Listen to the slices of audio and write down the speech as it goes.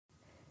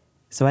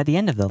So at the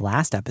end of the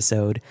last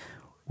episode,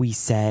 we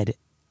said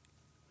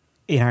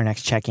in our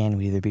next check-in,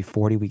 we'd either be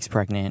 40 weeks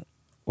pregnant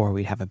or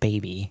we'd have a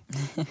baby.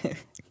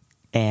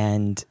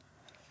 And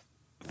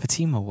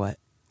Fatima, what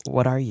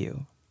are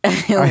you?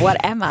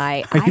 What am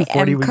I? Are you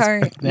 40 am weeks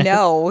pregnant?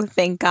 No,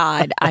 thank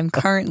God. I'm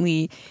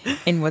currently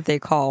in what they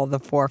call the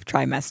 4th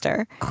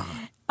trimester.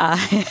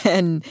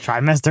 And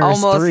Trimester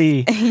almost,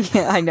 is 3.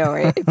 Yeah, I know,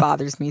 right? It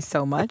bothers me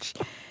so much.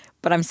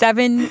 But I'm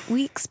 7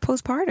 weeks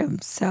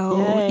postpartum.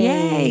 So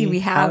yay.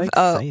 We have,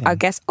 I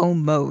guess,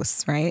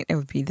 almost, right? It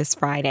would be this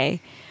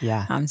Friday.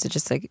 Yeah. So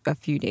just like a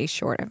few days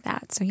short of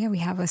that. So yeah, we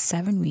have a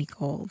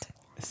 7-week-old.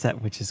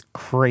 Which is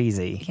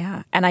crazy.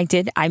 Yeah. And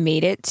I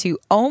made it to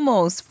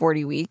almost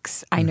 40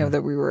 weeks. I know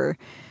that we were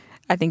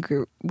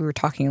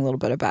talking a little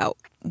bit about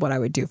what I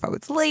would do if I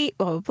was late,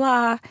 blah, blah,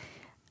 blah.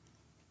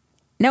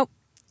 Nope.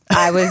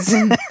 I was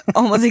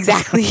almost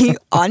exactly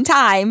on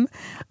time.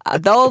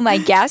 Though my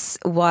guess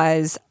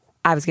was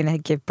I was going to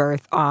give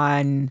birth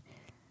on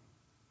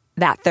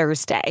that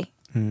Thursday.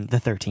 The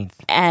 13th.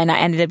 And I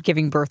ended up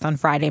giving birth on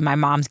Friday. My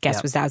mom's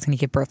guess was that I was going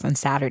to give birth on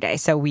Saturday.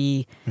 So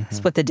we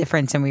split the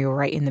difference and we were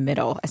right in the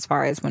middle as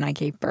far as when I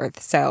gave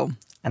birth. So,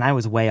 and I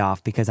was way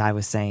off because I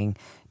was saying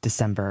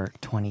December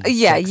 26th.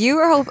 Yeah, you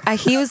were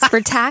he was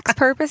for tax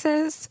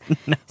purposes.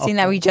 No. Seeing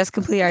that we just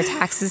completed our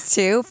taxes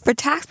too. For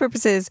tax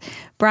purposes,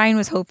 Brian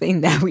was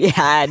hoping that we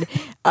had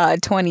a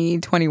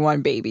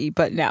 2021 baby,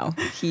 but no,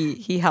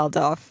 he held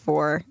off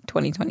for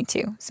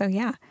 2022. So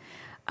yeah.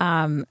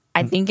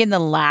 I think in the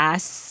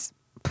last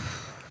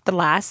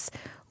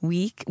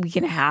week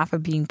and a half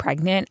of being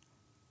pregnant,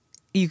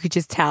 you could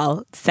just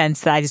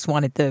sense that I just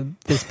wanted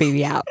this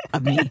baby out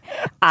of me.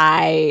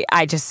 I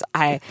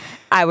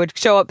would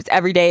show up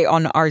every day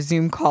on our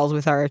Zoom calls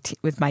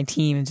with my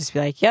team and just be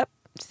like, "Yep,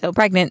 still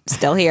pregnant,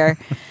 still here,"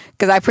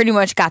 because I pretty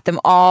much got them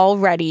all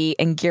ready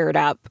and geared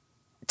up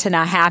to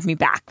not have me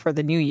back for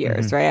the New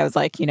Year's. Right? I was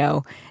like,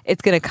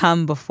 it's gonna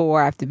come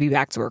before I have to be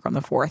back to work on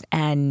the 4th,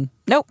 and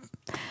nope.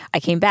 I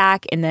came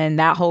back, and then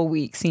that whole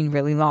week seemed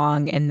really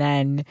long, and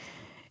then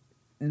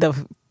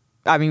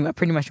I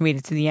pretty much made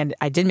it to the end.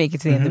 I did make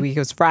it to the end of the week. It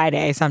was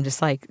Friday. So I'm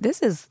just like,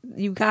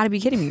 you got to be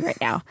kidding me right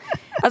now.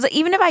 I was like,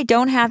 even if I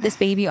don't have this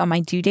baby on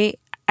my due date,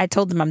 I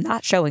told them I'm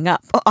not showing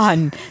up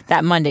on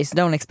that Monday. So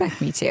don't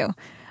expect me to.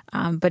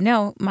 But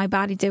no, my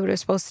body did what it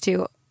was supposed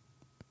to.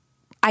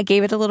 I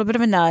gave it a little bit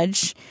of a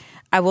nudge.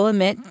 I will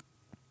admit,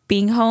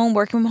 being home,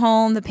 working from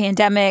home, the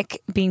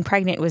pandemic, being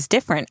pregnant was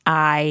different.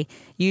 I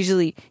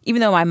usually,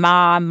 even though my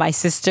mom, my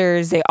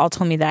sisters, they all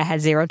told me that I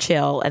had zero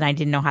chill and I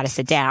didn't know how to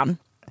sit down.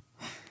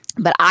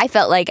 But I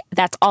felt like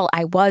that's all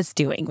I was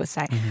doing was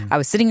I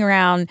was sitting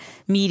around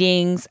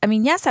meetings. I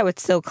mean, yes, I would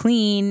still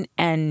clean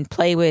and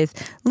play with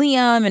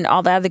Liam and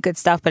all the other good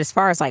stuff. But as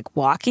far as like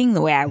walking,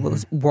 the way I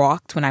was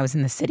walked when I was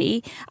in the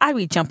city, I'd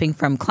be jumping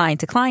from client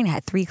to client. I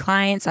had 3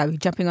 clients. I'd be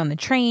jumping on the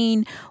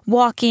train,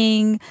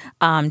 walking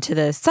to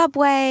the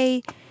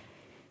subway.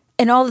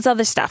 And all this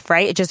other stuff,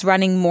 right? Just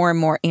running more and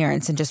more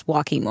errands and just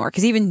walking more.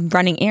 Because even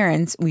running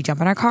errands, we jump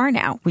in our car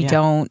now. We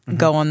don't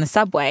go on the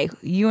subway.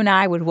 You and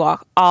I would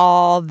walk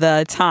all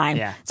the time.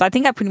 Yeah. So I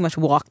think I pretty much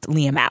walked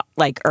Liam out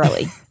like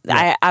early.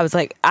 I was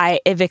like, I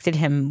evicted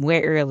him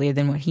way earlier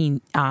than what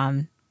he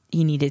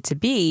needed to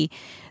be.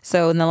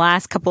 So in the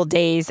last couple of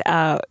days,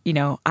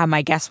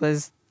 my guess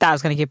was that I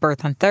was going to give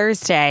birth on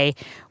Thursday.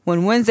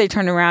 When Wednesday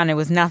turned around, it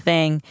was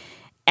nothing.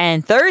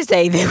 And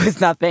Thursday, there was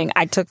nothing.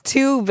 I took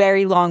 2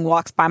 very long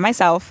walks by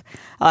myself.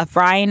 I left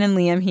Brian and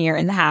Liam here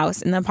in the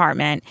house, in the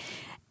apartment.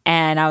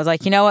 And I was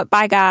like, you know what?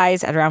 Bye,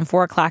 guys. At around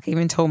 4 o'clock, I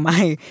even told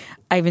my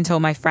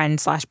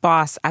friend /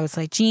 boss, I was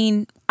like,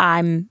 Jean,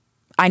 I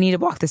need to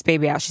walk this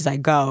baby out. She's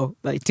like, go.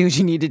 Like, do what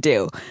you need to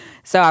do.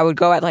 So I would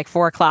go at like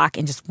 4 o'clock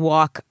and just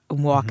walk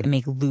and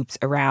make loops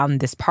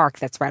around this park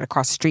that's right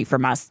across the street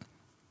from us.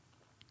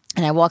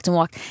 And I walked,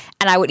 and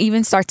I would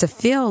even start to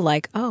feel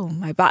like, oh,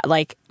 my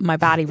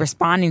body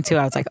responding to it.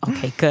 I was like,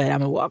 okay, good. I'm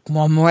gonna walk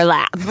one more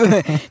lap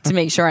to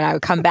make sure, and I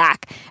would come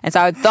back. And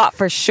so I thought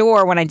for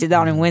sure when I did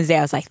that on Wednesday,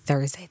 I was like,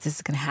 Thursday, this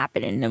is gonna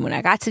happen. And then when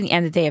I got to the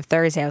end of the day of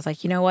Thursday, I was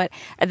like, you know what?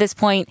 At this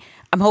point,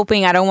 I'm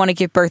hoping I don't want to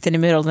give birth in the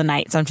middle of the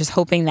night, so I'm just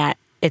hoping that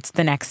it's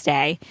the next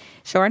day.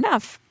 Sure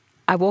enough,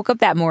 I woke up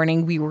that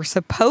morning. We were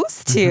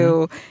supposed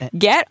to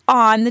get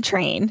on the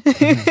train.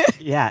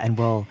 Yeah, and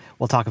we'll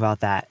talk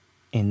about that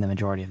in the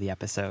majority of the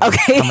episode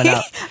coming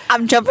up.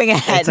 I'm jumping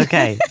ahead. It's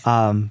okay.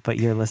 But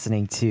you're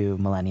listening to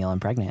Millennial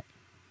and Pregnant.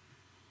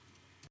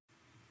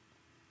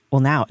 Well,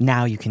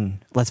 now you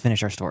can, let's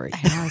finish our story.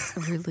 I know I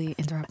was rudely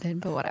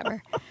interrupted, but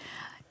whatever.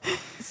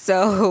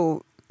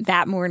 So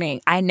that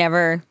morning, I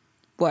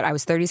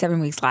was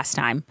 37 weeks last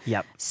time.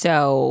 Yep.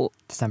 So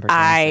December 26th.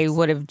 I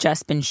would have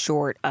just been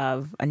short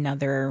of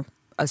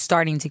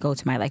starting to go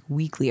to my like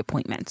weekly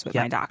appointments with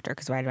my doctor,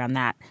 because right around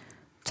that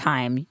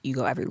time you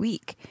go every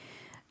week.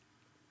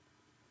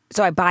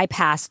 So I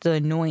bypassed the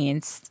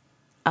annoyance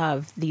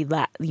of the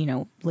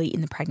late in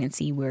the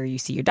pregnancy where you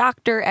see your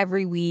doctor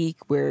every week,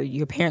 where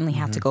you apparently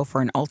have to go for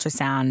an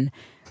ultrasound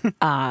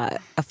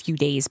a few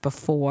days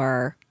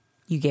before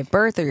you give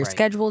birth or your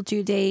scheduled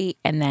due date,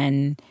 and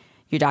then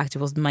your doctor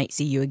might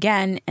see you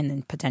again, and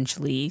then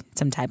potentially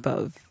some type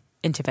of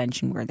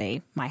intervention where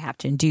they might have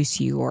to induce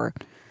you or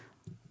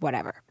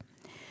whatever.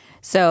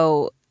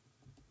 So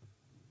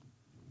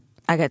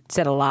I got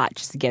said a lot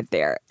just to get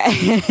there.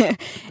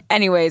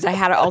 Anyways, I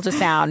had an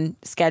ultrasound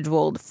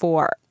scheduled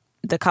for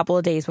the couple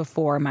of days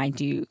before my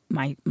due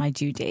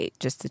date,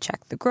 just to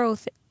check the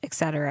growth,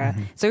 etc.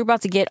 So we're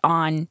about to get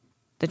on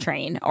the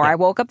train, or I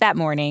woke up that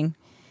morning,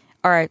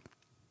 or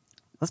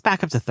let's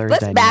back up to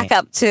Thursday. Let's back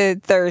up to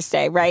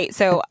Thursday, right?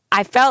 So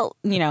I felt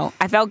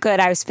good.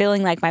 I was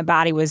feeling like my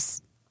body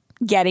was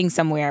getting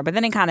somewhere, but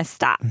then it kind of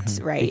stopped,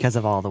 right? Because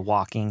of all the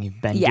walking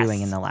you've been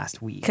doing in the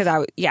last week.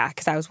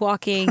 Because I was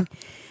walking.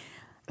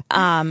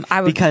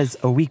 Because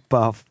a week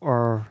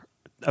or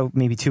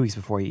maybe 2 weeks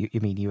before,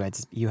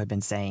 you had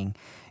been saying,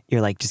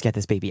 you're like, just get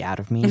this baby out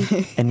of me,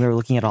 and we were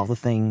looking at all the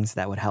things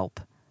that would help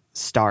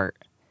start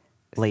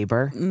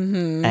labor,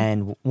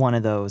 and one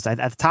of those at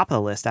the top of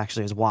the list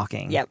actually is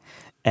walking. Yep.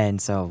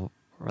 And so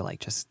we're like,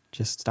 just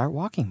start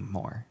walking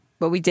more.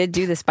 But we did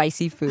do the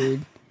spicy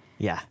food.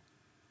 Yeah.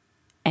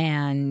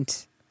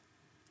 And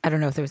I don't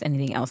know if there was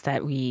anything else I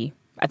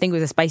think it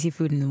was the spicy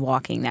food and the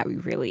walking that we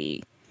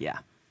really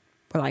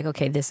were like,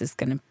 okay, this is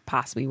going to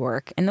possibly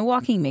work. And the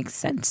walking makes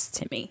sense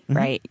to me,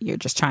 right? You're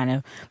just trying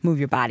to move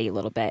your body a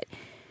little bit.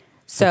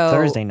 So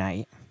Thursday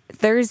night,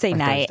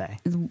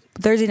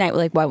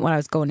 like when I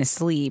was going to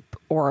sleep,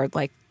 or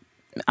like,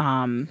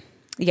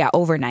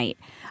 overnight,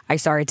 I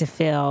started to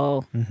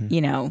feel,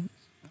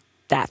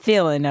 that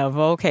feeling of,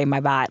 okay,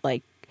 my body,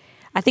 like,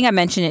 I think I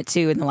mentioned it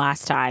too in the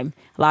last time.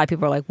 A lot of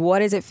people are like, what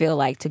does it feel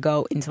like to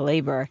go into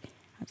labor?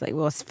 I was like,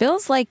 well, it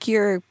feels like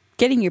you're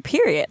getting your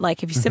period.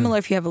 Like, if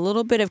you have a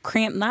little bit of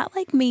cramp, not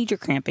like major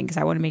cramping, because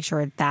I want to make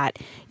sure that,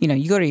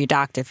 you go to your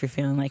doctor if you're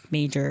feeling like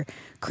major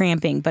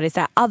cramping, but it's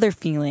that other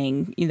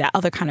feeling, that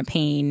other kind of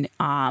pain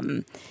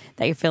that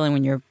you're feeling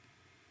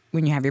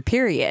when you have your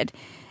period.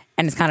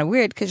 And it's kind of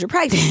weird because you're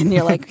pregnant and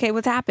you're like, okay,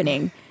 what's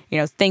happening?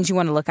 Things you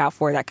want to look out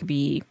for that could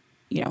be,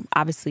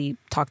 obviously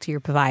talk to your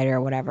provider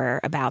or whatever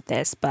about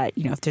this. But,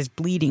 if there's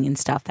bleeding and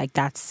stuff, like,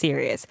 that's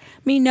serious.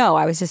 No,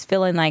 I was just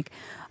feeling like,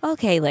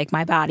 okay, like,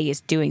 my body is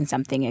doing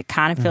something. It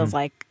kind of feels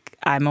like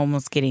I'm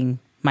almost getting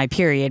my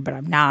period, but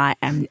I'm not.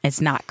 And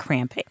it's not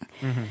cramping.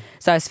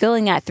 So I was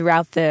feeling that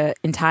throughout the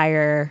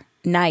entire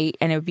night,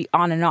 and it would be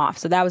on and off.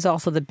 So that was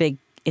also the big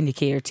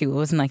indicator too. It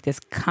wasn't like this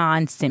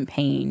constant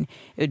pain.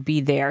 It would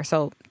be there.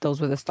 So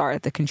those were the start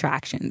of the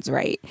contractions,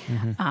 right?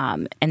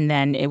 And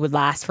then it would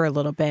last for a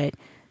little bit.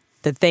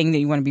 The thing that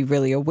you want to be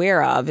really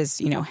aware of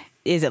is,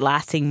 is it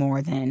lasting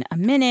more than a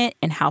minute,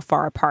 and how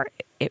far apart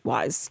it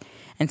was.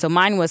 And so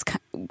mine was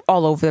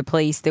all over the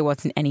place. There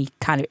wasn't any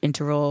kind of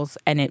intervals,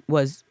 and it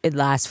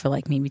lasts for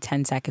like maybe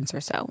 10 seconds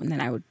or so. And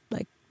then I would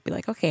be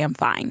like, okay, I'm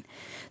fine.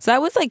 So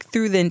that was like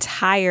through the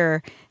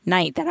entire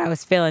night that I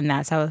was feeling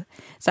that. So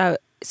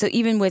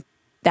even with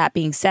that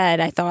being said,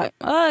 I thought,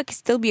 it could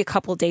still be a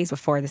couple days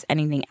before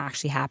anything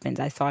actually happens.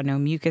 I saw no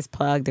mucus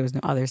plug. There was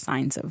no other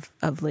signs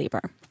of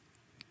labor.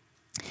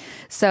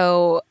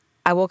 So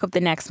I woke up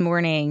the next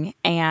morning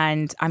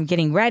and I'm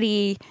getting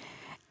ready.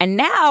 And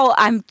now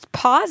I'm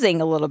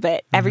pausing a little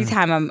bit every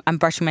time I'm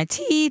brushing my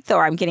teeth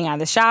or I'm getting out of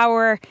the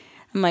shower.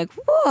 I'm like,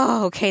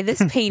 whoa, okay,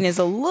 this pain is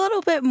a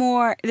little bit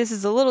more, this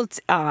is a little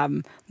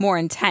more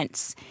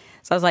intense.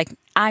 So I was like,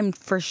 I'm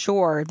for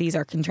sure these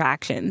are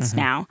contractions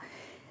now.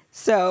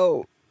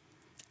 So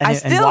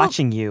and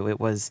watching you, it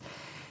was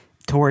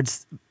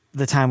towards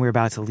the time we were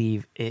about to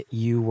leave,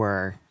 you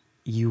were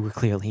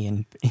clearly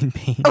in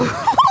pain.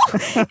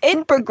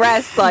 It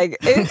progressed, like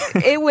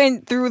it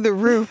went through the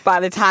roof by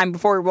the time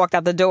before we walked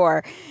out the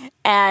door.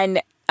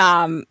 And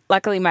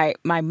luckily my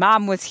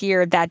mom was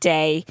here that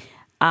day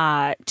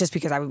just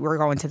because we were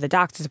going to the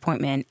doctor's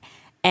appointment.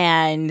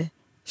 And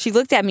she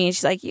looked at me and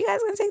she's like, you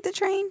guys gonna take the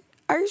train?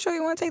 Are you sure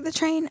you want to take the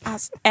train? I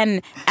was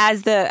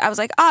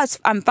like,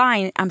 I'm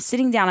fine. I'm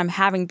sitting down. I'm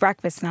having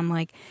breakfast. And I'm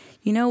like,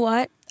 you know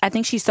what? I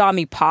think she saw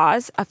me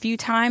pause a few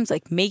times,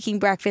 like making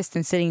breakfast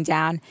and sitting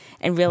down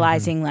and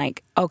realizing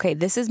like, okay,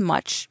 this is,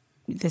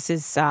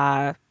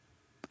 I'm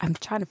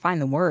trying to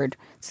find the word.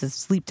 This is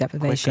sleep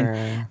deprivation.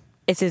 Quicker.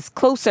 It's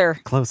closer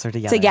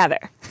together.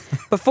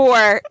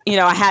 Before,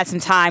 I had some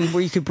time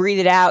where you could breathe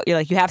it out. You're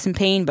like, you have some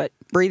pain, but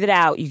breathe it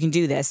out. You can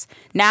do this.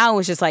 Now it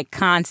was just like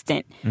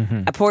constant.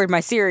 I poured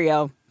my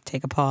cereal,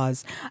 take a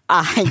pause.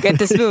 I get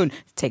the spoon,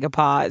 take a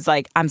pause.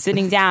 Like I'm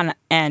sitting down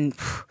and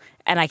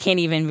I can't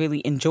even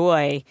really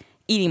enjoy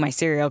eating my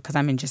cereal because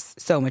I'm in just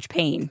so much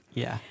pain.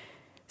 Yeah.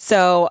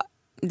 So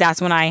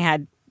that's when I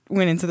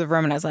went into the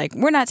room and I was like,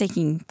 we're not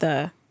taking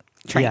the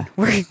train. Yeah.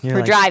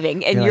 We're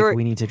driving. And you're like,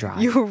 we need to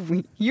drive.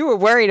 You were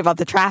worried about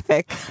the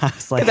traffic. I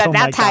was like, at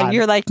that time, God.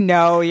 You're like,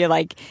 no. You're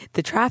like,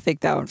 the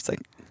traffic though. It's like,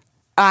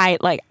 I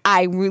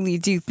really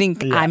do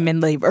think I'm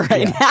in labor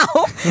right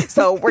now.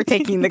 So we're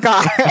taking the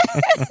car.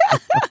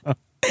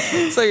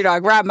 So, I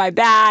grabbed my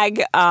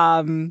bag,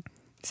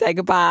 said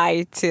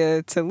goodbye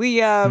to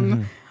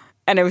Liam.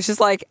 And it was just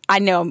like, I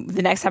know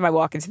the next time I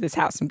walk into this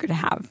house, I'm going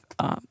to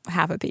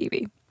have a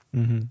baby.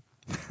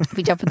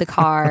 We jump in the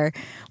car.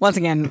 Once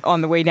again,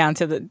 on the way down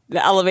to the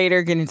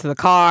elevator, get into the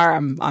car.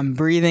 I'm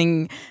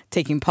breathing,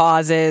 taking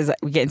pauses.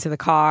 We get into the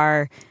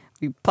car.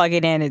 We plug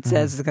it in. It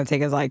says it's going to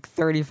take us like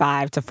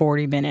 35 to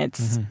 40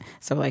 minutes.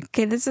 So we're like,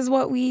 okay, this is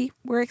what we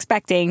were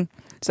expecting.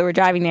 So we're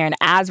driving there. And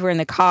as we're in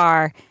the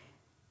car,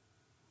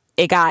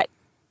 it got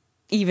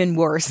even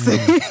worse.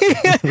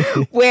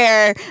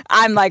 Where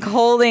I'm like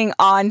holding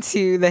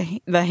onto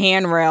the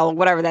handrail,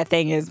 whatever that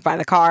thing is by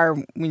the car,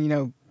 when, you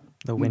know,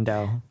 the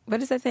window.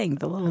 What is that thing?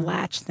 The little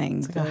latch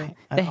thing.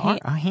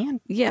 A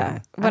hand? Yeah,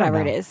 whatever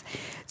it is.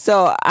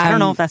 So I don't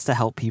know if that's to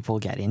help people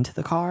get into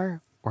the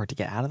car or to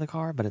get out of the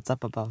car, but it's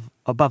up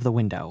above the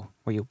window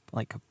where you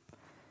like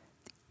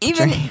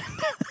even. I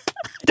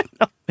don't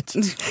know.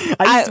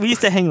 We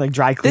used to hang like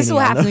dry cleaning. This is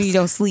what on happens those. when you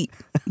don't sleep.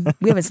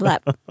 We haven't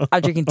slept.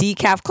 I'm drinking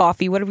decaf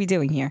coffee. What are we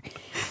doing here?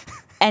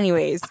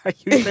 Anyways, Are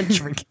you even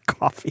drinking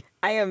coffee?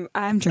 I'm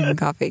drinking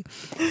coffee.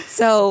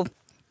 So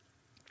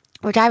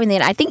we're driving there.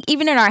 And I think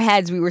even in our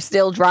heads, we were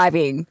still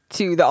driving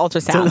to the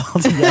ultrasound.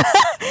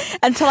 Yes.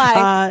 Until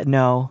I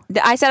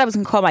said I was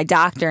going to call my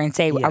doctor and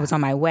say I was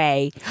on my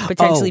way,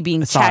 potentially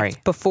being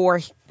checked before.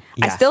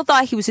 I still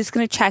thought he was just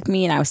going to check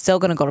me and I was still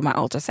going to go to my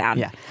ultrasound.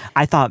 Yeah.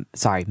 I thought,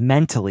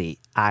 mentally,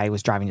 I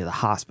was driving to the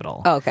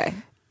hospital. Oh, okay.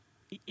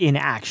 In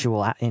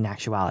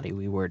actuality,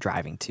 we were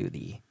driving to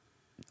the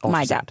ultrasound.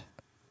 My dad.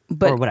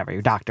 Or whatever,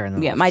 your doctor.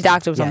 And my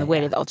doctor was on the way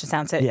to the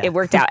ultrasound, so it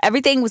worked out.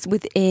 Everything was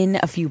within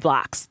a few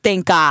blocks,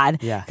 thank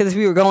God. Yeah. Because if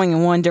we were going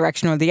in one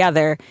direction or the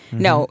other,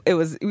 no,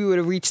 we would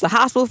have reached the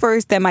hospital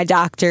first, then my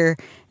doctor,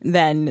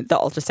 then the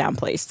ultrasound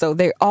place. So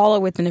they all are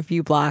within a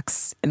few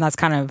blocks, and that's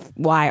kind of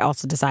why I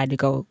also decided to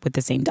go with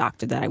the same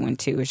doctor that I went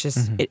to. It's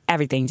just,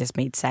 everything just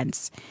made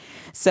sense.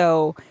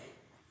 So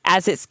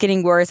as it's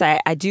getting worse,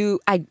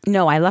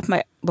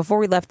 before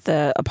we left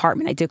the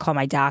apartment, I did call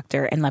my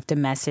doctor and left a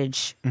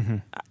message.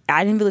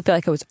 I didn't really feel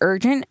like it was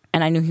urgent,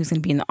 and I knew he was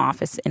going to be in the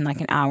office in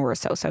like an hour or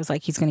so. So I was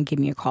like, he's going to give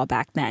me a call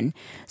back then.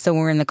 So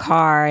we're in the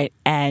car,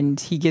 and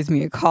he gives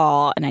me a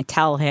call, and I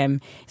tell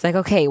him, he's like,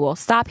 okay, well,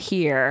 stop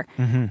here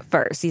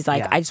first. He's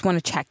like, I just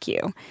want to check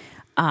you.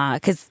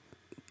 Because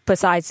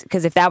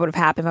if that would have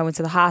happened, if I went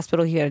to the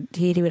hospital, he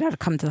would have to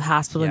come to the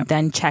hospital and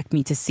then check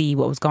me to see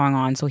what was going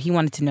on. So he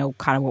wanted to know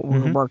kind of what we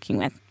were working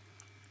with.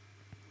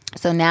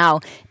 So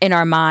now in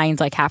our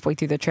minds, like halfway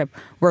through the trip,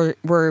 we're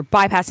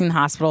bypassing the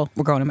hospital.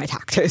 We're going to my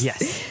doctor's.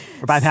 Yes.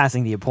 We're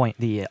bypassing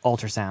the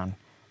ultrasound.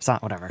 It's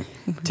not whatever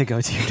to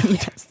go to.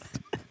 Yes.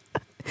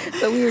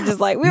 So we were just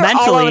like, we were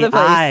mentally, all over the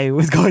place. I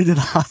was going to the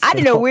hospital. I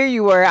didn't know where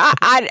you were.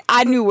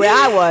 I knew where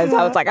I was.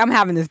 I was like, I'm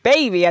having this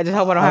baby. I just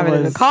hope I don't have it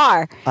in the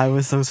car. I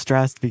was so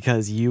stressed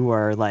because you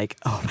were like,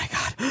 oh my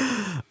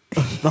God,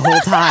 the whole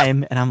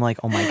time. And I'm like,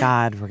 oh my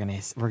God,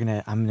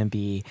 I'm gonna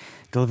be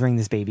delivering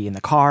this baby in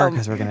the car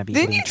because we're gonna be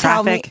in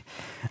traffic.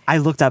 I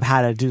looked up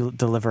how to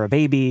deliver a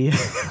baby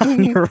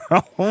on your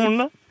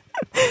own.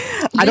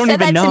 I don't even know. You said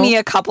that to me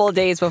a couple of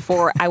days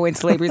before I went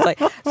to labor. He's like,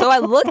 so I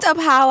looked up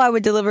how I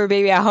would deliver a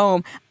baby at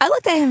home. I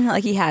looked at him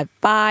like he had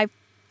 5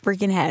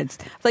 freaking heads.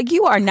 I was like,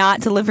 you are not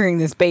delivering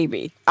this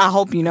baby. I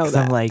hope you know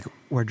that. I'm like,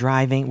 we're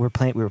driving. We were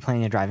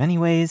planning to drive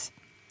anyways.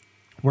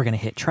 We're going to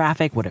hit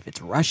traffic. What if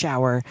it's rush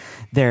hour?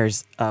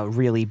 There's a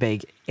really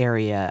big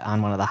area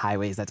on one of the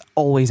highways that's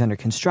always under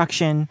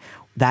construction.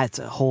 That's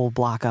a whole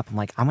block up. I'm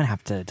like, I'm going to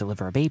have to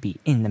deliver a baby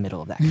in the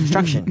middle of that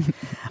construction.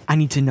 I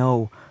need to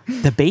know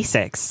the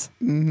basics.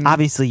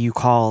 Obviously, you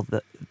call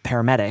the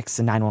paramedics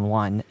and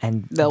 911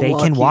 and they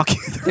can walk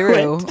you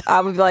through it.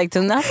 I would be like,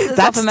 do not do this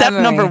That's off of step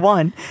memory. number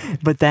 1.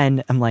 But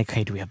then I'm like,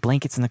 hey, do we have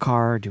blankets in the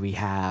car? Do we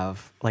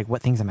have, like,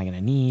 what things am I going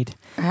to need?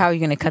 How are you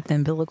going to cut the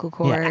umbilical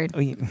cord?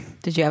 Yeah.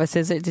 Did you have a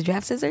scissor? Did you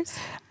have scissors?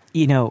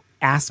 You know,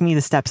 ask me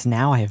the steps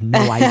now. I have no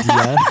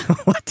idea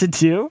what to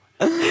do.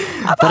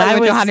 I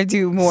would know how to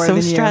do more than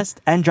you. So stressed,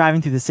 and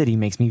driving through the city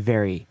makes me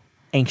very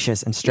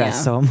anxious and stressed.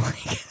 Yeah. So I'm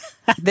like,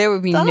 there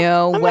would be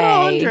no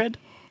way.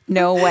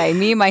 No way.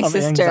 Me and my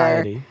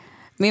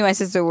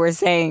sister were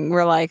saying,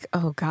 we're like,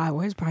 oh God,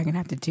 what is Brian going to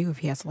have to do if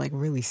he has to like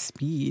really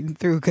speed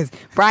through? Because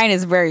Brian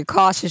is a very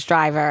cautious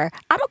driver.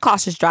 I'm a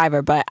cautious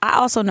driver, but I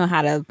also know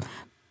how to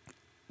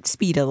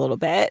speed a little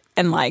bit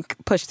and like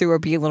push through or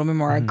be a little bit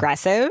more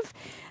aggressive.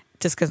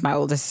 Just because my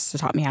oldest sister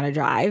taught me how to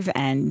drive,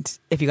 and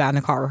if you got in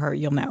the car with her,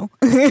 you'll know.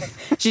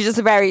 She's just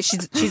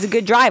she's a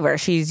good driver.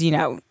 She's, you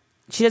know,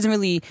 she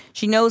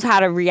knows how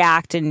to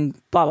react and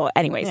blah blah.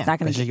 Anyways, not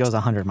gonna. She goes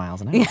 100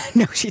 miles an hour. Yeah,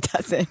 no, she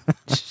doesn't.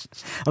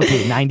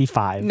 Okay,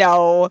 95.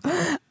 No.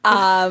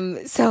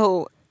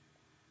 So,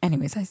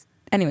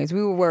 anyways,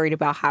 we were worried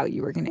about how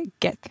you were gonna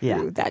get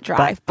through that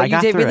drive, but you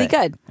did really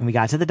good. And we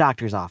got to the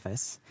doctor's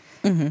office,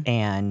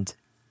 and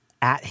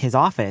at his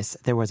office,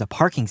 there was a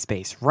parking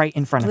space right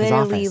in front of his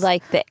office. Literally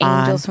like the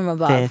angels from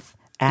above. 5th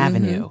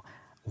Avenue,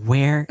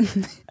 where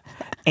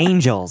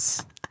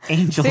angels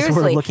angels were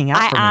Seriously, looking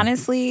out for me. I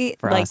honestly,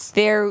 for like, us.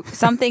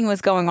 something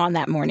was going on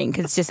that morning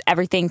because just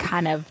everything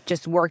kind of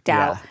just worked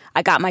out. Yeah.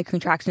 I got my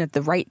contraction at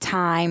the right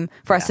time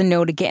for us to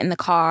know to get in the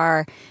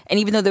car. And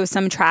even though there was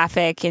some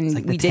traffic and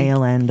Like we the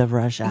tail end of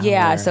rush hour.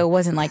 yeah, so it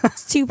wasn't like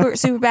super,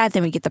 super bad.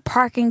 Then we get the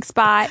parking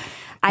spot.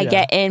 I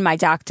get in, my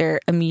doctor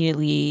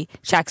immediately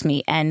checks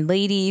me. And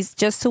ladies,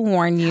 just to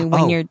warn you,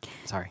 when your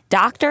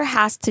doctor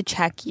has to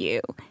check you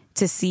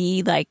to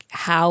see like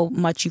how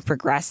much you've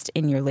progressed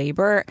in your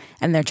labor,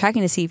 and they're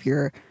checking to see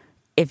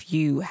if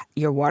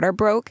your water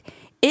broke,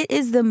 it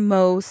is the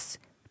most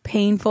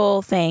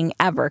painful thing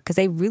ever because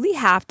they really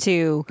have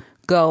to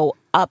go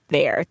up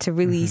there to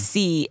really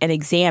see and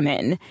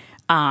examine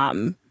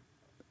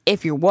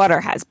if your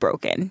water has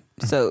broken.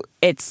 So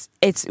it's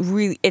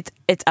really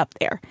up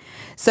there.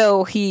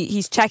 So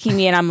he's checking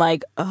me and I'm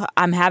like,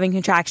 I'm having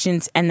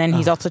contractions, and then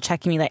he's also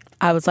checking me like,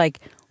 I was like,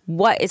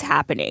 what is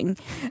happening?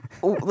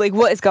 Like,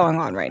 what is going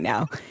on right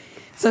now?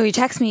 So he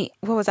checks me.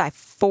 What was I?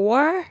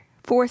 4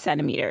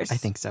 centimeters. I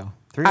think so.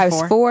 3 or 4? I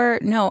was 4.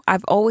 No,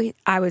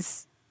 I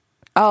was.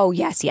 Oh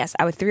yes.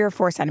 I was 3 or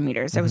 4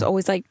 centimeters. There was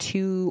always like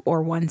 2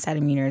 or 1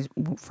 centimeters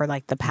for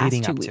like the past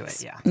leading 2 up weeks.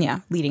 to it, Yeah,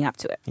 leading up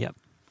to it. Yep.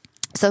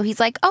 So he's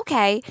like,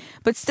 okay,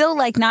 but still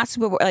like not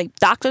super, like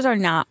doctors are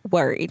not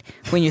worried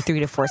when you're 3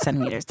 to 4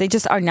 centimeters. They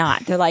just are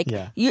not. They're like,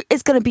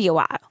 it's going to be a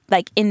while,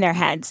 like in their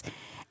heads.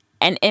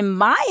 And in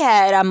my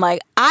head, I'm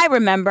like,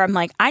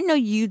 I know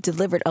you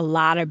delivered a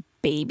lot of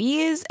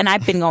babies, and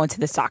I've been going to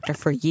this doctor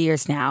for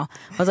years now.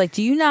 I was like,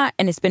 do you not,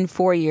 and it's been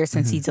 4 years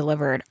since he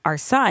delivered our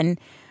son.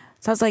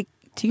 So I was like,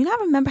 do you not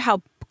remember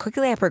how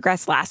quickly I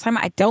progressed last time?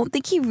 I don't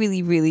think he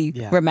really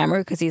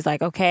remembered, because he's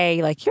like,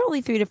 okay, like you're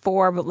only 3 to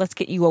 4, but let's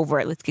get you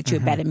over it. Let's get you a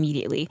bed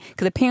immediately.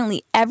 Because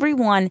apparently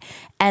everyone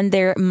and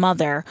their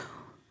mother,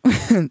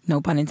 no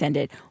pun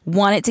intended,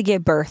 wanted to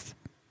give birth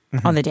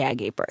on the day I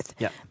gave birth.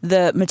 Yep.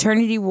 The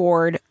maternity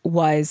ward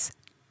was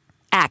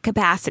at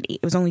capacity.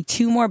 It was only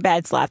 2 more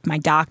beds left. My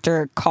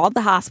doctor called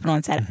the hospital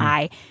and said,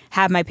 I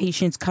have my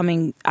patients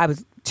coming. I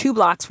was 2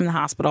 blocks from the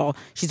hospital.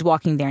 She's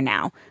walking there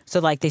now. So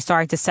like they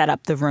started to set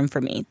up the room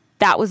for me.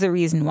 That was the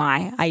reason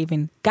why I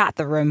even got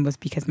the room, was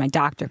because my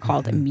doctor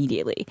called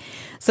immediately.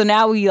 So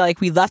now we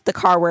left the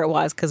car where it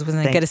was because it was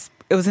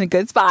in a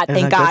good spot.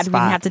 Thank God we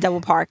didn't have to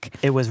double park.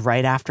 It was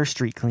right after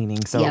street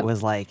cleaning, so it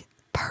was like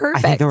perfect.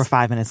 I think there were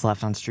 5 minutes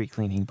left on street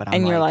cleaning, but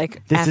you're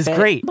like, this is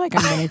great. Like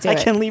I'm gonna do it.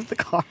 I can leave the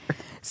car.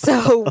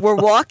 So we're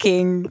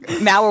walking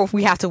now.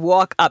 We have to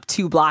walk up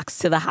 2 blocks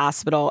to the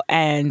hospital,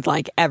 and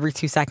like every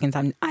 2 seconds,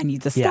 I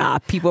need to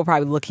stop. People are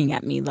probably looking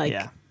at me like,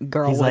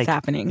 "Girl, what's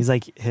happening?" He's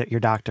like, your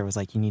doctor was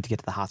like, you need to get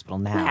to the hospital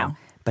now.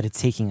 But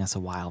it's taking us a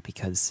while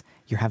because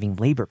you're having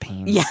labor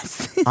pains.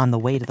 Yes. On the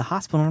way to the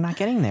hospital, we're not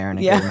getting there in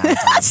a good amount of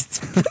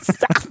time.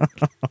 Stop.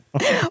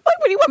 Like,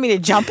 what do you want me to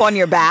jump on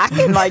your back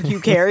and like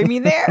you carry me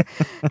there?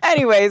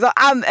 Anyways,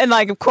 and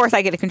like of course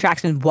I get a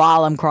contraction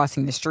while I'm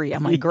crossing the street.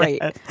 I'm like,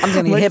 great. I'm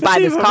gonna get hit by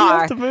this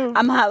car.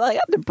 I'm like, I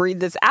have to breathe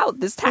this out.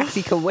 This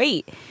taxi could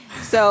wait.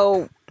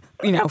 So,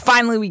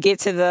 finally we get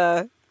to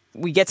the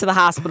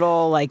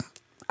hospital. Like,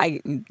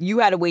 you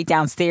had to wait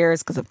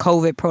downstairs because of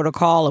COVID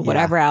protocol or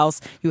whatever else.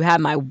 You have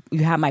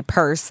my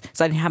purse,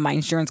 so I didn't have my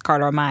insurance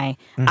card or my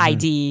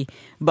ID.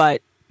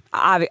 But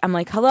I'm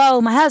like, hello,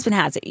 my husband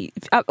has it.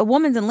 A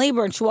woman's in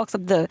labor and she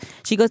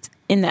goes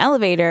in the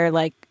elevator.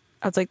 Like,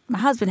 I was like, my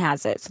husband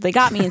has it. So they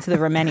got me into the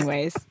room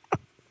anyways.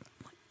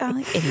 I'm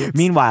like, idiots.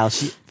 Meanwhile,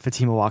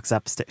 Fatima walks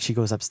up. She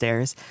goes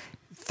upstairs.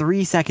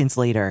 3 seconds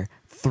later,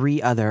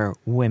 3 other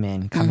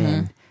women come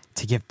in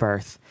to give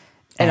birth.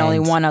 And only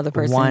one other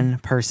person. One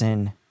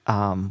person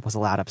was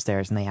allowed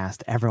upstairs, and they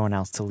asked everyone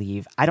else to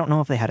leave. I don't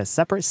know if they had a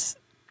separate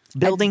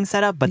building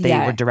set up, but they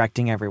were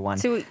directing everyone.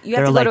 So you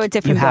have to go to a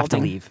different building. You have to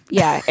leave.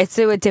 Yeah, it's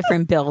to a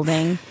different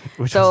building.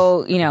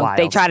 So,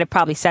 they try to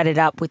probably set it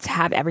up to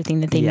have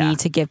everything that they need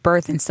to give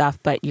birth and stuff,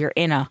 but you're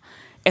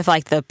if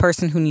like the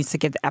person who needs to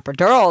get the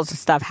epidurals and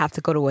stuff have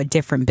to go to a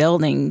different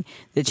building,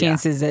 the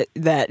chances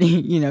that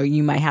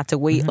you might have to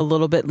wait a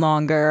little bit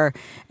longer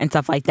and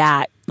stuff like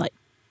that. Like,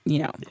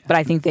 but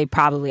I think they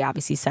probably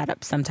obviously set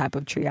up some type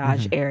of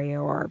triage area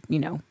or,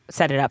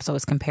 set it up so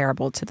it's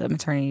comparable to the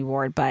maternity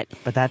ward. But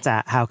that's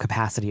at how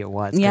capacity it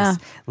was. Yeah.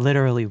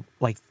 Literally,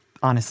 like,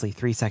 honestly,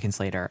 3 seconds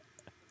later,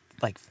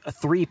 like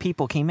 3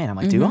 people came in. I'm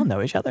like, do you all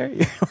know each other?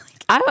 You're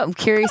like, I'm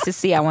curious to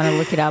see. I want to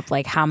look it up,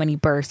 like how many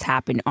births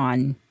happened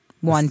on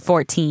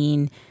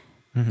 1/14,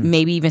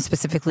 maybe even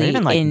specifically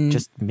in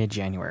just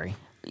mid-January.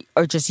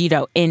 Or just,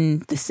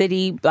 in the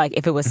city, like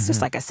if it was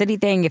just like a city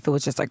thing, if it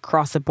was just like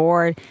across the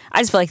board.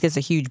 I just feel like there's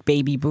a huge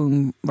baby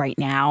boom right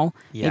now.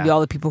 Yeah. Maybe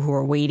all the people who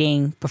were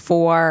waiting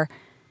before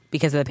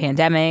because of the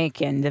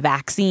pandemic and the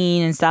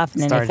vaccine and stuff,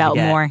 and then they felt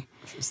more.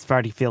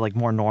 Starting to feel like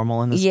more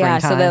normal in the springtime. Yeah,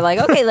 so they're like,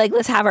 okay, like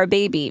let's have our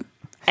baby.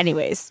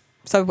 Anyways,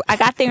 so I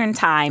got there in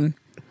time.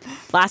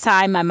 Last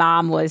time my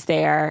mom was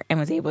there and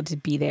was able to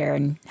be there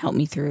and help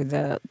me through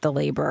the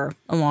labor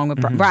along with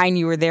Brian.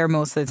 You were there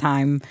most of the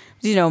time.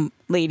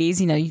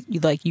 Ladies,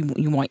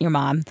 you want your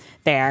mom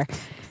there.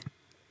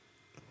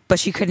 But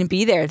she couldn't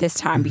be there this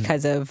time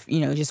because of,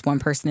 just one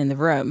person in the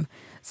room.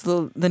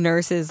 So the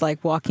nurse is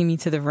like walking me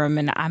to the room,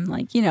 and I'm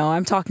like,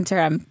 I'm talking to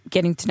her. I'm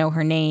getting to know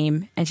her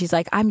name, and she's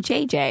like, "I'm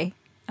JJ."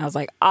 I was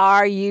like,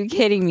 "Are you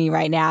kidding me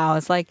right now?"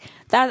 It's like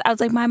that. I was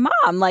like, "My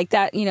mom, like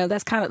that."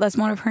 That's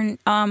one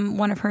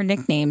of her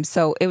nicknames.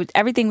 So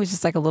everything was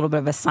just like a little bit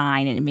of a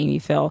sign, and it made me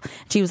feel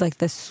she was like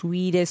the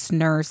sweetest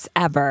nurse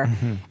ever,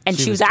 and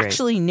she was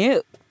actually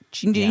new.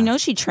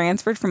 She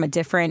transferred from a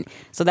different.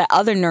 So that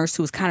other nurse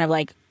who was kind of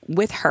like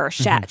with her,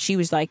 she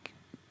was like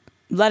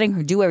letting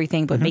her do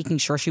everything, but making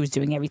sure she was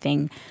doing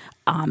everything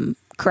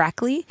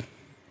correctly.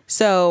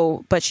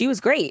 So, but she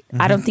was great.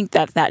 I don't think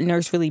that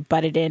nurse really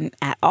butted in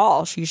at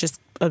all. She was just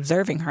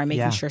observing her,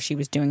 making sure she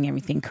was doing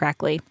everything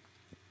correctly.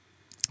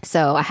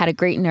 So I had a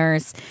great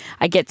nurse.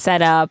 I get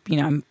set up,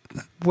 I'm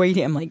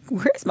waiting. I'm like,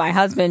 where's my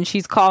husband?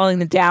 She's calling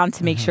them down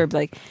to make sure,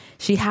 like,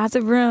 she has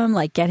a room,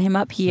 like, get him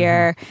up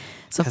here.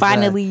 So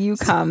finally you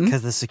come.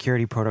 Because the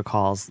security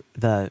protocols,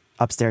 the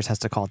upstairs has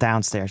to call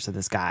downstairs to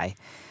this guy.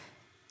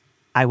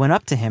 I went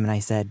up to him and I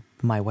said,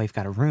 my wife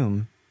got a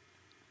room.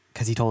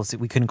 Because he told us that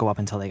we couldn't go up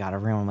until they got a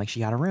room. I'm like, she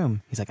got a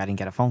room. He's like, I didn't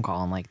get a phone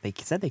call. I'm like, they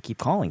said they keep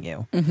calling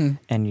you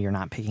and you're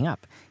not picking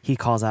up. He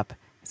calls up.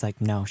 He's like,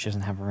 no, she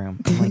doesn't have a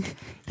room. I'm like,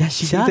 yes,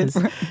 she does.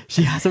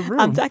 She has a room.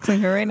 I'm texting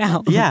her right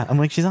now. Yeah. I'm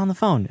like, she's on the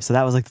phone. So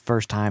that was like the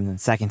first time. Then the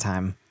second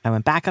time, I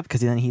went back up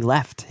because then he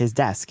left his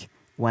desk,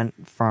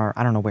 went for,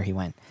 I don't know where he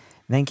went,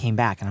 then came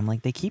back. And I'm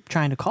like, they keep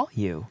trying to call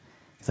you.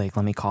 He's like,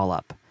 let me call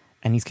up.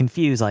 And he's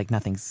confused. Like,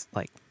 nothing's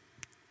like,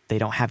 they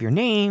don't have your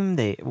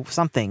name.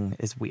 Something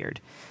is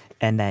weird.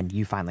 And then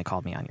you finally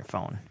called me on your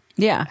phone.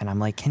 Yeah. And I'm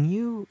like, can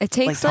you it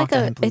takes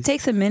it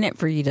takes a minute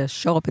for you to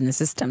show up in the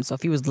system. So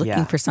if he was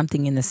looking for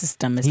something in the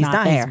system, he's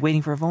not there. He's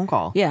waiting for a phone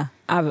call. Yeah.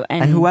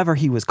 And whoever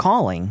he was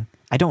calling,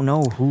 I don't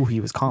know who he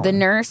was calling. The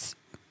nurse,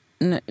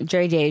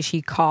 JJ,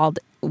 she called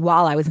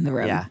while I was in the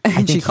room. Yeah. I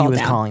think she he was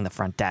down. calling the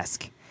front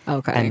desk.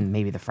 Okay. And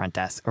maybe the front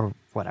desk or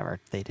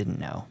whatever. They didn't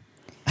know.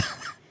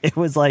 It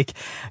was like,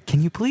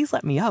 can you please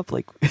let me up?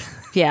 Like,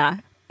 yeah.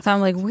 So I'm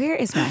like, where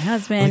is my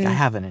husband? Like, I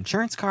have an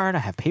insurance card. I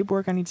have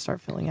paperwork I need to start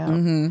filling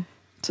out.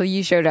 So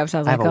you showed up. So I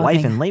was like, I have a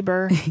wife in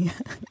labor.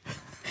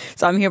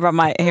 So I'm here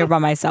by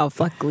myself.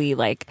 Luckily,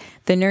 like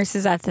the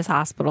nurses at this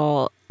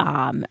hospital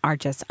are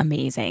just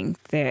amazing.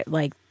 They're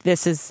like,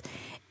 it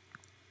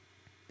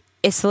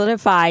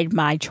solidified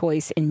my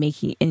choice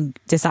in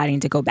deciding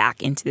to go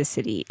back into the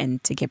city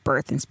and to give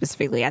birth, and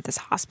specifically at this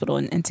hospital,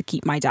 and to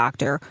keep my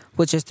doctor,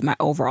 was just my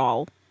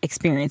overall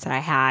experience that I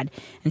had.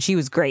 And she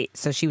was great.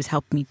 So she was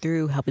helping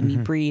me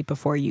breathe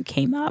before you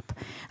came up.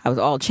 I was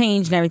all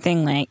changed and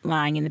everything, like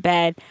lying in the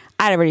bed.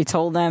 I'd already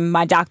told them,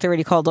 my doctor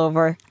already called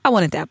over, I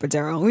wanted the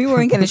epidural. We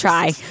weren't going to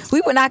try.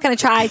 We were not going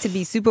to try to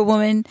be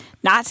Superwoman.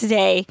 Not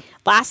today.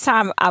 Last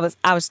time I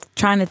was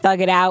trying to thug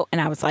it out, and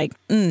I was like,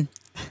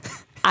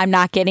 I'm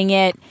not getting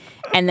it.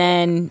 And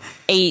then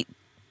 8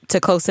 to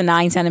close to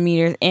 9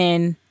 centimeters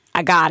in,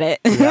 I got it.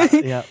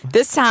 Yeah.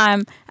 This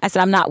time I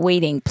said, I'm not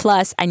waiting.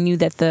 Plus I knew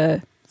that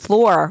the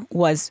floor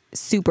was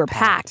super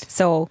packed.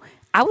 So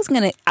I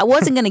wasn't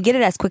gonna get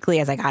it as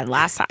quickly as I got it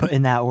last time. Put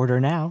in that order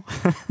now.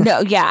 No,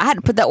 yeah, I had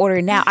to put that order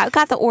in now. I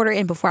got the order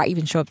in before I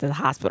even showed up to the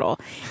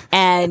hospital.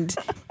 And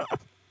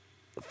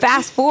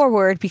fast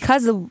forward,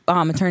 because of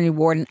maternity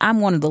ward, I'm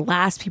one of the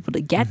last people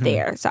to get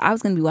there. So I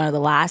was gonna be one of the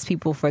last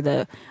people for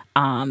the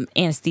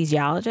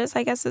anesthesiologist,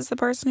 I guess is the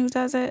person who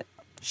does it.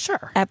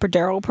 Sure.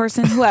 Epidural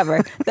person, whoever.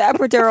 The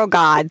epidural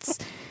gods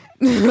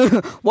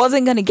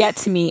wasn't gonna get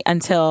to me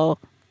until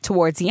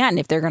towards the end,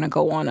 if they're going to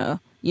go on a,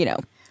 you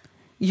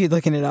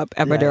looking it up,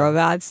 epidural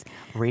gods.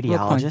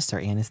 Radiologist or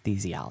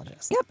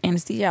anesthesiologist? Yep,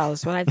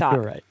 anesthesiologist, what I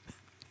thought. Right.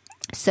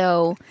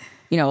 So,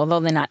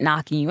 although they're not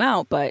knocking you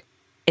out, but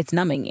it's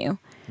numbing you.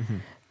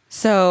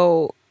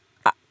 So,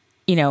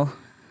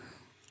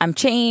 I'm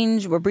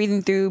changed. We're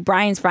breathing through.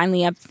 Brian's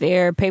finally up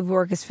there.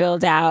 Paperwork is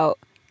filled out.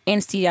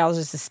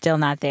 Anesthesiologist is still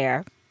not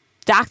there.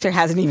 Doctor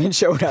hasn't even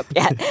showed up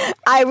yet.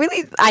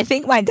 I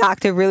think my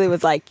doctor really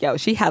was like, yo,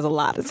 she has a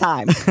lot of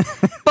time.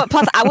 But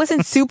plus I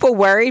wasn't super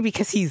worried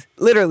because he's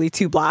literally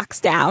 2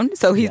 blocks down.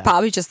 So he's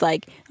probably just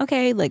like,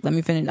 okay, like, let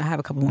me finish. I have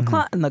a couple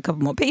more and a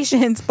couple more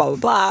patients, blah, blah,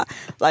 blah.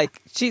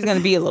 Like, she's going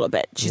to be a little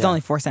bit. She's only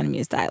 4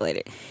 centimeters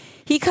dilated.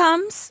 He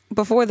comes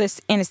before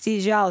this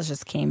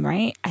anesthesiologist came,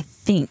 right? I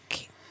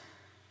think.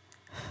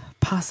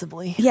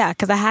 Possibly. Yeah,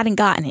 because I hadn't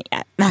gotten it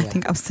yet. I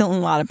think I'm still in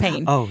a lot of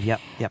pain. Oh,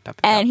 yep.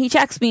 And he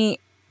checks me.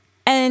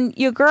 And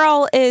your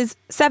girl is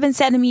 7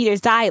 centimeters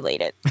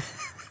dilated.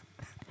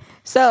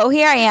 So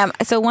here I am.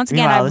 So once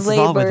again, I've this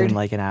labored. Is all within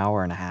like an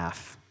hour and a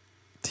half,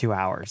 2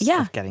 hours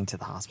of getting to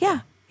the hospital.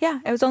 Yeah.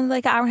 It was only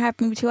like an hour and a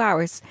half, maybe 2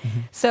 hours.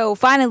 So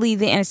finally,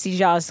 the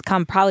anesthesiologist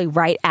come probably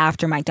right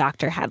after my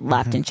doctor had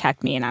left and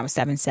checked me, and I was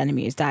 7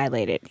 centimeters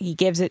dilated. He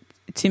gives it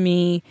to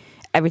me.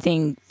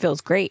 Everything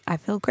feels great. I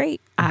feel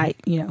great. I'm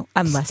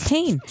less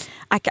pain.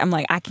 I'm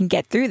like, I can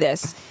get through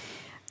this.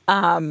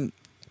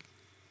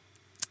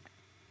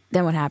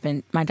 Then what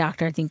happened? My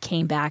doctor, I think,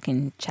 came back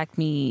and checked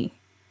me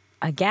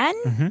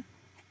again.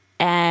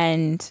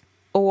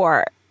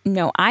 Or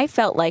No, I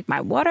felt like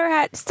my water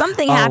had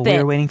something We happened.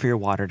 were waiting for your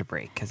water to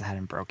break because it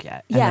hadn't broke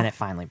yet. And Yeah. then it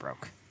finally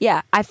broke.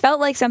 Yeah, I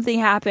felt like something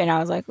happened. I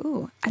was like,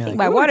 ooh, I You're think like,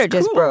 my "Ooh, water it's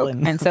just cool broke.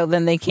 and And so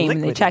then they came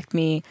and they liquidy." checked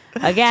me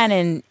again,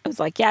 and I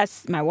was like,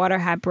 yes, my water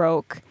had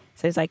broke.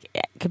 So it's like,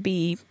 it could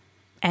be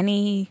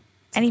any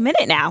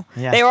minute now.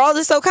 Yeah. They were all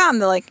just so calm.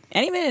 They're like,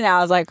 any minute now.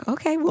 I was like,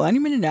 okay, well, any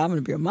minute now I'm going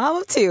to be a mom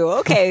of two.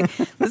 Okay,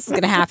 this is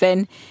going to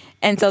happen.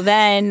 And so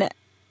then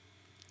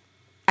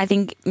I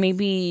think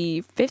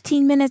maybe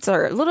 15 minutes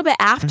or a little bit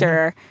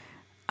after,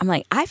 I'm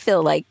like, I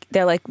feel like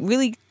they're like,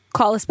 really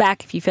call us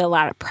back if you feel a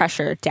lot of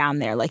pressure down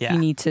there. Like Yeah. you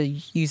need to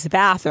use the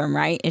bathroom,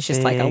 right? It's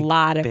just like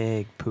a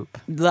Big poop.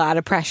 lot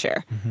of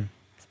pressure.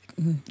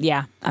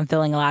 Yeah, I'm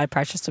feeling a lot of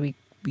pressure. So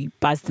we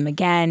buzzed them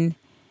again.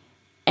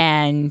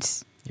 And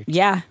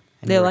yeah,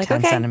 And they're you were like,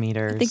 10 okay,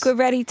 centimeters. I think we're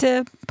ready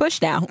to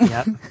push now.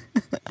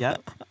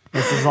 Yep.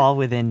 This is all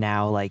within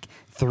now like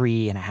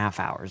 3.5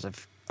 hours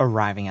of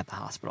arriving at the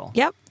hospital.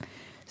 Yep.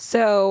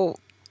 So,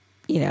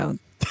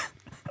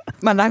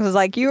 my doctor was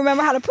like, you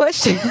remember how to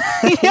push?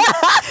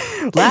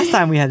 Last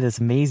time we had this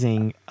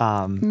amazing,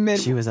 Mid-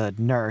 she was a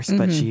nurse,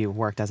 but she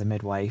worked as a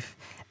midwife.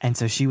 And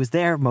so she was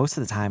there most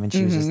of the time and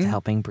she was just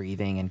helping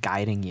breathing and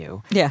guiding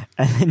you. Yeah.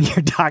 And then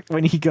your doctor,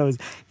 when he goes,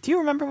 do you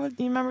remember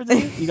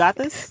this? You got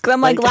this? Because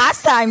I'm like,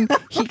 last time,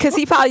 because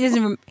he probably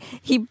doesn't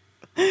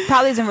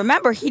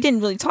remember. He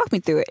didn't really talk me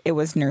through it. It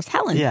was Nurse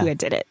Helen Yeah. who had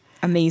did it.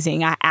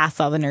 Amazing. I asked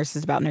all the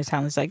nurses about Nurse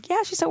Helen. She's like,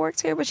 yeah, she still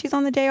works here, but she's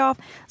on the day off.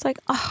 It's like,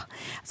 oh,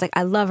 it's like,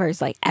 I love her.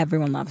 It's like,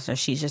 everyone loves her.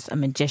 She's just a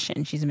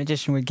magician. She's a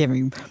magician with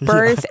giving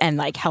birth and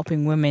like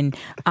helping women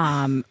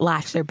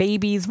latch their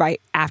babies right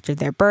after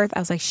their birth. I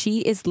was like,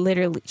 she's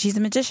a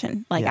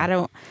magician. Like, Yeah. I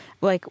don't,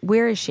 like,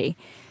 where is she?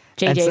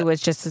 And JJ so-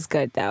 was just as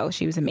good though.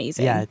 She was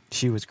amazing. Yeah,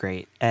 she was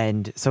great.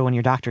 And so when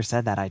your doctor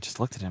said that, I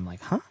just looked at him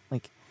like, huh?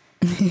 Like,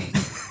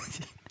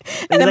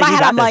 And in my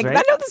head, I'm like, right?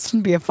 I know this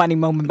shouldn't be a funny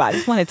moment, but I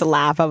just wanted to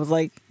laugh. I was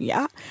like,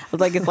 yeah. I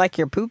was like, it's like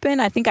you're pooping.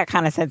 I think I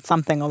kind of said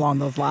something along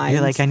those lines.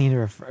 You're like, I need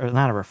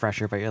not a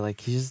refresher, but you're like,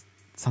 can you just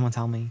someone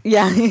tell me?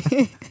 Yeah.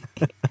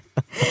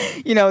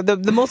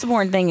 The most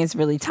important thing is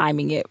really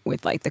timing it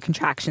with like the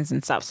contractions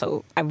and stuff.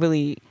 So I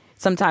really,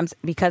 sometimes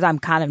because I'm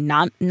kind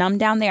of numb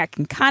down there, I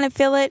can kind of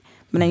feel it,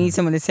 but I need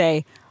someone to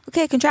say,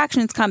 okay,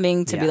 contraction's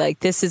coming, to be Yeah. like,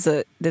 this is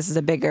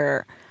a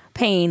bigger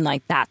pain.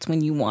 Like that's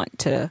when you want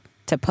to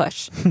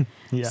push.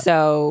 Yeah.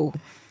 So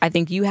I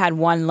think you had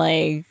one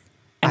leg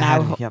and I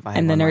had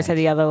and the one nurse leg. had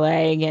the other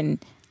leg, and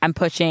I'm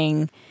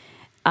pushing.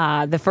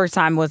 The first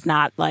time was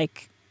not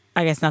like,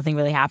 I guess nothing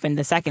really happened.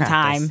 The second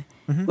Practice.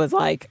 time was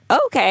like,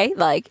 okay,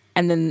 like,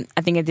 and then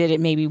I think I did it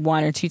maybe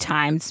 1 or 2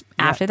 times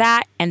after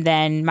that. And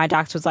then my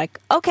doctor was like,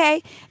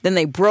 okay. Then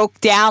they broke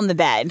down the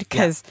bed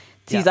because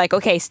he's like,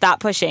 okay, stop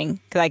pushing.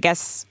 Because I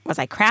guess, was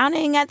I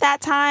crowning at that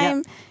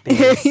time?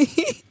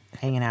 Babies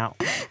hanging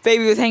out.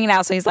 Baby was hanging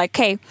out, so he's like,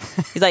 okay.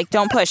 He's like,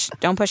 don't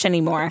push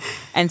anymore.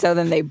 And so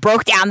then they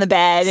broke down the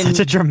bed. And Such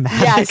a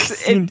dramatic yes,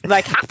 scene. it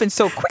like happened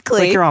so quickly.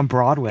 It's like you're on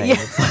Broadway. Yeah.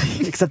 It's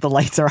like, except the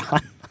lights are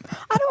on.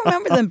 I don't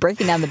remember them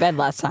breaking down the bed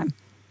last time.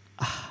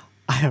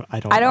 I don't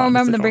remember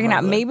honestly them breaking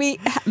out. remember.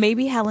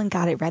 Maybe Helen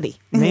got it ready.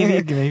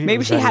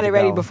 Maybe she had to it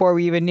ready go. before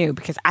we even knew,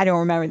 because I don't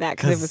remember that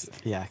because it was.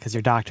 Because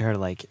your doctor,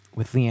 like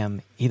with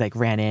Liam, he like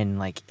ran in,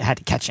 like had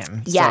to catch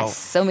him. Yes,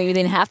 so maybe they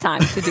didn't have time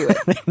to do it.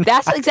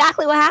 That's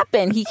exactly what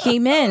happened. He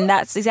came in.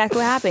 That's exactly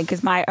what happened.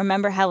 Because I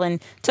remember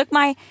Helen took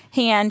my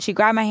hand. She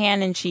grabbed my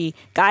hand and she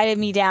guided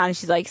me down. And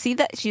she's like, "See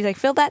that?" She's like,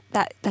 "Feel that?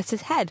 That's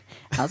his head."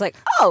 And I was like,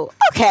 "Oh,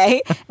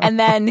 okay." And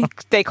then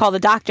they called the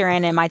doctor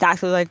in, and my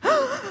doctor was like,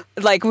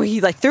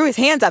 he like threw his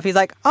hands up. He's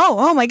like,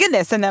 "Oh my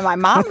goodness!" And then my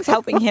mom was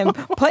helping him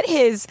put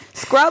his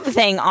scrub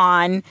thing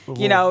on,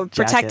 Little jacket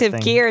protective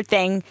thing. gear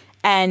thing,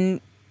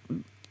 and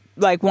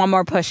like one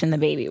more push and the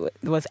baby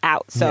was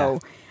out. So,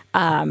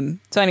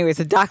 so anyways,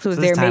 the doctor was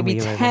So this there time maybe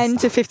we were 10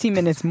 this to 15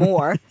 minutes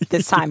more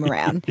this time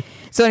around.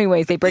 So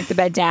anyways, they break the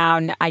bed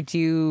down. I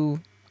do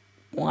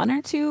 1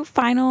 or 2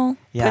 final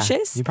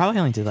pushes. You probably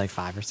only did like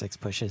 5 or 6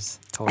 pushes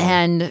total.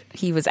 And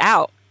he was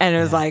out, and it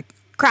was like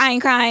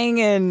crying,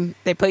 and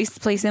they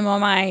placed him on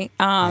my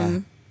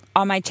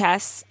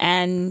chest,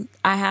 and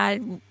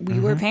we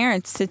were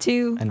parents to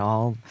 2. And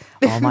all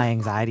my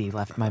anxiety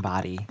left my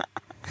body.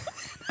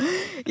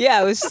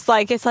 Yeah, it was just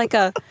like, it's like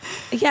I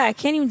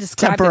can't even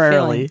describe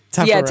Temporarily. the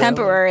feeling. Yeah,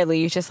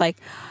 temporarily. It's just like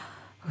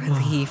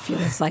relief. You're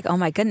just like, oh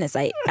my goodness,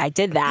 I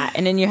did that.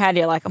 And in your head,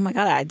 you're like, oh my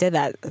God, I did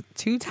that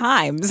 2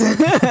 times.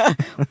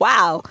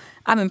 Wow.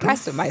 I'm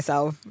impressed with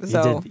myself.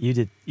 So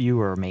You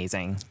were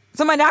amazing.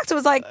 So my doctor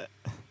was like,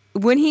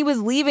 when he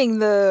was leaving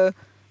the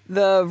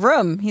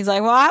room, he's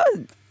like, well, I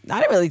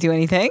didn't really do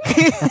anything.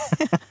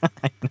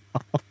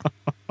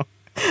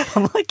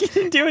 I'm like, you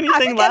didn't do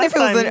anything last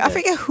time. I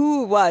forget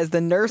who it was, the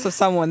nurse or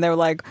someone. They were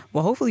like,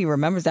 well, hopefully he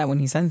remembers that when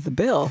he sends the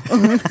bill.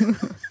 And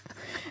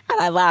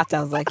I laughed.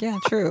 I was like, yeah,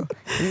 true.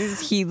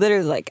 He literally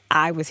was like,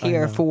 I was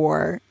here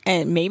for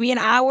maybe an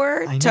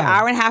hour to an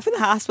hour and a half in the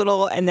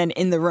hospital, and then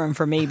in the room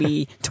for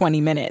maybe 20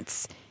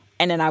 minutes.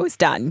 And then I was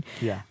done.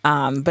 Yeah.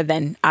 But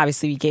then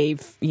obviously we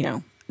gave,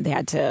 they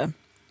had to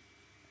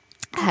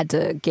I had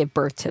to give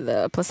birth to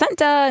the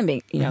placenta and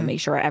make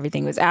sure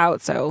everything was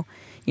out. So,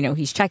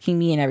 he's checking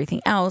me and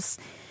everything else.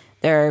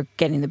 They're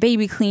getting the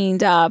baby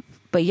cleaned up.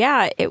 But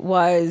yeah, it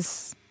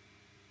was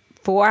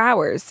 4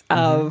 hours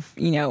of,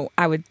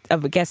 I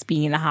would guess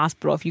being in the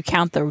hospital. If you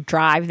count the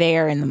drive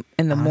there in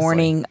the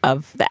morning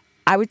of that,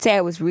 I would say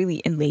I was really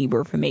in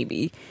labor for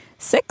maybe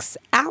 6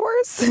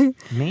 hours.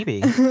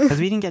 Maybe. Because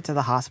we didn't get to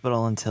the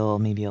hospital until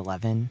maybe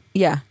 11.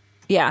 Yeah.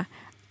 Yeah.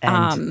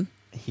 And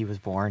he was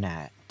born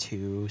at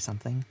 2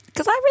 something.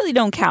 Because I really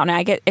don't count.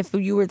 I get, if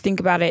you were to think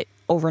about it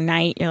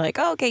overnight, you're like,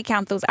 oh, okay,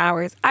 count those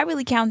hours. I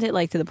really count it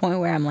like to the point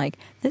where I'm like,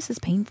 this is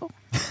painful.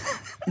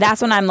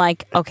 That's when I'm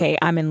like, okay,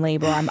 I'm in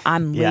labor.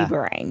 I'm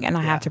laboring, and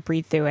I have to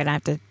breathe through it. I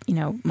have to,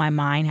 my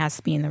mind has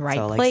to be in the right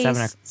place. So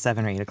like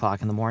 7 or 8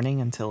 o'clock in the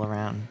morning until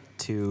around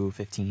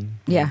 2:15.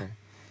 Yeah,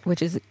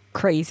 which is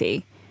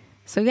crazy.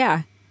 So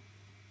yeah,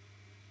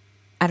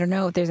 I don't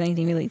know if there's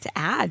anything really to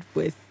add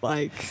with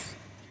like.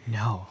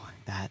 No,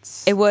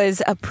 It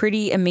was a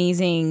pretty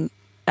amazing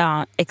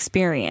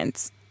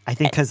experience. I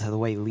think because of the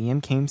way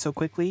Liam came so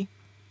quickly,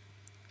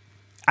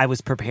 I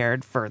was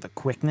prepared for the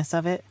quickness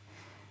of it.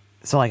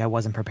 So like I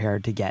wasn't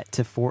prepared to get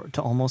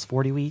to almost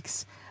 40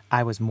 weeks.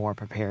 I was more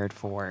prepared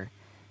for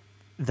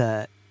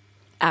the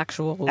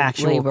actual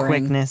laboring.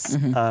 quickness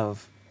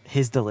of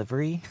his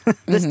delivery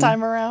this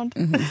time around.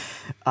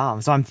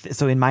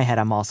 So in my head,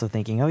 I'm also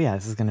thinking, oh yeah,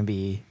 this is going to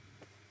be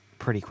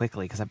pretty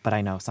quickly. But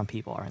I know some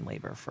people are in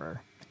labor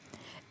for.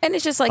 And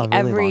it's just like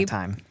long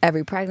time.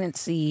 Every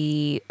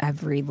pregnancy,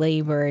 every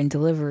labor and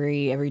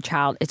delivery, every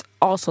child, it's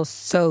also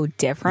so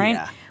different.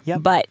 Yeah.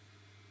 Yep. But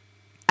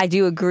I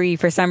do agree.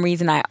 For some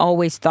reason, I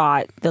always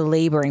thought the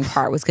laboring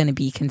part was going to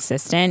be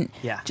consistent.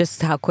 Yeah.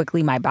 Just how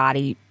quickly my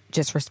body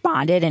just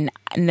responded, and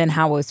then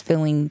how I was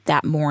feeling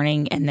that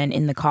morning, and then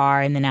in the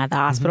car, and then at the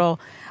hospital.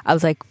 I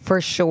was like, for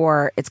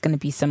sure, it's going to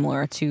be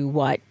similar to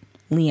what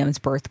Liam's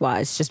birth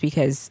was, just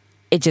because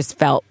it just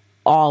felt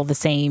all the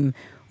same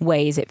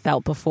ways it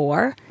felt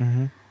before.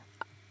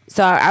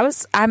 So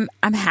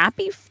I'm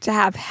happy to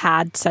have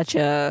had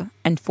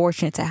and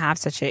fortunate to have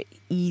such a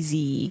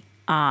easy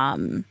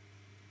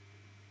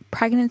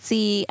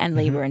pregnancy and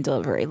labor and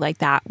delivery. Like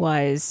that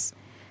was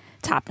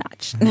top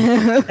notch.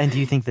 And do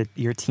you think that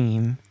your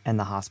team and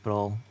the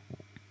hospital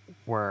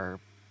were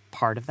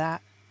part of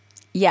that?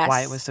 Yes.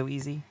 Why it was so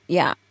easy?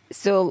 Yeah.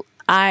 So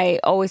I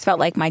always felt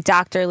like my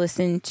doctor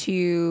listened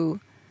to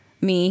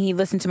me. He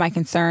listened to my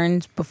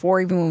concerns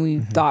before, even when we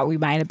thought we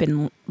might have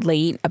been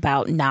late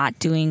about not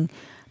doing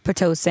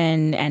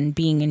Pitocin and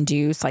being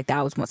induced. Like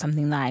that was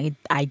something that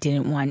I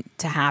didn't want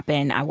to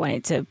happen. I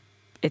wanted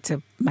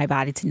my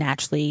body to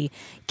naturally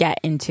get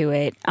into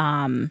it.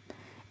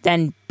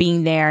 Then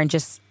being there and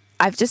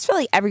I just feel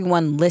like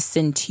everyone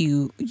listened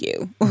to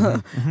you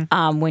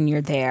when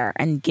you're there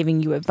and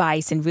giving you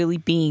advice and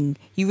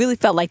you really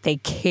felt like they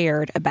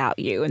cared about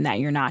you and that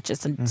you're not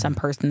just some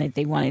person that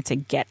they wanted to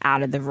get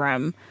out of the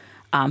room.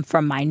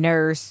 From my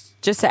nurse,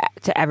 just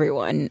to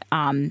everyone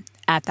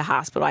at the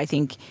hospital. I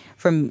think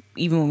from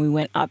even when we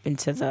went up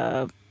into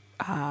the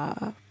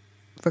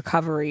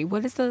recovery,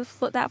 what is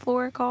that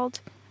floor called?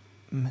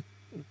 I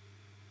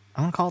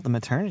don't call it the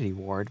maternity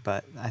ward,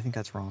 but I think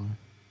that's wrong.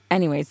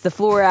 Anyways, the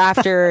floor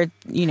after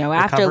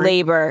after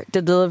labor,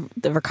 the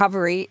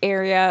recovery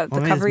area,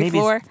 the recovery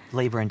floor. It's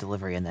labor and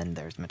delivery, and then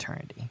there's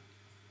maternity.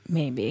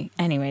 Maybe.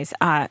 Anyways,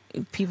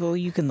 people,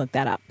 you can look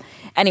that up.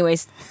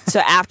 Anyways, so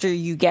after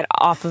you get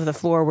off of the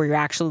floor where you're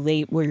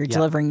actually where you're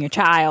delivering your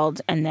child,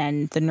 and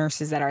then the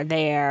nurses that are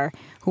there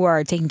who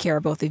are taking care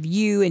of both of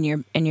you and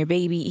your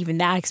baby, even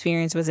that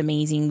experience was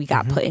amazing. We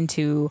got put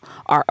into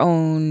our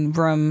own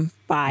room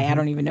by, I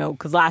don't even know,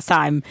 because last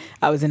time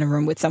I was in a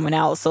room with someone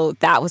else. So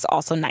that was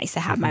also nice to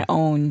have my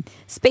own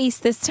space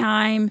this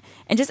time.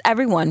 And just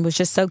everyone was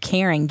just so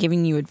caring,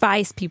 giving you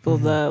advice. People,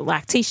 the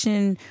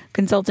lactation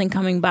consultant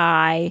coming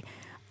by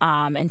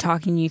and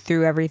talking you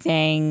through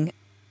everything.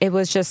 It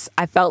was just,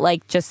 I felt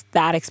like just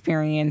that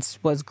experience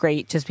was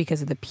great just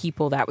because of the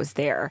people that was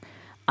there.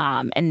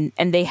 And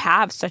they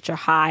have such a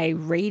high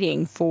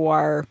rating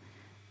for,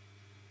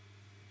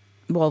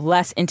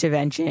 less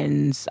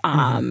interventions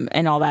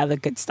and all that other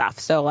good stuff.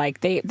 So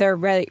like they're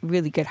really,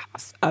 really good,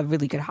 a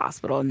really good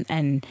hospital.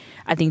 And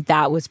I think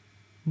that was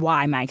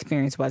why my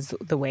experience was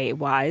the way it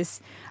was.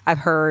 I've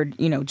heard,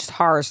 just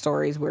horror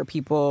stories where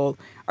people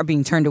are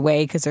being turned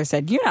away because they're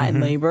said, you're not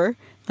in labor.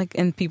 Like,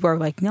 and people are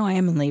like, no, I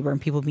am in labor, and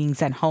people being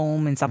sent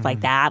home and stuff like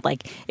that.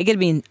 Like, it could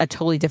be a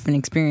totally different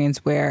experience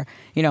where,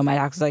 my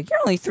doctor's like, you're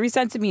only 3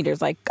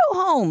 centimeters. Like,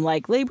 go home.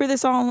 Like, labor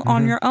this all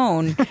on your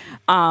own.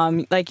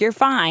 Like, you're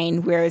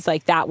fine. Whereas,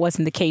 like, that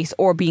wasn't the case.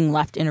 Or being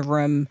left in a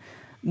room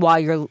while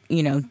you're,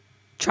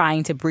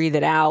 trying to breathe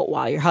it out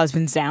while your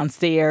husband's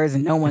downstairs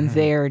and no one's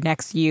there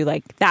next to you.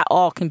 Like, that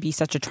all can be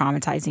such a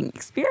traumatizing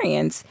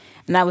experience.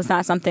 And that was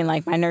not something,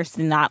 like, my nurse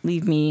did not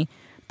leave me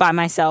by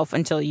myself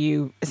until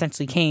you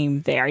essentially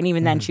came there. And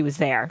even then she was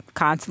there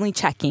constantly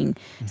checking,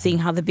 seeing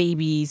how the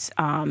babies,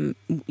 because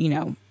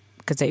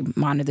they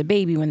monitor the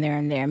baby when they're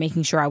in there,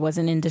 making sure I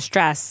wasn't in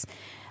distress.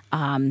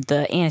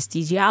 The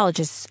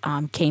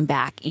anesthesiologist came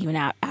back even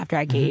after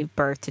I gave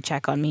birth to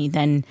check on me.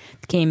 Then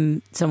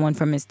someone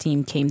from his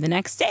team came the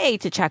next day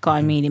to check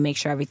on me to make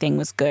sure everything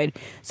was good.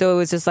 So it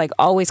was just like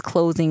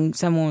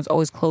someone was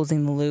always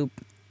closing the loop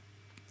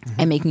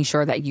and making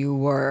sure that you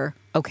were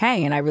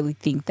okay. And I really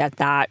think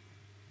that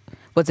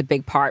was a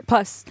big part.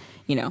 Plus,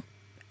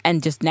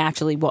 and just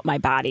naturally what my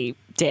body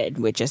did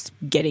with just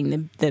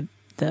getting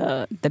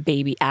the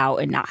baby out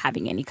and not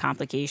having any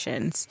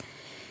complications.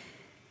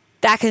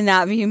 That could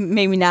not be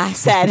maybe not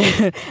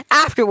said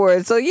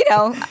afterwards. So,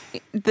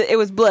 it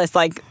was bliss.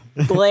 Like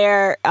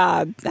Blair,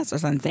 that's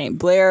what I'm saying.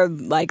 Blair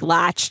like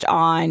latched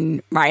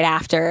on right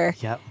after.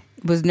 Yep.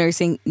 Was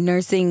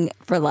nursing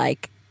for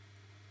like,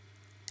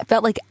 it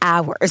felt like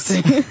hours.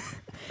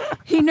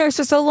 He nursed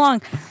for so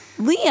long.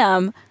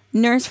 Liam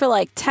nursed for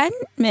like 10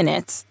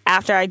 minutes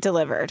after I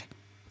delivered.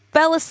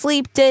 Fell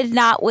asleep, did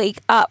not wake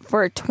up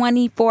for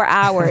 24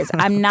 hours.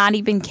 I'm not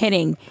even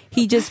kidding.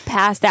 He just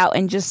passed out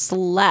and just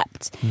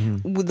slept.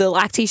 The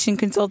lactation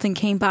consultant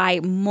came by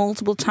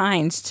multiple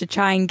times to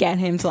try and get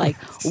him to like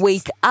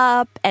wake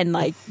up and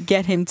like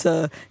get him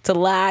to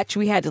latch.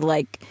 We had to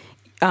like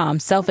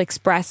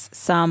self-express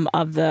some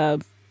of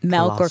the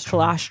milk or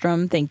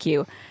colostrum, thank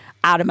you,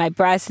 out of my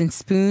breast and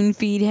spoon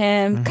feed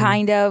him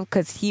kind of,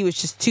 because he was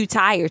just too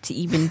tired to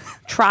even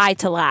try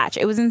to latch.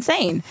 It was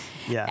insane.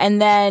 Yeah.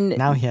 And then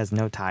now he has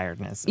no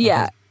tiredness in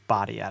his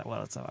body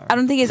whatsoever. I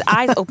don't think his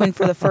eyes opened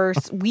for the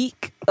first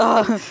week,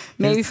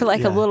 maybe for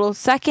like a little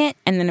second,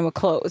 and then it would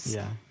close.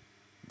 Yeah.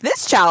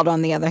 This child,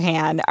 on the other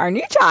hand, our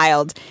new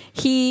child,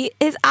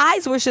 his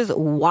eyes were just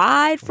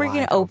wide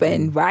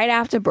open right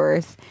after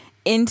birth.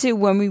 Into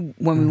when we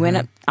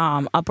went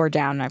up or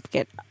down, I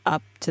forget,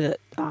 up to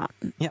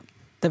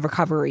the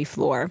recovery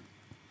floor.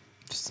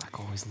 Just like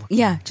always looking.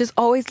 Yeah, just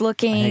always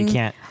looking.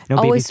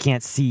 Babies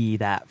can't see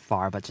that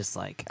far, but just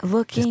like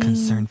looking, just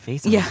concerned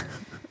face. Yeah,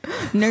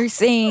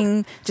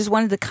 nursing. Just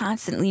wanted to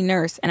constantly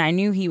nurse, and I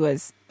knew he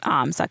was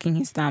sucking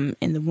his thumb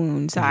in the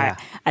wound. So I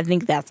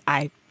think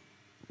I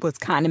was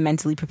kind of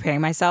mentally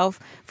preparing myself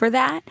for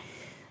that.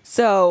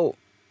 So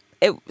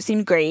it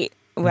seemed great.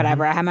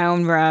 Whatever. I had my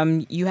own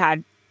room. You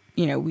had.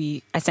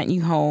 I sent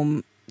you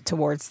home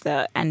towards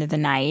the end of the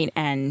night,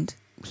 and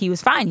he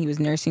was fine. He was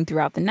nursing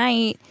throughout the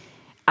night.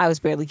 I was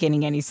barely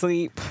getting any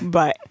sleep.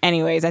 But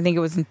anyways, I think it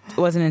wasn't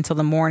until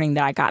the morning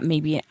that I got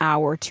maybe an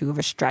hour or two of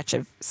a stretch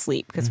of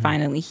sleep, because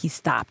finally he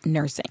stopped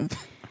nursing. I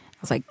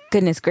was like,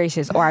 goodness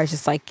gracious. Or I was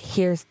just like,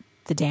 here's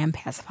the damn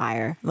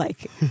pacifier.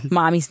 Like,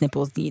 mommy's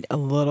nipples need a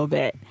little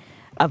bit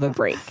of a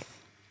break.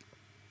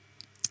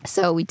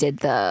 So we did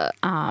the,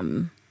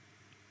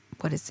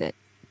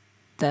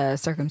 the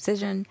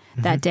circumcision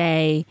that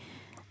day.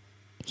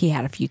 He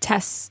had a few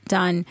tests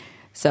done.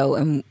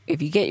 So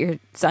if you get your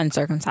son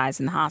circumcised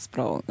in the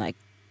hospital, like,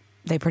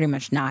 they pretty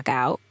much knock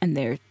out, and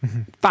they're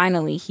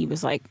finally he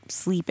was like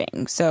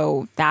sleeping.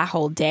 So that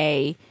whole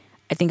day,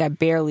 I think I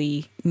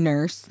barely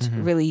nursed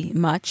really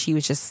much. He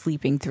was just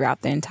sleeping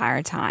throughout the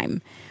entire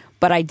time.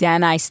 But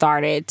I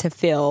started to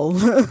feel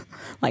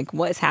like,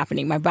 what's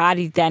happening? My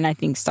body then, I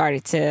think,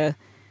 started to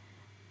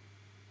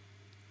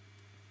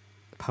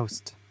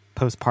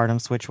postpartum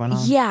switch went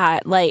on.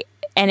 Yeah, like,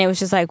 and it was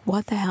just like,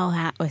 what the hell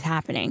was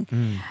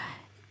happening?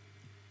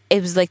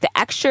 It was like the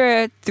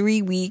extra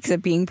 3 weeks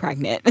of being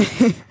pregnant.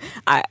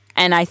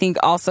 And I think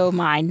also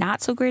my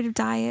not so great of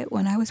diet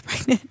when I was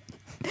pregnant.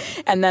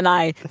 And then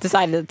I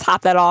decided to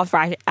top that off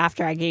right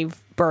after I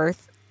gave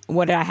birth.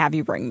 What did I have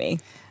you bring me?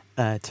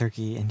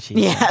 Turkey and cheese.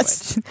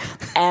 Yes.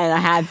 And I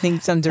had,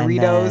 some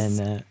Doritos.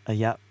 And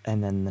then,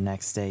 and then the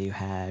next day you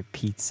had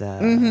pizza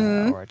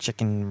or a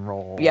chicken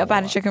roll. Yep, I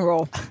had a chicken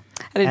roll.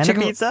 I had a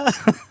pizza?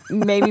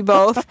 Maybe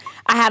both.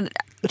 I had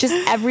just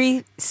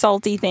every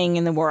salty thing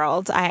in the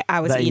world I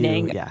was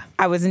eating.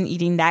 I wasn't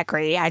eating that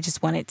great. I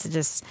just wanted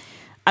to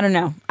I don't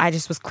know. I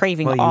just was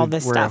craving all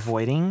this stuff. You were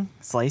avoiding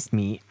sliced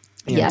meat.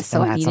 Yes,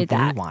 so I needed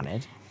that. You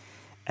wanted.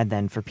 And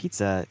then for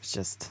pizza, it's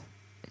just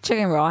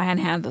chicken roll. I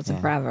hadn't had those in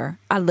forever.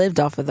 I lived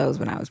off of those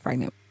when I was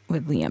pregnant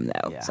with Liam,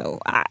 though. Yeah. So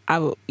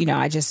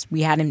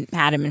we hadn't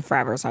had him in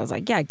forever. So I was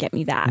like, yeah, get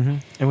me that.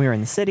 And we were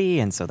in the city,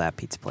 and so that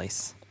pizza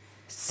place.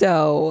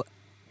 So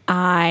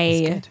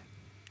I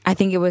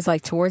think it was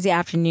like towards the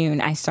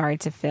afternoon, I started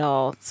to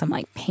feel some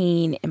like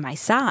pain in my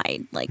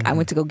side. Like I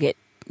went to go get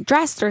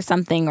dressed or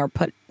something, or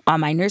put on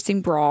my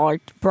nursing bra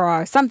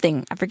or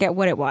something. I forget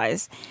what it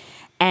was.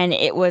 And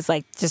it was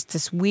like just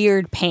this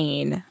weird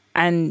pain.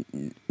 And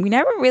we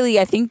never really,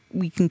 I think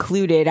we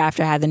concluded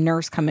after I had the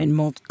nurse come in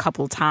a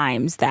couple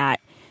times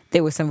that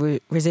there was some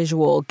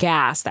residual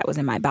gas that was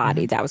in my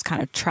body that was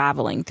kind of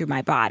traveling through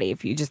my body.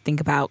 If you just think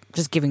about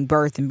just giving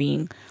birth and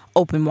being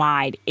open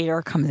wide,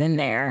 air comes in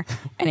there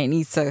and it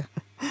needs to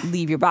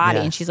leave your body.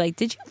 And she's like,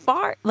 did you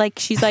fart? Like,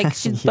 she's like,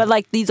 but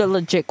like, these are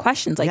legit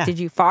questions. Like, did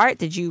you fart?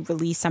 Did you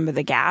release some of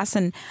the gas?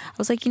 And I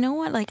was like, you know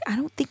what? Like, I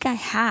don't think I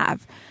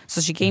have. So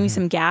she gave me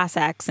some Gas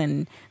X,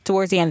 and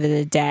towards the end of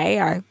the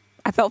day,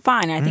 I felt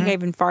fine. I think I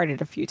even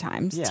farted a few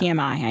times. Yeah.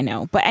 TMI, I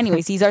know. But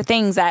anyways, these are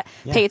things that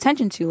Yeah. pay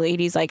attention to,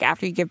 ladies. Like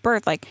after you give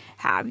birth, like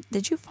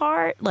did you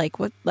fart? Like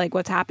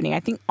what's happening? I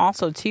think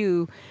also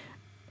too,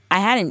 I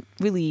hadn't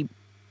really.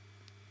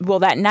 Well,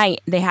 that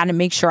night they had to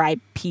make sure I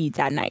peed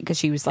that night because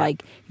she was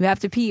like, "You have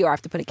to pee, or I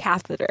have to put a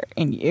catheter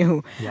in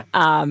you." Yeah.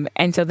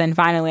 And so then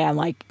finally, I'm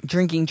like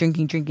drinking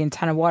a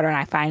ton of water, and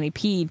I finally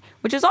peed,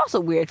 which is also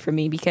weird for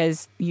me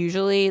because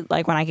usually,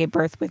 like when I gave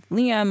birth with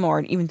Liam,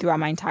 or even throughout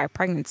my entire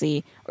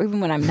pregnancy, or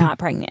even when I'm not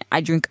pregnant, I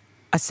drink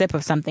a sip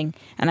of something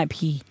and I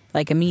pee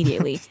like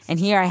immediately. And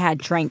here I had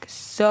drank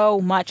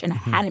so much and I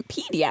hadn't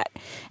peed yet,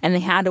 and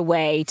they had a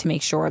way to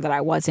make sure that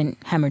I wasn't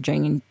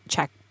hemorrhaging and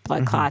check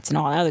blood clots and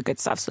all that other good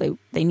stuff. So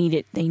they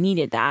needed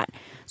that.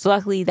 So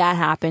luckily that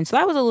happened. So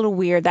that was a little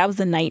weird. That was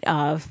the night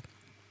of.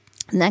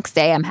 Next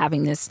day I'm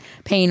having this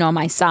pain on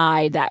my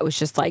side that was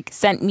just like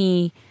sent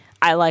me.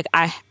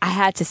 I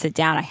had to sit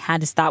down. I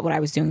had to stop what I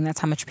was doing.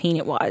 That's how much pain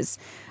it was.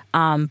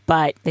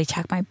 But they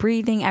checked my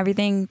breathing,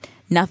 everything,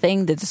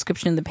 nothing. The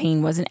description of the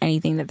pain wasn't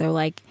anything that they're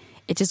like,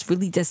 it just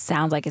really just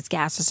sounds like it's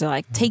gas. So they're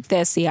like, take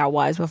this, see how it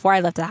was. Before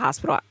I left the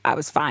hospital, I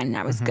was fine and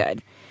I was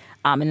good.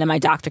 And then my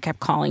doctor kept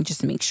calling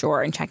just to make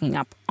sure and checking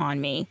up on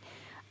me.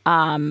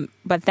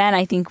 But then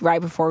I think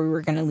right before we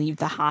were going to leave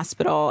the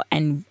hospital,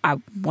 and I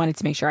wanted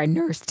to make sure I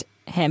nursed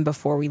him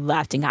before we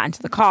left and got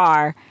into the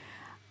car,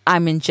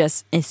 I'm in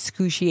just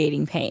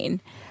excruciating pain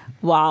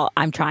while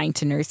I'm trying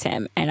to nurse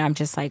him. And I'm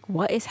just like,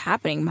 what is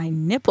happening? My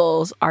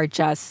nipples are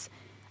just,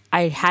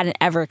 I hadn't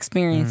ever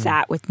experienced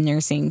that with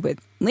nursing with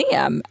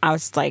Liam. I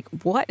was just like,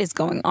 what is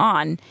going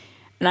on?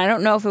 And I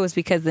don't know if it was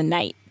because the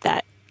night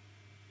that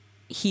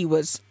he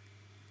was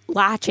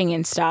latching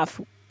and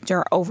stuff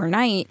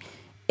overnight,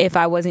 if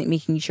I wasn't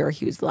making sure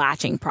he was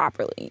latching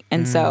properly.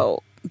 And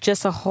so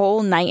just a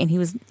whole night, and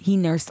he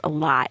nursed a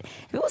lot.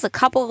 If it was a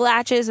couple of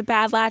latches, of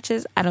bad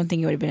latches, I don't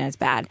think it would have been as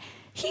bad.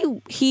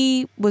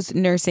 He was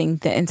nursing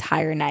the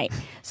entire night.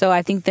 So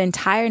I think the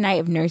entire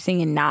night of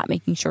nursing and not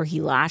making sure he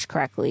latched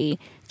correctly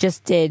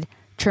just did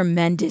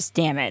tremendous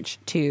damage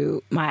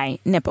to my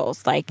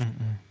nipples. Like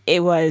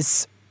it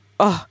was,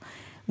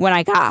 when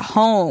I got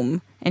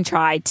home and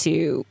tried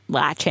to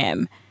latch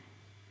him,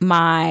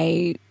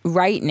 my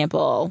right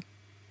nipple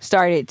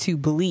started to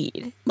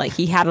bleed. Like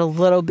he had a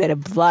little bit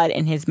of blood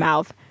in his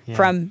mouth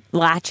from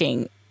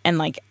latching, and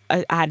like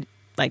I had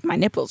like my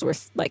nipples were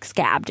like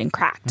scabbed and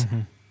cracked.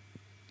 I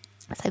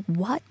was like,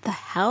 what the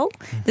hell?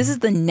 This is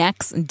the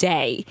next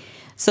day.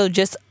 So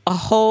just a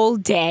whole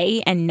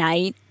day and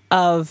night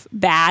of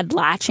bad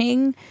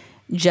latching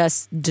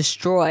just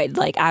destroyed.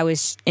 Like I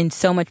was in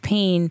so much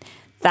pain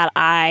that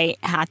I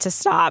had to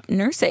stop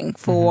nursing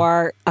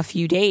for a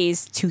few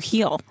days to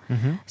heal.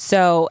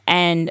 So,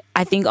 and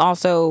I think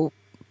also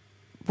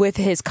with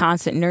his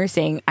constant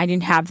nursing, I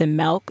didn't have the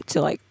milk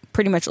to like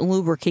pretty much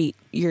lubricate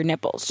your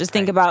nipples. Just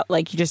think about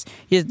like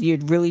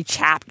you'd really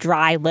chapped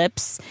dry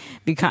lips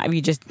because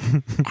you just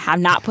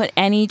have not put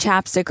any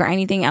chapstick or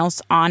anything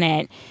else on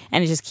it,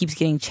 and it just keeps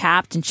getting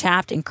chapped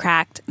and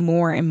cracked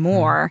more and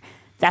more.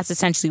 That's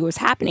essentially what was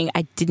happening.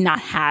 I did not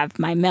have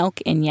my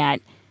milk in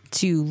yet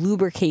to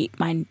lubricate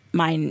my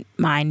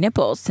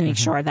nipples to make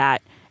sure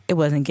that it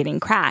wasn't getting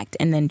cracked,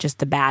 and then just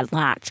the bad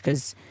latch,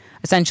 because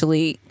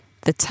essentially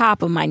the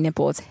top of my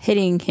nipple is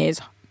hitting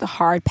the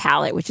hard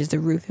palate, which is the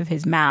roof of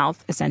his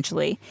mouth,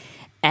 essentially,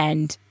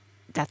 and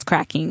that's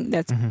cracking,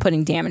 that's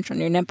putting damage on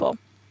your nipple.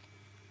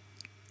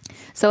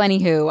 So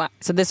anywho,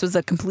 so this was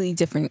a completely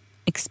different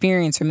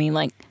experience for me.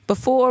 Like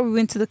before we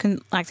went to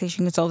the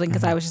lactation consultant,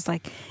 because I was just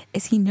like,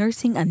 is he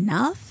nursing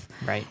enough?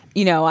 Right.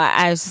 You know,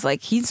 I was just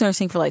like, he's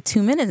nursing for like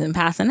 2 minutes and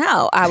passing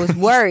out. I was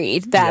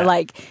worried that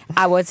like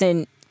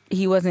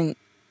he wasn't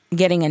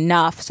getting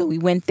enough. So we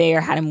went there,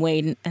 had him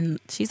wait, and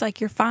she's like,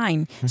 you're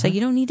fine. So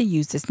you don't need to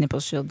use this nipple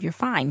shield. You're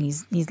fine.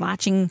 He's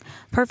latching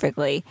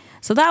perfectly.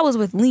 So that was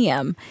with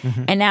Liam.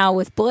 And now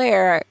with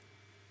Blair,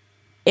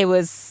 it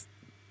was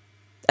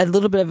a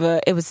little bit of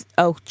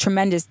a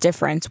tremendous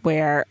difference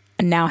where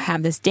I now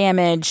have this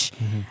damage.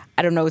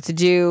 I don't know what to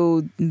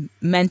do.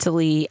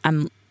 Mentally,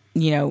 I'm,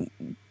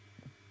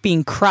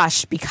 being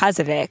crushed because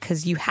of it,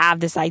 because you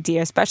have this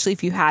idea, especially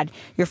if you had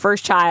your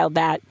first child,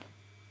 that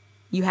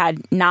you had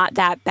not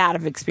that bad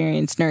of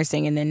experience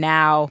nursing, and then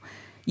now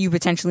you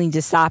potentially need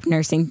to stop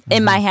nursing.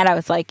 In my head, I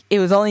was like, it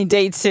was only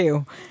day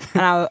 2.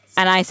 And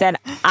I said,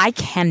 I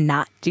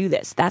cannot do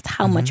this. That's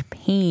how much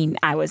pain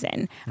I was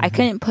in. I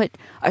couldn't put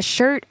a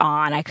shirt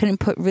on. I couldn't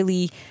put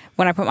when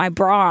I put my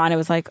bra on, it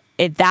was like,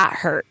 that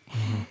hurt.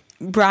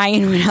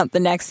 Brian went out the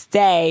next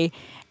day,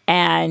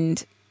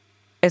 and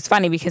it's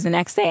funny because the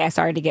next day I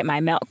started to get my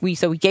milk. We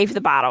gave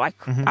the bottle.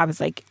 I was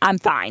like, I'm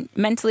fine.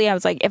 Mentally, I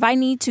was like, if I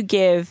need to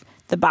give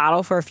the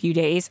bottle for a few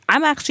days,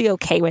 I'm actually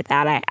okay with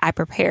that. I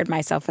prepared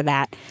myself for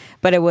that.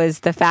 But it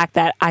was the fact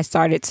that I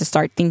started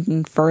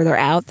thinking further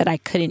out that I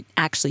couldn't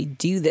actually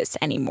do this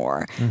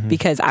anymore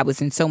because I was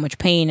in so much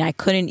pain. I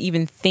couldn't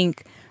even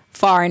think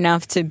far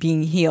enough to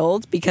being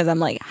healed, because I'm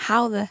like,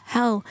 how the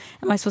hell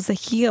am I supposed to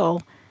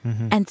heal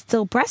and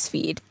still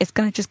breastfeed? It's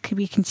going to just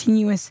be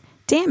continuous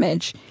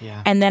damage.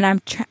 Yeah. And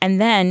then and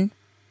then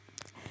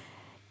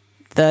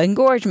the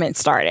engorgement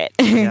started.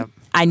 Yep.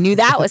 I knew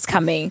that was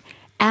coming.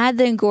 Add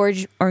the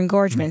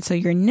engorgement, so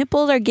your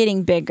nipples are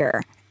getting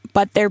bigger,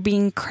 but they're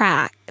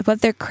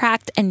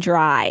cracked and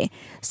dry.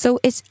 So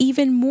it's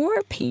even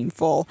more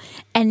painful.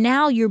 And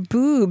now your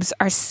boobs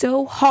are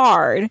so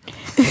hard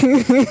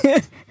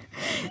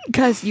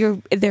because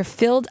they're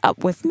filled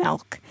up with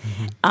milk.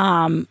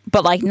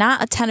 But like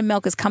not a ton of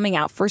milk is coming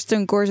out. First the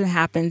engorgement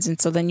happens,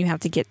 and so then you have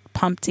to get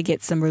pumped to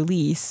get some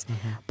release.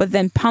 But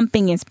then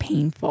pumping is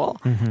painful.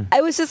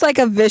 It was just like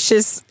a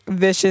vicious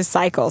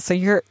cycle. So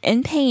you're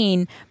in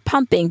pain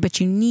pumping, but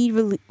you need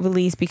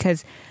release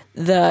because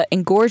the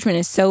engorgement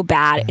is so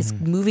bad. It's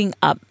moving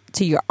up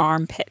to your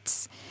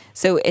armpits.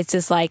 So it's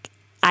just like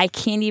I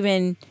can't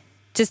even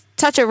just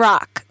touch a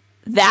rock.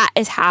 That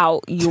is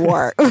how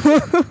your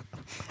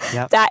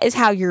that is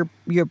how your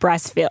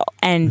breasts feel,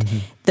 and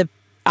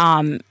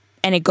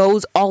and it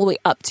goes all the way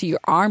up to your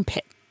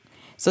armpit.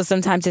 So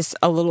sometimes it's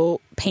a little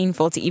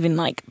painful to even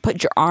like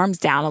put your arms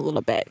down a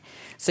little bit.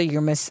 So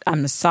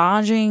I'm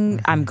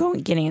massaging. I'm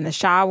getting in the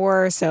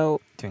shower.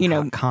 So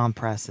Doing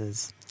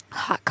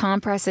hot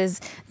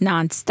compresses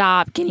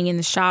nonstop, getting in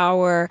the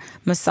shower,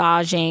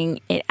 massaging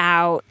it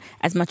out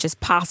as much as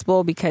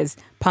possible because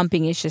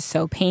pumping is just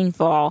so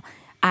painful.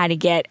 I had to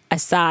get a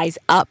size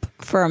up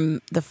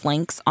from the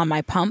flanks on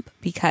my pump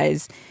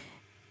because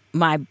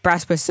my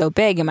breast was so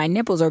big and my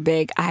nipples are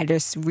big. I had to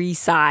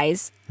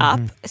resize up.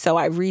 So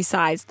I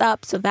resized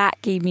up. So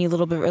that gave me a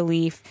little bit of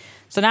relief.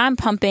 So now I'm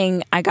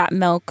pumping. I got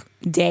milk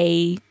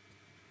day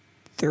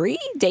 2,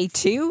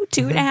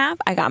 2.5.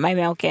 I got my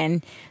milk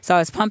in. So I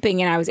was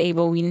pumping and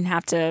we didn't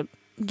have to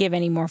give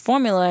any more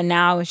formula.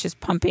 Now it's just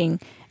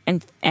pumping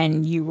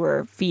and you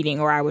were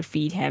feeding, or I would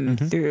feed him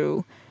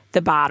through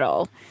the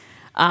bottle.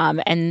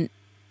 And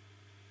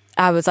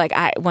I was like,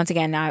 I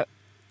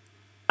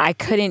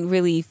couldn't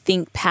really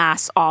think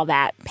past all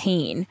that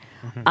pain.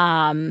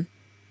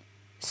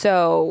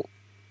 So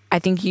I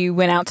think you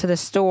went out to the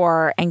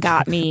store and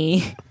got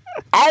me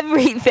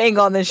everything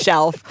on the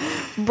shelf.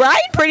 Brian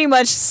pretty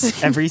much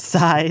every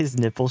size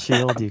nipple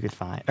shield you could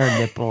find, or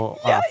nipple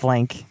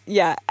flank.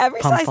 Yeah,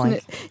 every Pump size.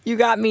 flank. You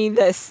got me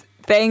this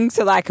thing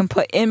so that I can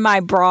put in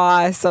my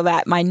bra so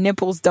that my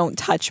nipples don't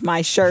touch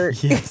my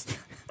shirt. Yes.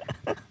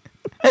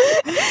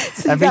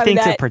 So everything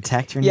to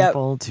protect your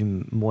nipple, to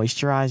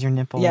moisturize your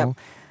nipple,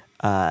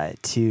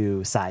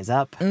 to size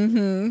up,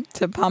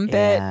 to pump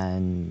it.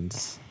 And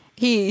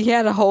he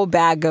had a whole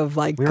bag of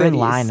like we were goodies. in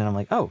line, and I'm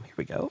like, oh, here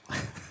we go.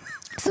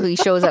 So he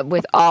shows up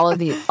with all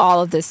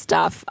of this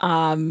stuff.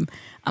 I'm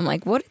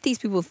like, what did these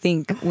people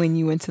think when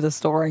you went to the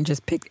store and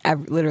just picked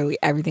literally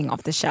everything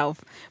off the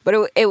shelf?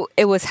 But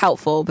it was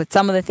helpful. But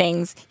some of the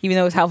things, even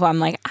though it was helpful, I'm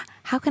like,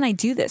 how can I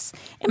do this?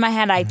 In my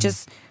head, I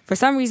just, for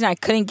some reason, I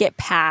couldn't get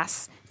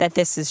past that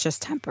this is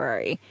just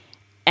temporary.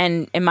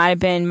 And it might have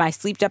been my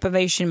sleep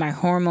deprivation, my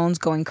hormones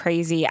going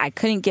crazy. I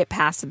couldn't get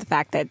past the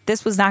fact that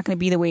this was not going to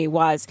be the way it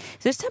was.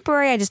 So it's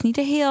temporary. I just need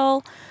to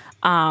heal.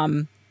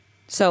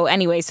 So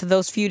anyway, so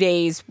those few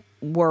days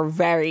were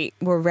very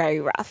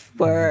rough.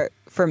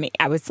 For me,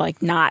 I was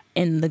like not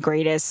in the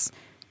greatest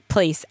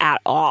place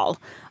at all.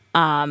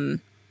 So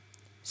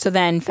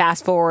then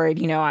fast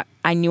forward,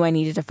 I knew I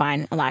needed to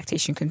find a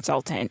lactation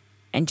consultant,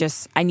 and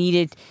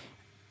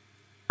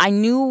I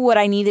knew what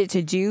I needed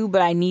to do,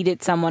 but I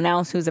needed someone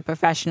else who's a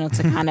professional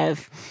to kind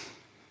of,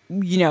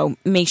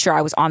 make sure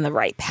I was on the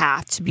right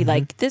path to be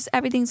like,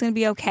 everything's going to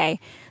be okay.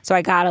 So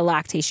I got a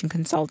lactation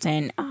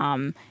consultant.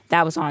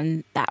 That was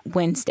on that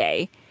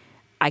Wednesday.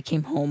 I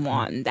came home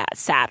on that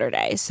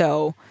Saturday.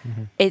 So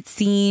it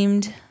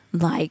seemed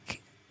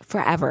like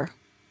forever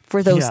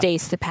for those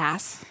days to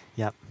pass.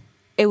 Yep.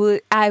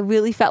 I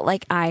really felt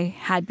like I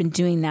had been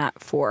doing that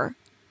for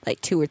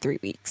like 2 or 3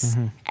 weeks.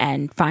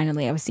 And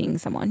finally I was seeing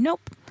someone.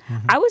 Nope.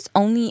 I was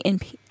only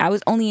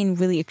in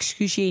really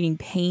excruciating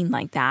pain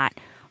like that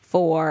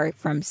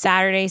from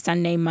Saturday,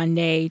 Sunday,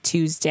 Monday,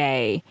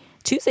 Tuesday.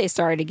 Tuesday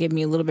started to give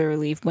me a little bit of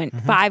relief. Went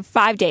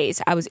 5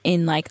 days I was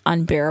in like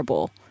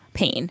unbearable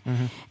pain,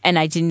 and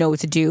I didn't know what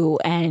to do.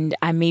 And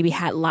I maybe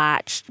had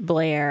latched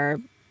Blair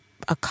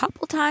a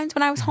couple times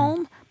when I was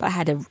home, but I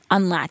had to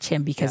unlatch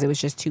him because it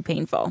was just too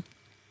painful.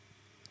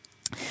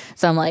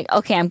 So I'm like,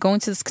 okay, I'm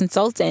going to this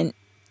consultant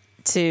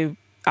to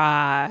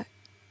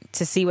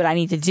see what I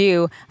need to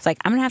do. I was like,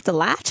 I'm gonna have to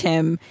latch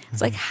him.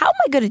 It's like, how am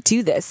I gonna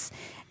do this?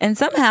 And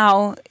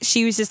somehow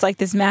she was just like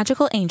this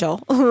magical angel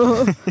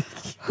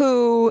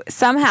who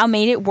somehow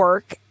made it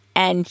work,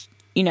 and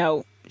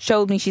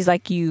showed me. She's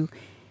like,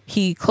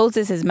 he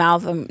closes his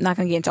mouth. I'm not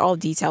gonna get into all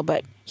the detail,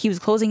 but he was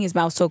closing his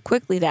mouth so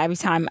quickly that every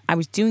time I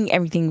was doing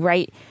everything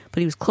right, but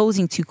he was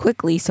closing too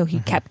quickly, so he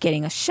kept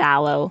getting a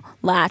shallow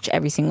latch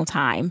every single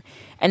time.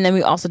 And then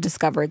we also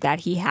discovered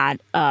that he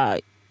had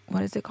what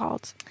is it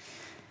called?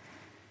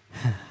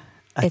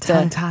 It's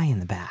tongue tie in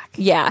the back.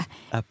 Yeah.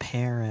 A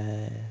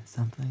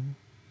something.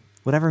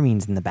 Whatever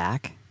means in the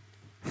back.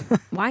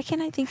 Why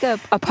can't I think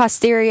of a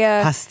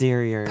posterior tongue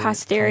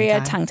tie?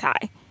 tongue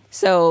tie?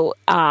 So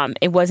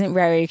it wasn't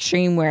very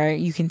extreme where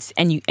you can,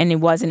 and it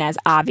wasn't as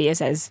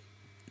obvious as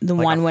the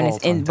Like one a when full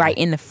it's in tongue tie. right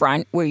in the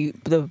front where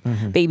the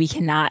baby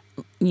cannot,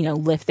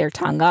 lift their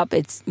tongue up.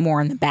 It's more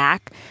in the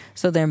back.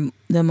 So the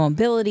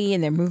mobility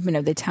and their movement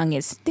of the tongue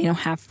they don't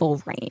have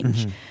full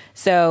range.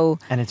 So,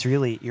 And it's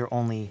really, you're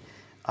only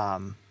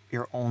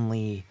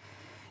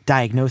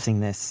diagnosing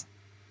this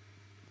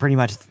pretty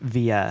much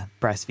via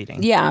breastfeeding.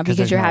 Yeah, because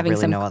there's you're having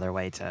really some- no other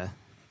way to.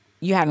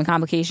 you're having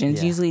complications.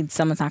 Yeah. Usually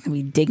someone's not going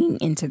to be digging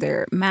into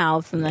their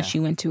mouth unless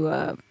you went to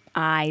a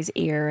eyes,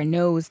 ear, and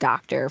nose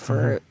doctor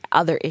for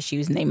other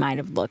issues, and they might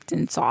have looked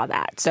and saw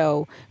that.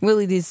 So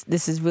really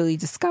this is really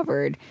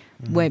discovered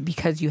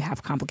because you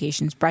have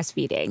complications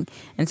breastfeeding.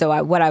 And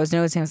so what I was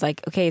noticing, I was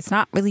like, okay, it's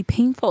not really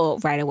painful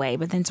right away,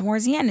 but then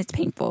towards the end it's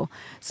painful.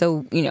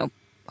 So,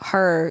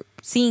 her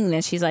seeing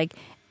this, she's like,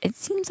 it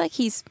seems like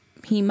he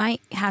might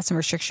have some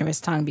restriction of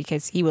his tongue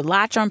because he would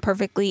latch on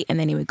perfectly and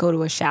then he would go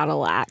to a shallow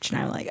latch. And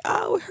I'm like,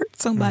 oh, it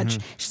hurts so much.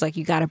 She's like,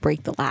 you got to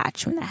break the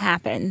latch when that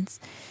happens.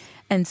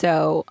 And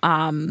so,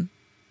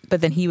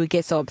 but then he would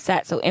get so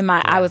upset. So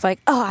I was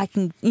like, oh, I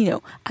can,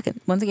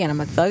 once again, I'm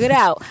going to thug it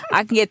out.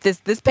 I can get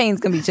this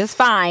pain's going to be just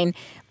fine.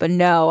 But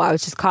no, I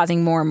was just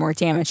causing more and more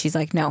damage. She's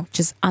like, no,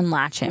 just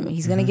unlatch him.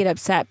 He's going to get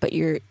upset, but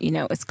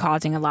it's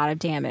causing a lot of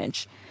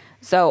damage.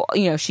 So,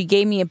 she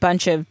gave me a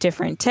bunch of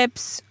different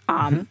tips.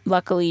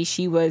 Luckily,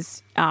 she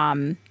was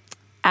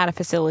at a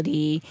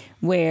facility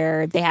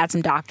where they had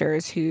some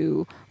doctors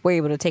who were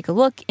able to take a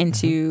look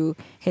into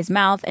his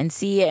mouth and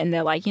see it. And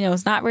they're like,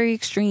 it's not very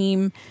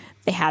extreme.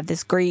 They had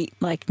this great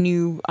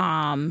new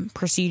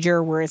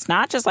procedure where it's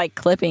not just like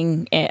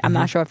clipping it. I'm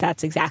not sure if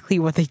that's exactly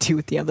what they do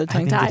with the other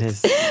tongue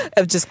ties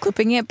of just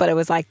clipping it. But it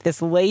was like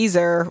this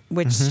laser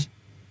which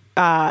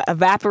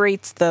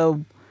evaporates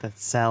the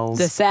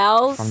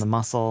cells from the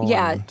muscle.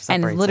 Yeah,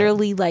 and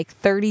literally like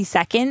 30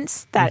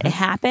 seconds that it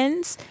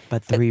happens.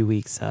 But 3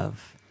 weeks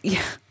of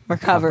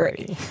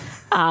recovery.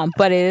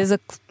 But it is a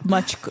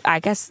much, I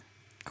guess,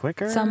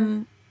 quicker.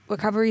 Some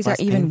recoveries Less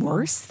are even painful?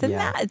 worse than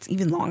that. It's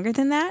even longer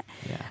than that.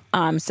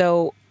 Yeah.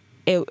 So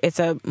it's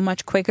a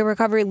much quicker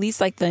recovery. At least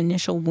like the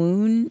initial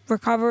wound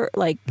recover,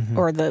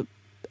 or the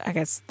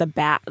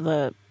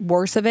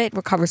worst of it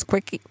recovers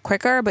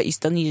quicker, but you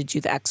still need to do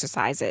the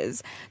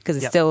exercises because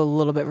it's still a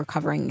little bit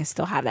recovering. You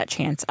still have that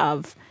chance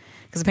of,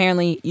 because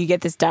apparently you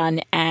get this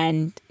done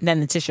and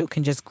then the tissue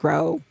can just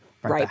grow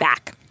right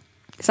back.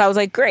 So I was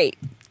like, great.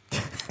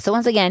 So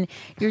once again,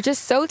 you're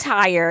just so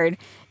tired,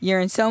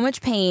 you're in so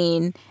much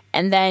pain,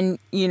 and then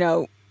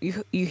you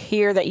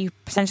hear that you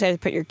potentially have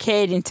to put your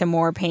kid into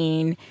more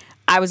pain.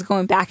 I was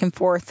going back and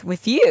forth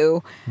with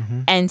you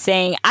and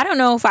saying, I don't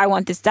know if I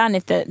want this done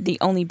if the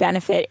only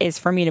benefit is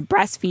for me to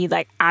breastfeed.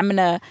 Like, I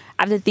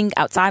have to think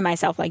outside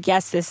myself. Like,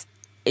 yes,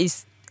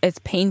 it's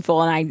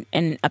painful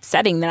and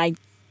upsetting that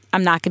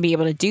I'm not going to be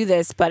able to do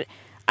this, but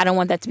I don't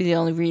want that to be the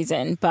only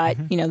reason. But,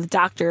 the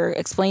doctor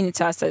explained it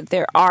to us that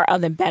there are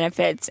other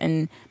benefits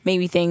and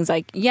maybe things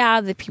like,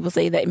 the people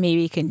say that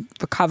maybe it can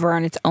recover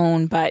on its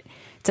own, but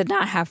to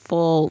not have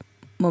full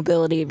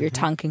mobility of your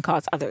tongue can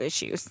cause other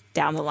issues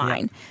down the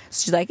line.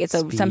 So she's like,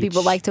 some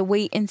people like to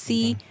wait and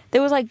see.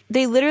 There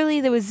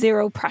was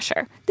zero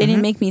pressure. They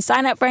didn't make me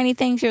sign up for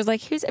anything. She was like,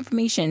 here's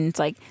information. It's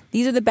like,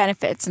 these are the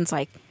benefits. And it's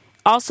like,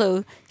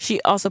 she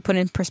also put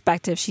in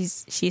perspective. She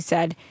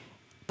said,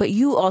 but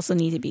you also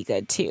need to be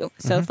good too.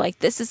 So if like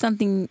this is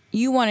something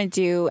you want to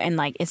do and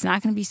like it's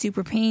not going to be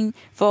super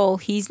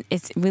painful,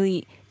 it's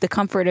really the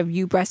comfort of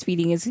you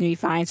breastfeeding is going to be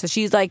fine. So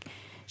she's like,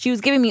 she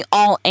was giving me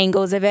all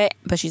angles of it,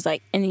 but she's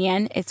like, in the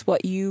end, it's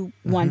what you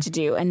want to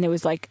do. And there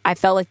was like, I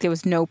felt like there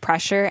was no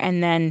pressure.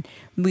 And then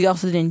we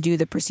also didn't do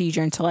the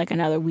procedure until like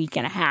another week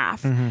and a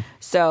half.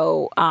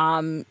 So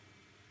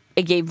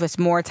it gave us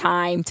more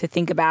time to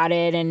think about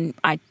it. And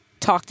I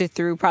talked it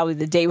through probably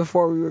the day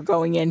before we were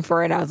going in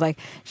for it. I was like,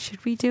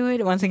 should we do it?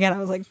 And once again, I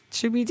was like,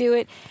 should we do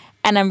it?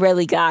 And I'm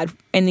really glad.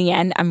 In the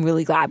end, I'm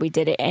really glad we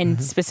did it.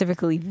 And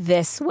specifically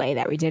this way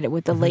that we did it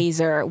with the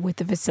laser, with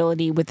the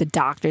facility, with the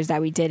doctors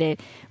that we did it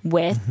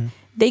with.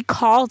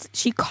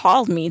 She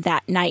called me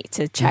that night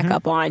to check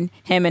up on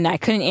him and I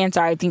couldn't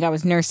answer. I think I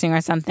was nursing or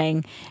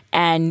something.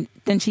 And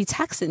then she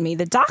texted me.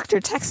 The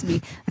doctor texted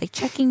me, like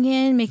checking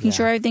in, making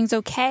sure everything's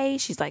okay.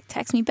 She's like,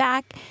 text me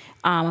back.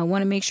 I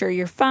want to make sure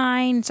you're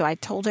fine. So I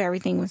told her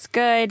everything was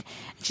good.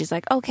 And she's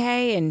like,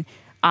 okay. And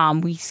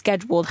we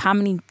scheduled how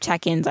many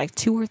check-ins, like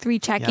 2 or 3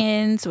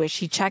 check-ins, where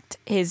she checked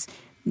his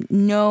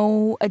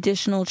no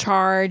additional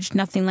charge,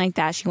 nothing like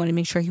that. She wanted to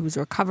make sure he was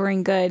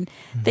recovering good.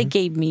 They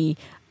gave me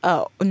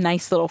a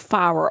nice little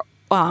flower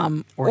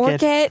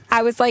orchid.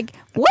 I was like,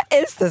 what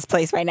is this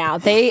place right now?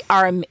 They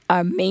are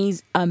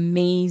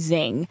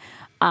amazing.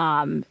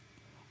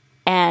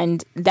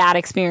 And that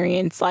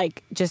experience,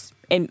 like,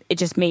 it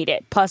just made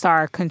it. Plus,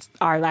 our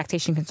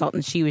lactation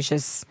consultant, she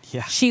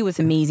was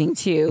amazing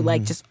too.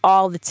 Like, just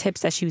all the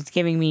tips that she was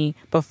giving me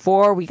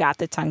before we got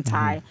the tongue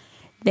tie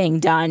thing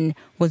done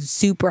was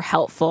super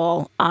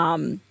helpful.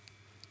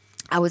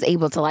 I was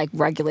able to like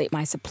regulate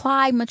my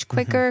supply much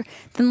quicker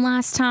than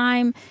last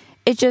time.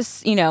 It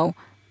just,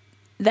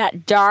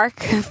 that dark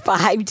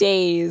 5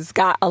 days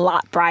got a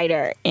lot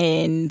brighter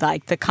in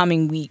like the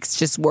coming weeks,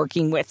 just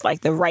working with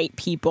like the right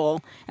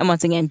people. And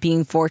once again,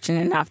 being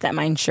fortunate enough that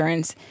my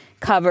insurance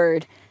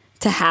covered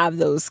to have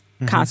those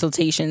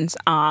consultations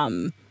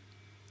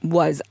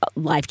was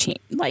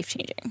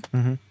life-changing.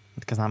 Mm-hmm.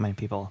 Because not a lot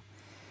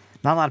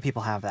of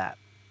people have that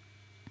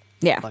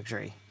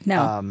luxury.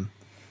 No.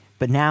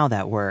 But now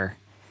that we're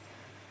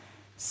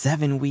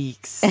 7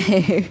 weeks,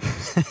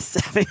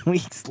 7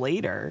 weeks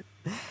later,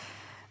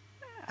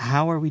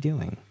 how are we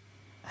doing?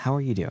 How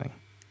are you doing?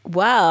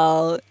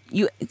 Well,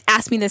 you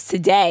asked me this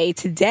today.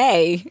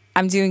 Today,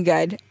 I'm doing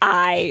good.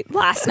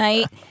 Last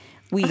night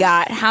I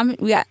got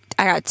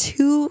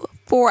 2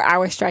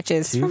 4-hour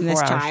stretches from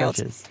this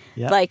child.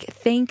 Yep. Like,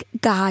 thank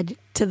God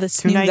to the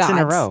snoo 2 nights gods. in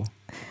a row,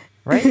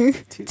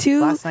 right?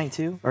 Two last night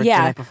too, or yeah,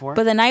 the night before.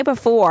 But the night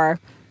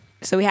before,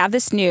 so we have the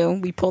snoo.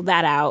 We pulled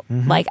that out.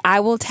 Like, I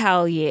will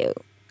tell you,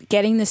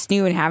 getting the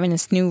snoo and having the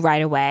snoo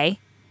right away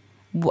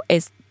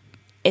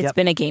it's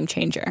been a game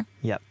changer.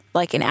 Yep.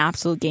 Like an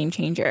absolute game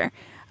changer.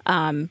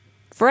 For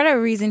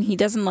whatever reason, he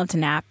doesn't love to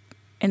nap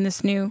in the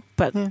snoo,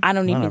 but I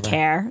don't even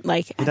care.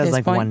 Like, he does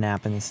like one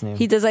nap in the snoo.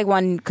 He does like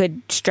one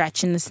good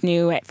stretch in the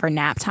snoo for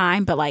nap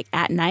time, but like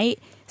at night,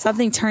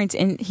 something turns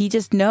in. He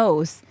just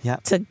knows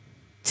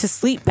to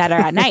sleep better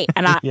at night,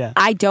 and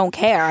I don't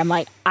care. I'm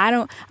like,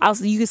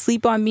 you can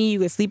sleep on me. You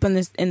can sleep on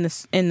this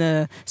in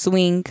the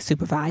swing,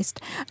 supervised,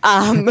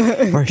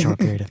 for a short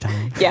period of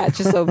time. Yeah,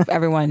 just so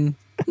everyone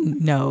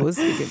knows,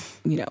 because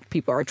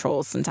people are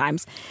trolls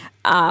sometimes.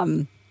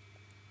 But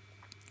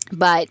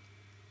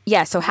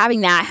yeah, so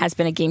having that has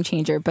been a game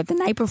changer. But the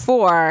night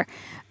before,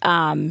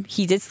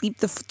 he did sleep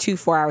the 2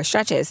 4-hour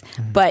stretches,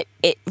 but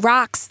it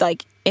rocks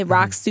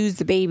soothes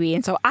the baby.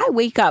 And so I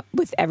wake up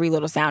with every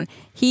little sound.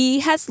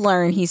 He has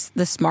learned he's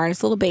the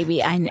smartest little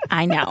baby.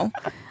 I know.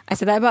 I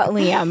said that about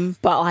Liam,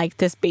 but like,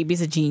 this baby's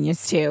a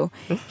genius too.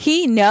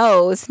 He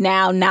knows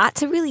now not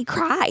to really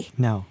cry.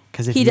 No,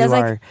 because if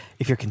you're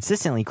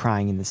consistently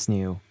crying in the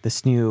snoo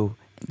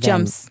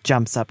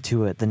jumps up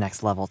to the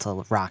next level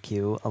to rock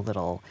you a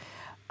little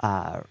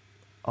faster.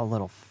 Yeah, I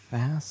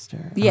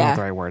don't know what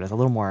the right word is. A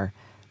little more.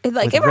 It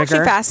rocks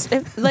you fast,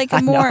 like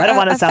a more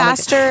a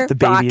faster like the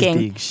baby rocking. Is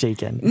being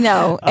shaken.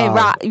 No,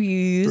 you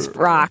use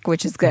rock,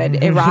 which is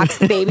good. It rocks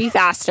the baby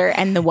faster,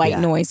 and the white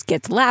noise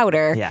gets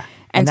louder. Yeah,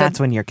 and that's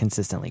when you're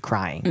consistently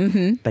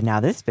crying. But now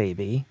this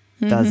baby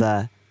does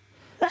a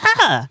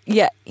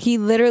yeah. He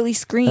literally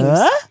screams.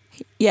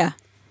 Yeah,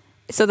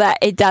 so that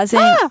it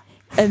doesn't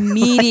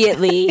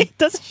immediately. It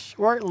does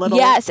short little.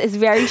 Yes, it's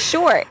very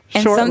short,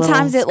 and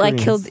sometimes it like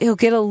he'll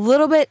get a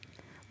little bit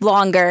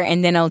longer,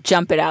 and then I'll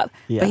jump it up.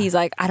 Yeah. But he's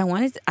like, I don't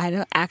want it. I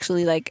don't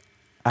actually like.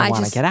 I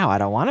want to get out. I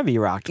don't want to be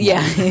rocked.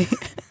 Yeah.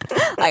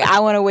 Like, I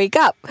want to wake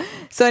up.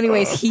 So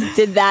anyways, he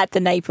did that the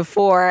night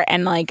before,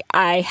 and like,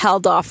 I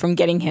held off from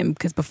getting him,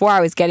 because before I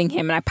was getting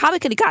him, and I probably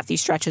could have got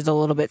these stretches a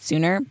little bit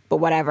sooner, but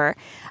whatever.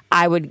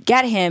 I would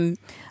get him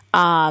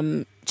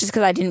just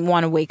because I didn't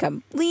want to wake up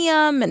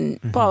Liam and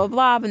blah, blah,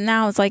 blah. But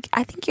now it's like,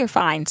 I think you're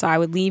fine. So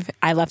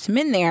I left him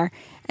in there.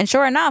 And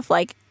sure enough,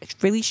 like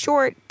really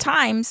short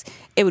times,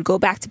 it would go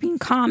back to being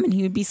calm and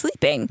he would be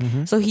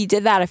sleeping. So he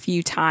did that a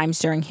few times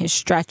during his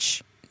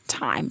stretch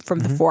time from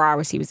the 4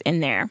 hours he was in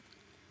there.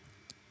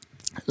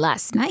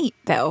 Last night,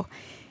 though,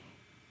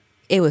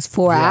 it was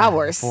 4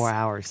 hours. 4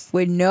 hours.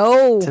 With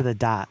no... To the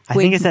dot. I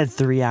think it said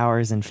 3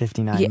 hours and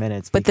 59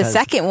 minutes. But the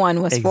second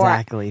one was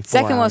exactly 4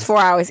 Second one was 4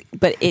 hours,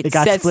 but it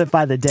got split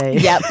by the day.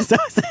 Yep.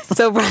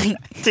 so right.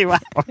 2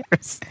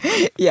 hours.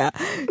 Yeah.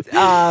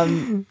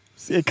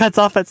 It cuts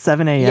off at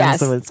 7 a.m.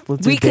 Yes. So it's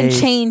we can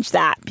change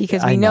that,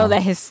 because we know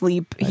that his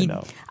sleep...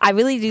 I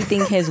really do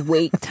think his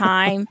wake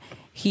time,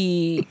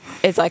 he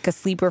is like a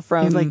sleeper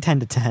from... He's like 10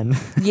 to 10.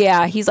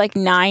 Yeah, he's like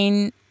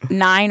 9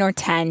 or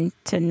 10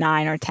 to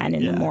 9 or 10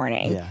 in the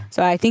morning. Yeah.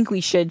 So I think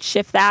we should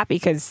shift that,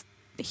 because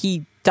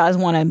he does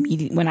want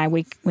to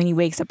when he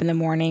wakes up in the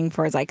morning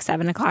for his like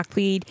 7 o'clock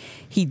feed,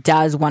 he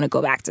does want to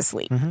go back to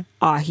sleep.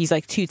 He's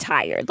like too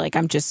tired. Like,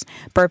 I'm just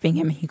burping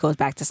him and he goes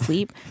back to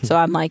sleep. So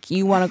I'm like,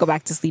 you want to go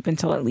back to sleep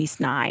until at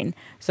least 9.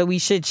 So we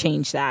should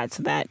change that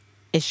so that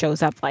it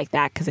shows up like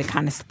that, because it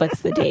kind of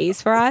splits the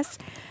days for us.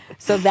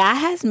 So that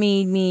has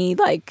made me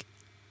like,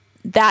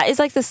 that is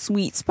like the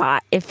sweet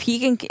spot. If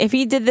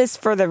he did this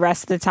for the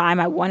rest of the time,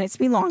 I want it to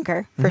be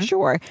longer for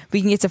sure. If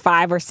we can get to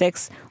 5 or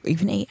 6 or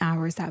even 8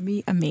 hours, that'd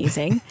be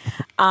amazing.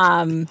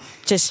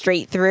 Just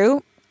straight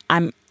through,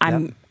 I'm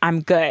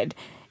good.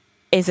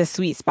 Is a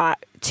sweet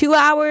spot. 2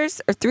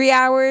 hours or 3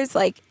 hours,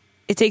 like,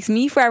 it takes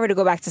me forever to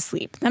go back to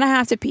sleep. Then I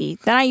have to pee.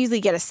 Then I usually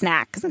get a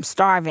snack because I'm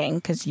starving,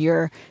 because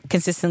you're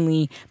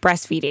consistently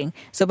breastfeeding.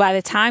 So by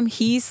the time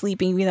he's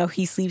sleeping, even though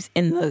he sleeps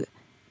in the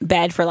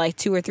bed for like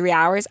 2 or 3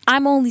 hours,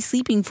 I'm only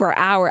sleeping for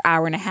an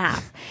hour and a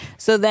half.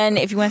 So then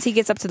once he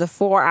gets up to the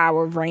 4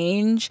 hour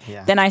range,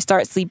 then I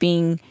start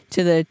sleeping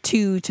to the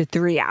 2 to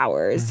 3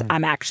 hours.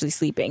 I'm actually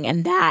sleeping,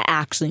 and that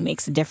actually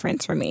makes a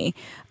difference for me.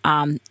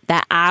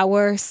 That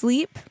hour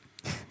sleep,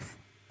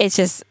 it's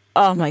just,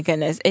 oh my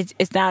goodness,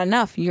 it's not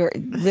enough. You're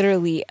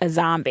literally a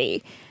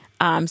zombie.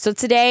 So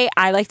today,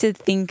 I like to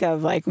think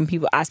of like when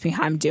people ask me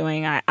how I'm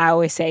doing, I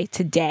always say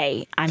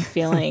today I'm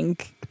feeling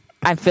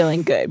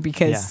good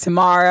because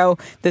tomorrow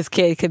this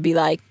kid could be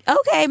like,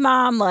 okay,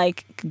 mom,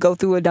 like go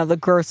through another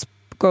growth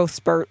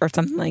spurt or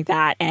something like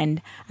that,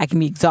 and I can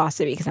be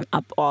exhausted because I'm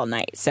up all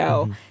night.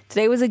 So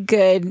today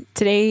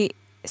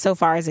so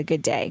far is a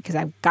good day because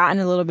I've gotten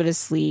a little bit of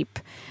sleep.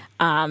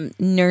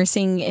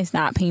 Nursing is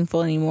not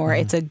painful anymore.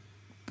 It's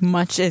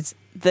it's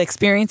the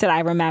experience that I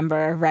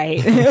remember,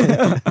 right?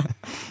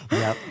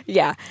 Yep.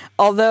 Yeah.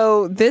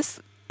 Although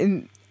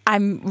I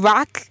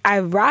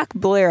rock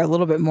Blair a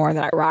little bit more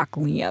than I rock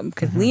Liam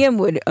because Liam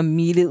would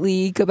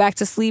immediately go back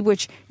to sleep,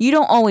 which you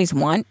don't always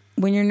want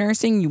when you're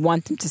nursing. You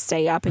want them to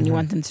stay up and you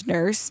want them to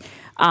nurse.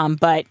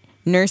 But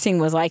nursing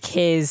was like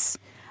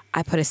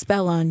I put a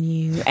spell on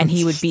you, and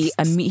he would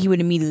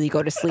immediately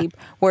go to sleep.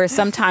 Whereas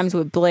sometimes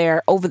with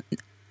Blair,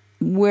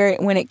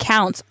 when it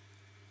counts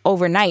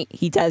overnight,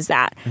 he does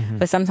that.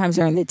 But sometimes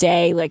during the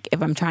day, like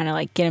if I'm trying to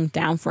like get him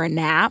down for a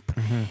nap,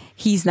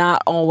 he's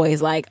not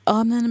always like,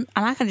 oh, I'm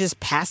not gonna just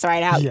pass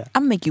right out. I'm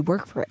gonna make you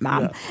work for it,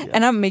 mom, and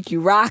I'm gonna make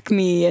you rock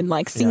me and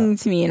like sing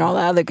to me and all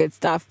that other good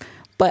stuff.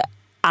 But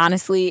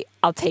honestly,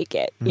 I'll take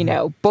it. You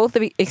know, both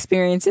of the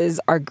experiences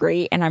are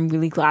great, and I'm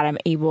really glad I'm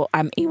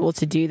able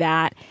to do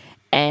that.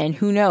 And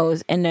who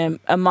knows, in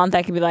a month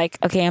I could be like,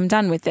 okay, I'm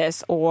done with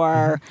this,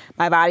 or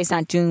my body's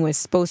not doing what it's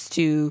supposed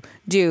to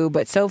do.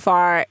 But so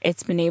far,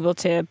 it's been able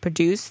to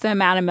produce the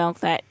amount of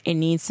milk that it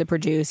needs to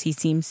produce. He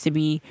seems to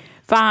be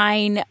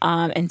fine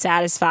and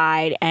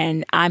satisfied,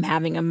 and I'm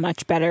having a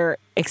much better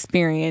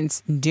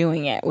experience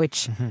doing it,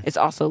 which is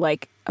also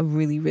like a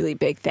really, really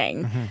big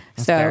thing.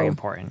 It's very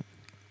important.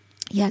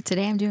 Yeah,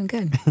 today I'm doing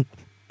good.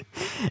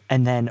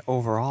 And then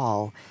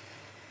overall,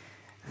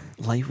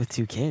 life with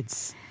 2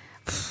 kids.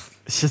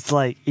 It's just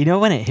like, you know,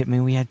 when it hit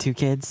me, we had 2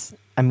 kids.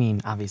 I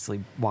mean,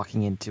 obviously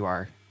walking into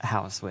our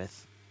house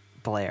with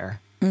Blair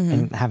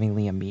and having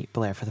Liam meet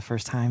Blair for the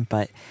first time.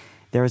 But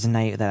there was a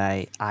night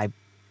that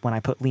when I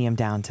put Liam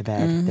down to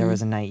bed, there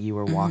was a night you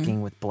were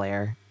walking with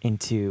Blair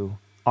into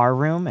our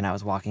room, and I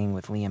was walking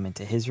with Liam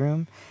into his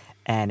room.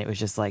 And it was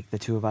just like the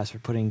 2 of us were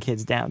putting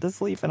kids down to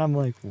sleep. And I'm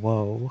like,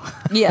 whoa.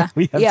 Yeah.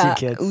 We have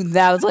 2 kids.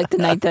 That was like the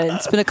night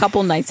it's been a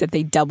couple nights that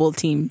they double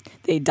teamed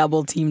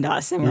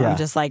us. And I'm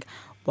just like,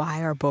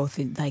 why are both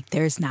like,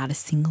 there's not a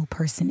single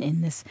person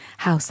in this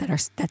house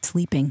that's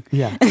sleeping.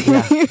 Yeah.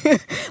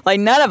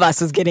 Like none of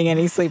us was getting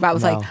any sleep. I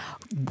was like,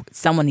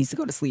 someone needs to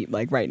go to sleep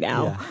like right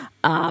now.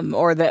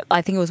 Or that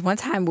I think it was one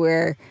time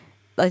where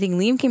I think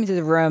Liam came into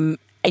the room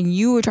and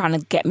you were trying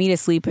to get me to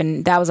sleep.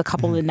 And that was a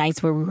couple of the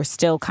nights where we were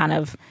still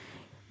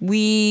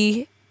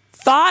we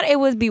thought it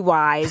would be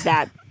wise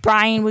that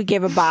Brian would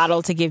give a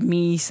bottle to give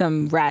me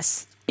some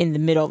rest in the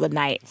middle of the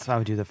night. So I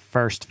would do the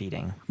first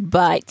feeding.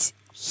 But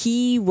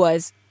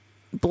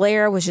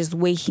Blair was just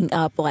waking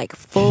up, like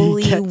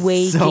fully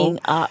waking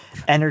up.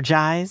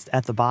 Energized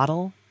at the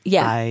bottle.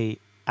 Yeah.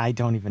 I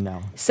don't even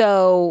know.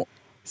 So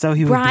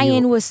he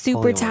Brian was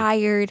super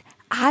tired.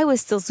 I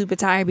was still super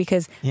tired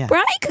because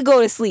Brian could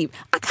go to sleep.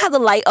 I got the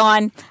light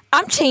on.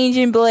 I'm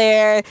changing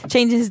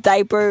changing his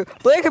diaper.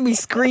 Blair could be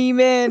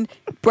screaming.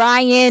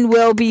 Brian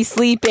will be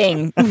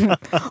sleeping.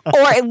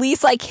 Or at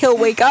least like he'll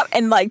wake up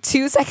and like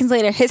 2 seconds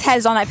later, his head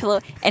is on that pillow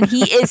and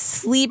he is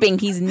sleeping.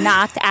 He's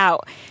knocked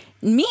out.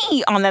 Me,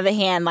 on the other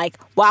hand, like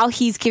while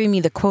he's giving me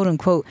the quote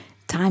unquote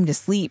time to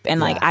sleep and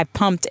like I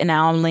pumped and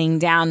now I'm laying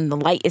down and the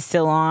light is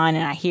still on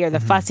and I hear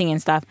the fussing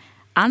and stuff.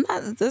 I'm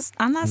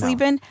not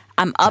sleeping.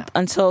 I'm up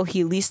until he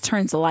at least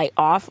turns the light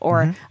off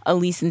or at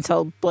least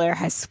until Blair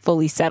has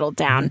fully settled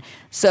down.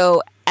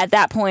 So at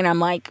that point, I'm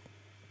like,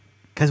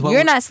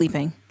 you're not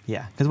sleeping.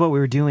 Yeah. Because what we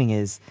were doing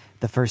is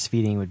the first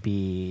feeding would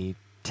be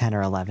 10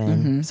 or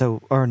 11.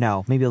 So, or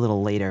no, maybe a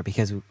little later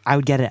because I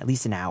would get at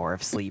least an hour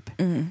of sleep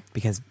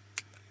because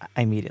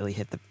I immediately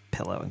hit the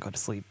pillow and go to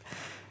sleep.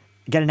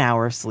 Get an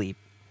hour of sleep.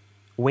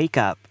 Wake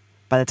up.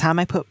 By the time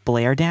I put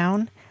Blair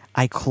down,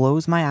 I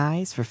close my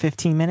eyes for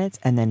 15 minutes,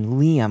 and then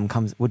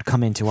Liam would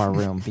come into our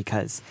room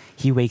because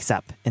he wakes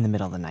up in the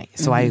middle of the night.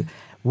 So I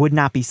would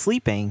not be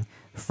sleeping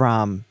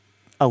from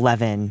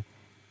 11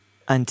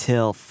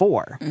 until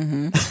 4.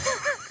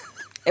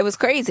 It was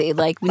crazy.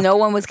 Like, no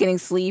one was getting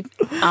sleep.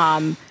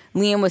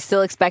 Liam was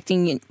still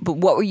expecting, but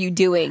what were you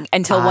doing?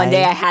 Until one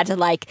day I had to,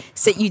 like,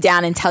 sit you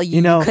down and tell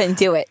you couldn't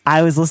do it.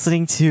 I was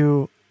listening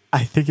to,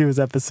 I think it was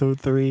episode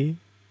 3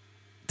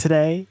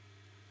 today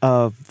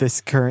of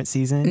this current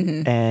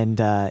season, and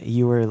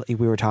we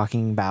were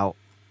talking about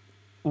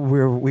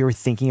we were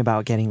thinking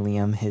about getting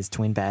Liam his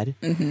twin bed,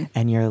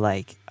 and you're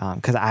like,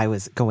 because I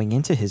was going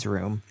into his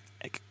room.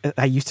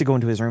 I used to go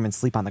into his room and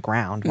sleep on the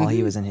ground while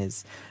he was in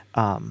his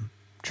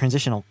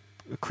transitional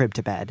crib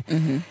to bed,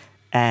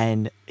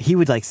 and he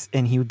would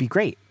be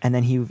great, and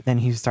then he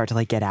would start to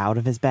like get out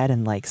of his bed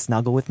and like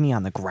snuggle with me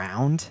on the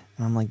ground,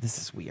 and I'm like, this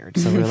is weird.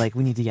 So we're like,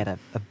 we need to get a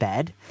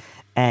bed.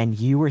 And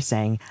you were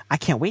saying, I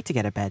can't wait to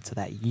get a bed so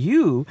that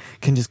you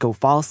can just go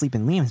fall asleep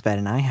in Liam's bed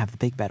and I have the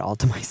big bed all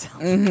to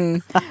myself.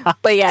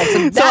 But yeah,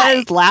 So I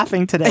was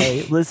laughing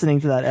today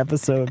listening to that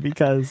episode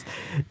because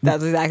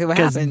that's exactly what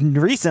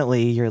happened.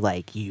 Recently you're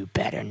like, you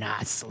better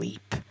not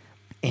sleep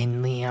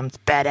in Liam's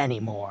bed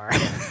anymore.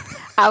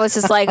 I was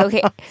just like,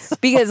 okay,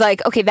 because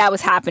like, okay, that was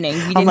happening.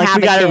 We didn't have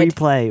we a gotta kid.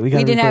 replay. We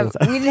didn't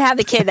have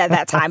the kid at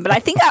that time. But I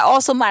think I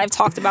also might have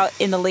talked about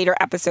in the later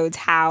episodes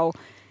how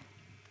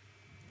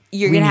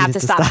you're going to have to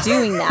stop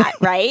doing that,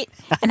 right?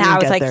 And how I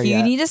was like,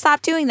 you need to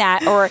stop doing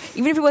that. Or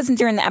even if it wasn't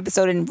during the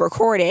episode and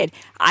recorded,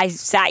 I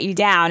sat you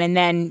down. And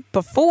then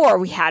before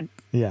we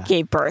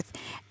gave birth,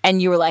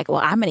 and you were like,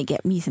 well, I'm going to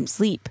get me some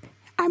sleep.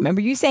 I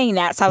remember you saying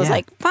that. So I was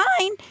like,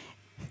 fine.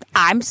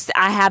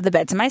 I have the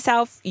bed to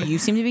myself. You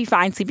seem to be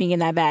fine sleeping in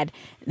that bed.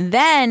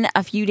 Then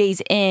a few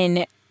days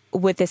in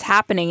with this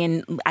happening,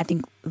 and I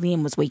think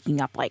Liam was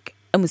waking up like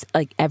almost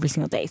like every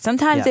single day.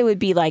 Sometimes it would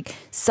be like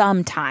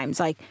sometimes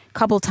like a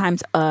couple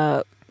times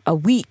a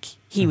week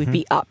he would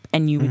be up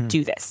and you would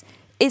do this.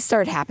 It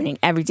started happening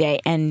every day,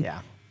 and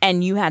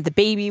you had the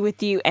baby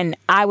with you, and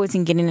I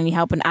wasn't getting any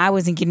help and I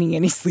wasn't getting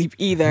any sleep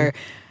either.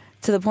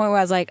 To the point where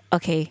I was like,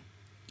 okay,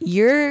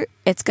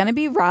 it's gonna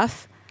be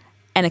rough,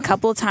 and a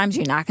couple of times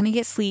you're not gonna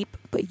get sleep,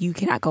 but you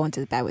cannot go into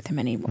the bed with him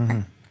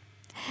anymore.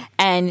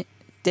 And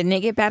didn't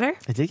it get better?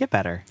 It did get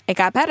better. It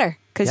got better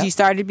because you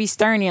started to be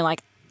stern. You're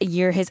like,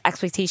 his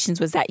expectations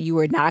was that you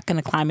were not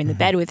going to climb in the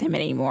bed with him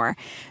anymore.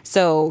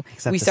 So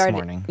Except we started.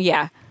 This morning.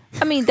 Yeah,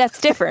 I mean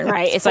that's different,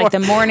 right? It's like the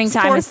morning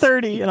time. It's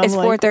 4:30, and it's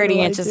 4:30,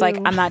 and it's just like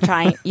I'm not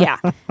trying. Yeah,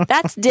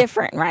 that's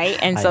different, right?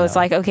 And so it's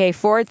like, okay,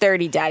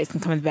 4:30, Daddy's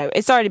gonna come in the bed.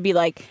 It started to be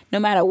like, no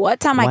matter what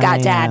time I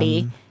got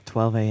Daddy,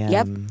 12 a.m.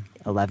 Yep.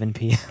 11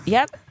 p.m.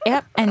 Yep.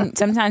 And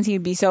sometimes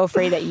he'd be so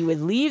afraid that you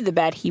would leave the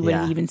bed, he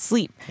wouldn't even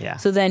sleep. Yeah.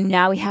 So then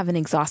now we have an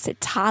exhausted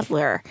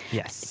toddler.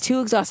 Yes. 2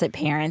 exhausted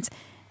parents.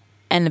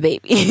 And the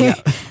baby.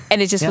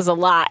 And it just was a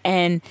lot.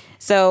 And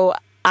so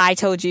I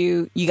told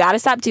you, you got to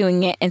stop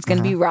doing it. It's going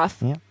to be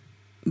rough. Yeah.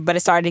 But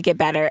it started to get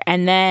better.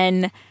 And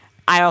then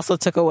I also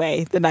took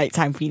away the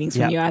nighttime feedings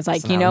from you. I was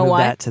like, you know what?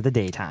 That to the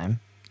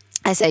daytime.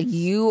 I said,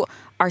 you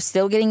are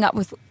still getting up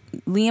with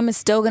Liam is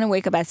still going to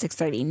wake up at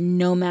 6:30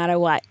 no matter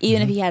what,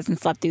 even if he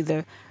hasn't slept through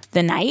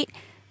the night.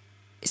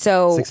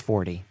 So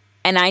 6:40.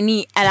 And I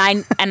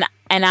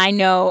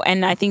know,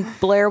 and I think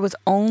Blair was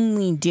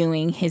only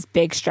doing his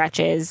big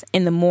stretches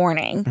in the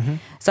morning.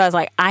 So I was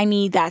like, I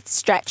need that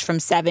stretch from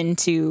 7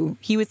 to,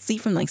 he would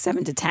sleep from like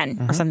 7 to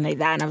 10 or something like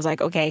that. And I was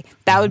like, okay,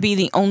 that would be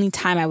the only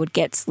time I would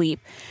get sleep.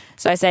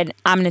 So I said,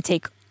 I'm going to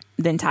take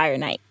the entire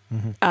night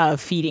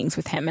of feedings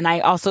with him. And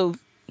I also,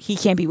 he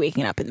can't be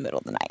waking up in the middle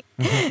of the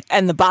night.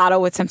 And the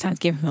bottle would sometimes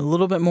give him a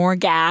little bit more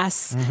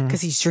gas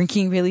because he's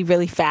drinking really,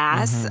 really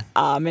fast.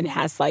 And it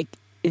has like,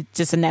 it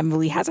just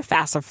inevitably has a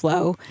faster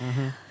flow.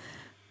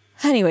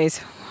 Anyways,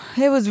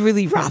 it was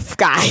really rough,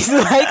 guys.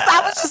 Like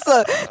that was just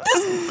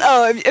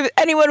if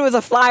anyone was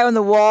a fly on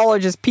the wall or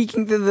just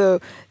peeking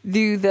through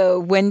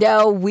the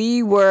window,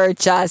 we were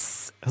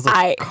just. It was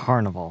like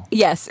carnival.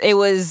 Yes, it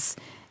was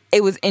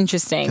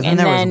interesting. And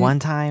there was one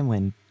time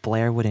when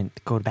Blair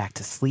wouldn't go back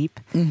to sleep.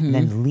 And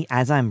then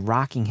as I'm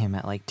rocking him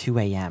at like 2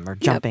 a.m. or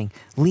jumping,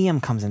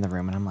 Liam comes in the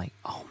room and I'm like,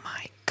 oh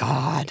my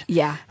God.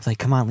 Yeah. I was like,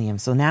 come on, Liam.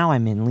 So now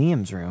I'm in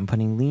Liam's room,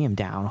 putting Liam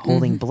down,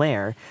 holding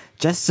Blair,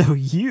 just so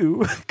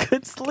you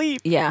could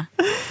sleep. Yeah.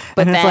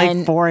 But and then, it's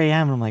like 4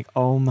 a.m. and I'm like,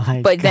 oh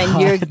my God.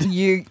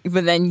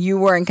 Then you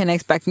weren't gonna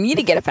expect me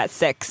to get up at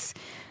 6.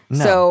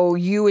 No. So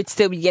you would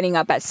still be getting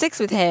up at 6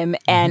 with him,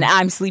 and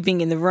I'm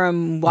sleeping in the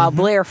room while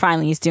Blair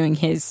finally is doing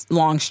his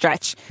long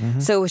stretch.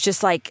 So it was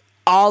just like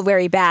all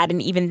very bad.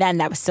 And even then,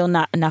 that was still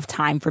not enough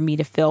time for me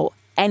to feel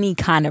any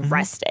kind of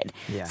rested.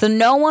 Yeah. So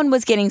no one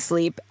was getting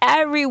sleep.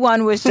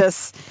 Everyone was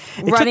just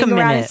running took a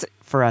around. Minute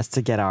for us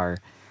to get our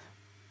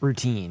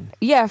routine.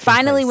 Yeah,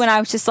 finally when I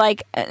was just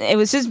like, it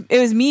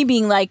was me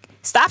being like,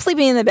 stop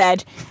sleeping in the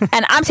bed,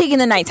 and I'm taking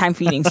the nighttime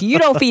feedings. You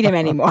don't feed him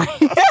anymore.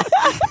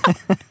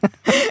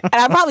 And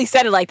I probably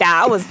said it like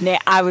that.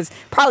 I was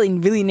probably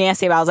really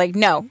nasty about it. I was like,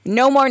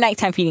 no more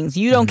nighttime feedings.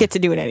 You don't get to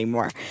do it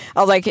anymore.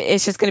 I was like,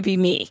 it's just going to be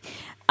me.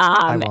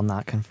 I will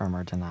not confirm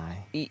or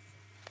deny.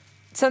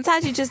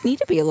 Sometimes you just need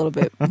to be a little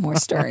bit more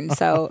stern.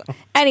 So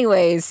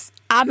anyways,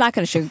 I'm not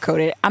going to sugarcoat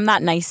it. I'm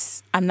not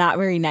nice. I'm not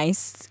very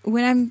nice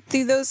when I'm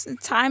through those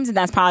times. And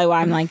that's probably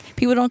why I'm like,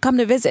 people don't come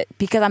to visit,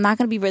 because I'm not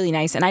going to be really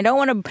nice. And I don't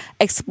want to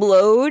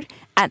explode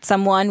at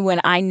someone when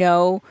I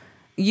know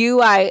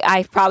you.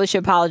 I probably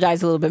should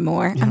apologize a little bit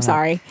more. I'm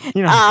sorry.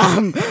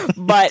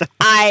 But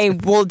I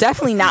will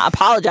definitely not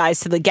apologize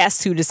to the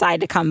guests who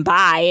decide to come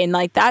by. And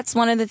like, that's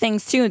one of the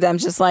things too, that I'm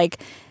just like,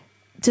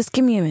 just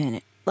give me a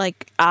minute.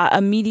 Like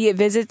immediate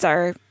visits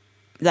are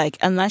like,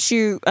 unless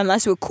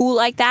we're cool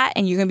like that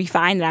and you're gonna be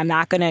fine, that I'm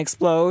not gonna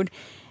explode,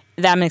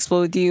 that I'm gonna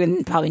explode with you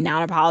and probably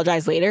not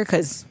apologize later,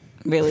 because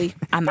really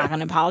I'm not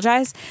gonna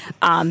apologize,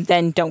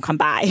 then don't come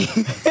by.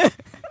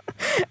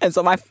 And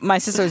so my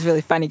sister was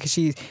really funny because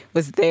she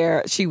was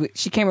there. She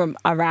came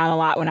around a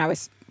lot when I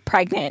was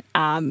pregnant,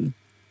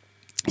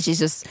 she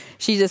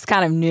just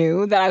kind of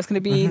knew that I was going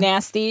to be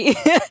nasty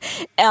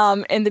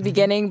in the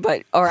beginning,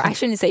 or I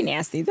shouldn't say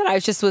nasty, that I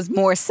was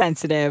more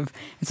sensitive,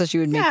 and so she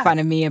would make fun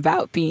of me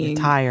about being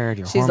tired.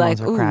 Your she's hormones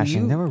like, were "Ooh,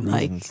 crashing. you, There were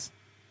like, reasons.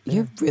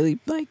 you're really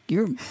like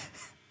you're."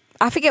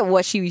 I forget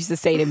what she used to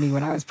say to me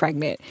when I was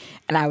pregnant,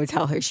 and I would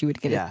tell her she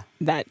would get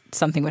that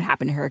something would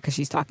happen to her because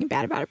she's talking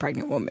bad about a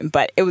pregnant woman,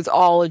 but it was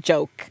all a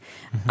joke.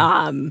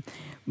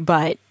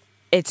 But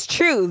it's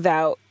true,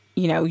 though.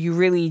 You know, you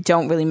really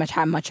don't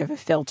have much of a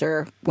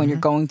filter when you're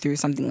going through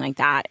something like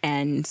that.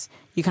 And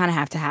you kind of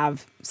have to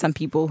have some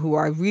people who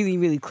are really,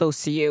 really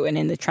close to you and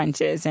in the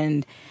trenches.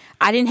 And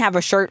I didn't have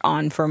a shirt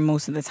on for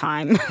most of the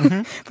time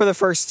for the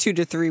first 2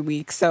 to 3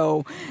 weeks.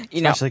 So,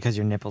 especially because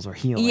your nipples were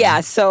healing.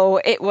 Yeah.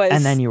 So it was.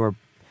 And then you were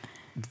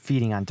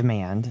feeding on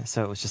demand.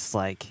 So it was just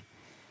like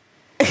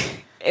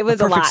it was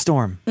a perfect lot.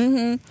 storm.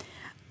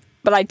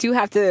 But I do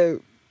have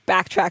to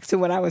backtrack to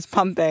when I was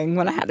pumping,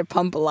 when I had to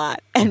pump a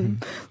lot,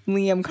 and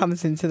Liam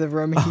comes into the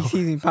room and he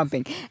sees me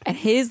pumping, and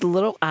his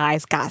little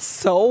eyes got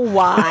so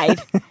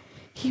wide.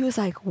 He was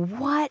like,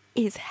 "What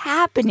is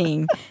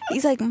happening?"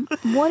 He's like,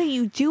 "What are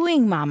you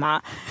doing,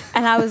 Mama?"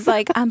 And I was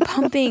like, "I'm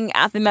pumping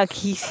out the milk."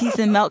 He sees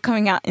the milk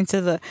coming out into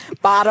the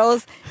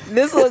bottles.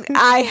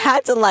 I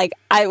had to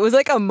it was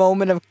like a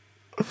moment of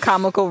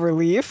comical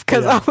relief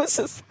because I was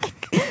just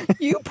like,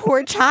 "You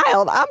poor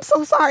child. I'm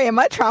so sorry. Am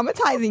I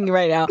traumatizing you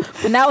right now?"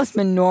 But now it's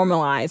been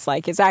normalized.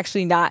 Like, it's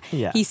actually not.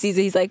 Yeah. He sees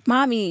it. He's like,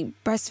 "Mommy,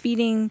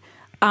 breastfeeding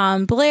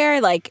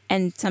Blair." Like,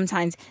 and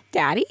sometimes,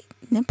 "Daddy,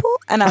 nipple?"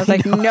 And I was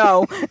like,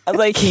 "No." I was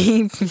like,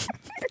 he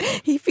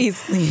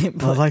feeds Blair.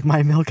 Well, like,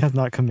 my milk has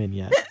not come in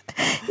yet.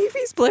 He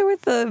feeds Blair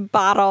with the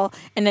bottle.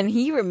 And then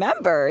he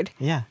remembered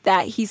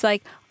that he's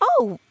like,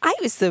 "Oh, I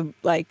used to,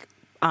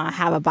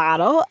 have a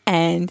bottle,"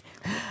 and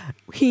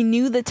he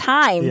knew the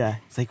time. Yeah,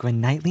 it's like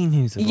when Nightly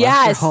News with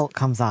Lester Holt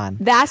comes on.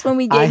 That's when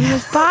we gave him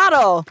his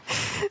bottle.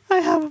 I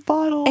have a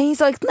bottle. And he's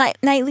like,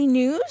 "Nightly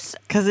News?"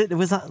 Because it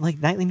was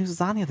Nightly News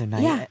was on the other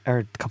night or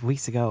a couple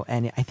weeks ago,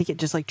 and I think it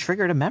just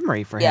triggered a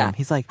memory for him.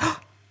 He's like, "Oh,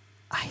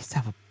 I used to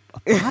have a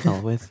bottle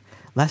with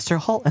Lester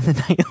Holt and the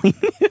Nightly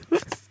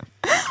News."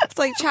 It's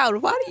like,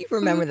 child, why do you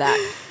remember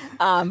that?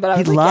 But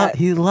I was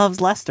he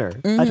loves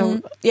Lester. I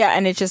don't. Yeah,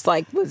 and it just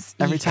was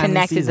every time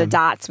connected the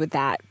dots with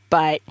that.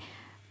 But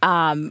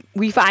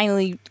we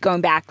finally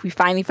found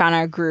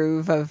our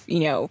groove of,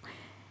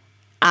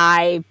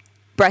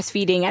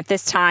 breastfeeding at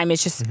this time.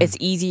 It's just it's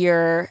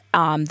easier.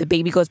 The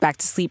baby goes back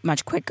to sleep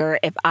much quicker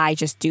if I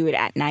just do it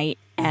at night.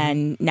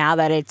 And now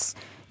that it's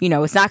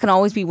it's not going to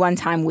always be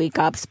one-time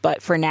wake-ups,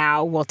 but for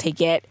now we'll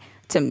take it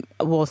to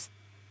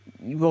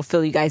we'll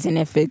fill you guys in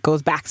if it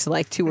goes back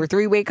to 2 or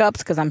 3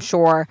 wake-ups, because I'm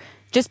sure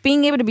just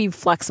being able to be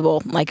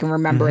flexible, and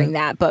remembering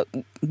that. But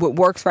what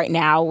works right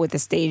now with the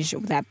stage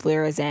that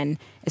Blair is in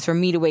is for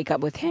me to wake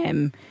up with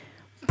him,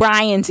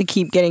 Brian to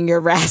keep getting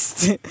your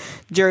rest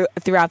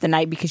throughout the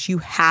night, because you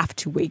have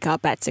to wake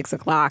up at 6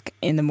 o'clock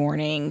in the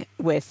morning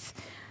with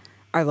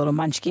our little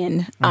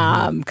munchkin,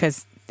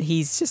 because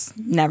he's just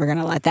never going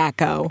to let that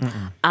go.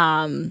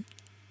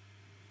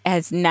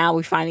 As now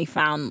we finally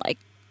found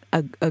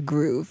a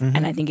groove,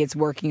 and I think it's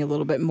working a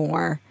little bit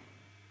more.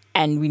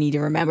 And we need to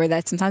remember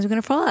that sometimes we're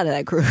going to fall out of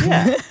that groove.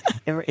 Yeah,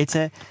 it's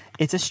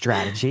a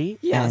strategy,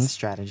 and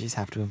strategies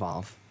have to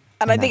evolve.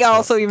 And I think I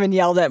also even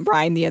yelled at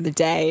Brian the other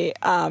day.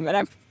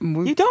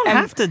 You don't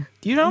have to.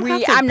 You don't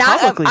have to. I'm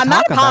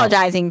not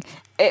apologizing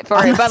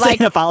for it,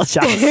 but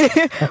apologize.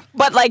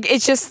 But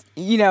it's just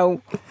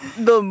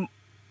the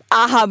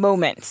aha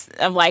moments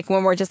of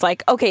when we're just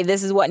okay,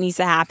 this is what needs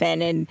to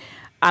happen, and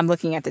I'm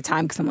looking at the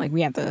time because I'm like,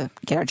 we have to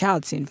get our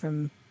child soon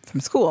from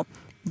school.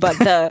 But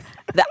the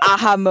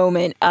aha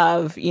moment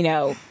of,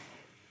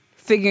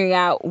 figuring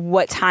out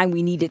what time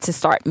we needed to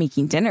start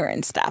making dinner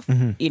and stuff,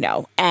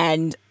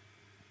 and,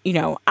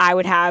 I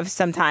would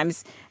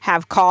sometimes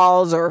have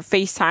calls or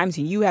FaceTimes,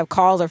 and you have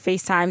calls or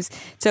FaceTimes,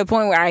 to a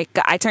point where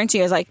I turned to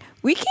you, I was like,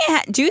 we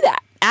can't do that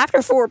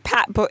after 4,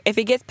 if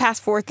it gets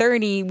past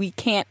 4:30, we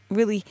can't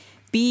really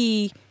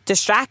be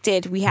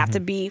distracted. We have to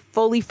be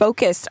fully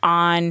focused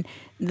on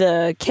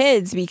the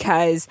kids,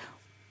 because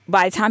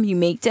by the time you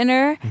make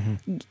dinner,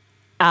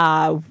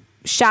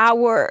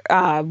 shower,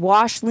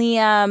 wash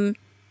Liam,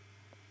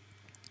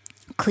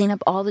 clean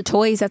up all the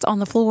toys that's on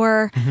the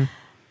floor,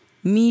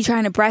 me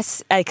trying to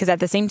because at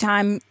the same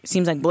time,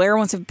 seems like Blair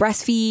wants to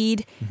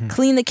breastfeed,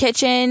 clean the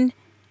kitchen,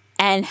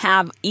 and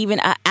have even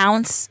an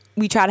ounce.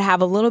 We try to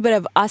have a little bit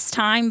of us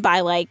time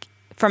by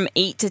from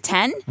 8 to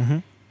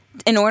 10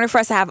 in order for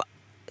us to have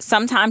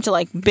some time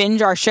to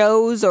binge our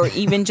shows, or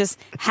even just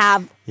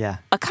have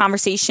a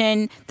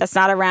conversation that's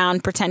not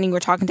around pretending we're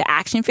talking to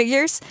action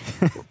figures.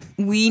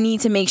 We need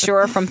to make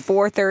sure from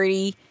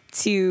 4:30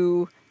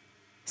 to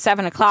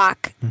 7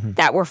 o'clock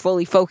that we're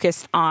fully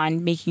focused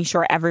on making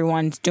sure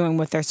everyone's doing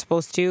what they're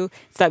supposed to,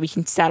 so that we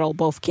can settle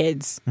both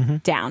kids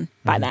down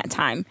by that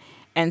time.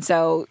 And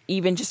so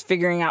even just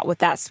figuring out what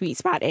that sweet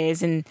spot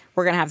is, and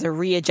we're going to have to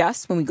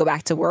readjust when we go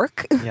back to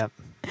work. Yep.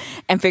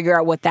 And figure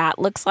out what that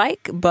looks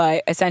like.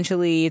 But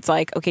essentially, it's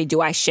like, okay,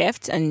 do I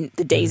shift? And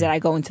the days that I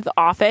go into the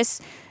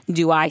office,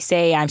 do I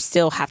say I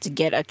still have to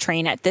get a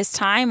train at this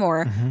time?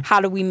 Or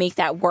how do we make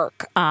that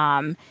work?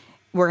 We're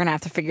going to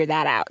have to figure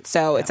that out.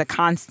 So it's a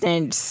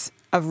constant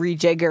of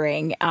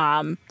rejiggering.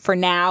 For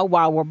now,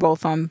 while we're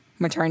both on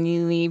maternity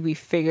leave, we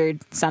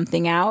figured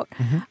something out.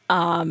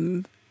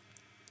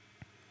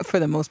 For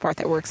the most part,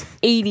 that works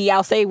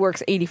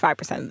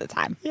 85% of the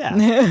time. Yeah,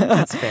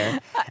 that's fair.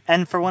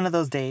 And for one of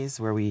those days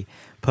where we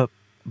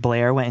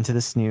Blair went into the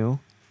snoo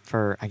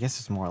for, I guess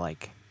it's more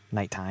like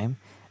nighttime,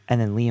 and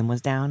then Liam was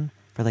down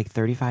for like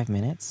 35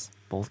 minutes.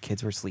 Both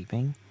kids were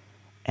sleeping.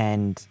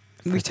 And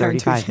for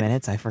 35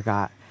 minutes, I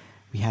forgot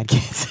we had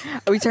kids.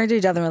 We turned to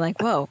each other and we're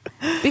like, whoa.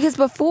 Because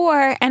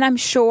before, and I'm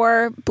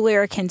sure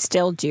Blair can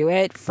still do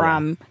it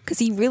because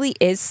he really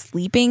is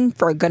sleeping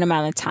for a good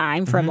amount of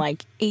time from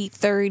like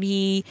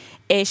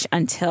 8:30-ish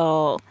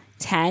until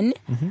 10.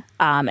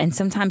 And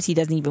sometimes he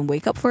doesn't even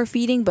wake up for a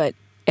feeding, but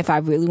if I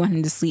really want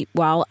him to sleep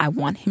well, I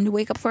want him to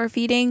wake up for a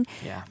feeding.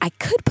 Yeah. I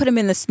could put him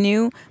in the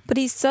snoo, but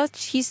he's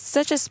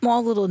such a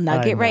small little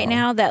nugget right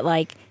now that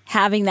like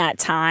having that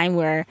time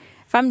where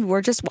if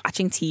we're just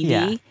watching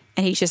TV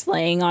and he's just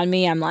laying on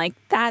me, I'm like,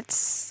 I'm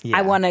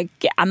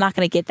not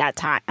going to get that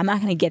time. I'm not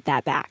going to get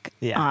that back.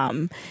 Yeah.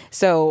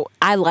 So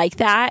I like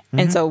that.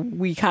 And so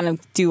we kind of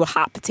do a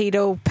hot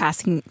potato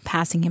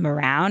passing him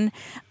around.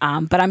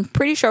 But I'm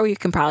pretty sure we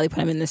can probably put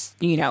him in this,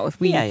 if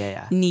we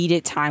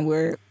needed time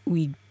where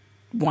we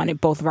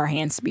wanted both of our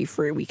hands to be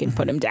free, we can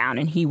put him down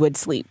and he would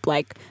sleep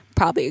like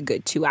probably a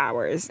good 2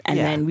 hours. And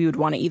then we would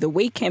want to either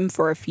wake him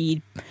for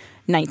a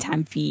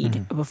nighttime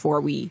feed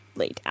before we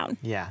lay down.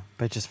 Yeah.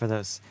 But just for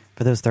those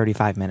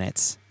 35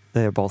 minutes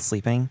that they're both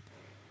sleeping,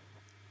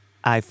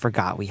 I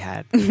forgot we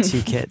had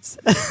 2 kids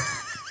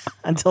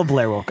until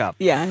Blair woke up.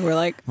 Yeah. We're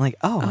like, I'm like,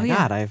 oh my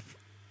God, I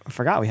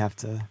forgot we have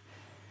to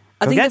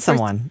get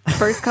someone.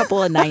 First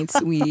couple of nights,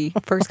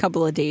 first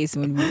couple of days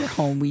when we were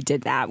home, we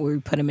did that where we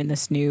put him in the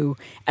snoo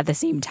at the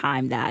same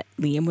time that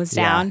Liam was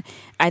down. Yeah.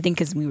 I think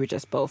because we were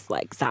just both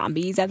like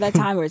zombies at that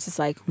time, where it's just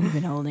like, we've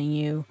been holding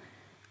you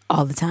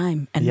all the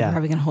time and we're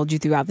probably going to hold you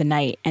throughout the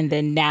night. And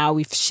then now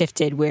we've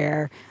shifted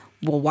where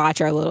we'll watch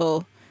our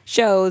little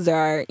shows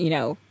or,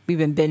 we've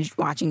been binge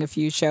watching a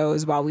few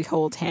shows while we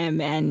hold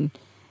him, and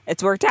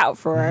it's worked out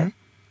for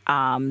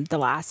the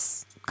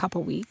last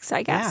couple weeks,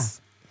 I guess.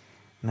 Yeah.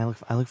 And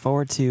I look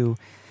forward to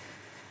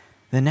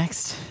the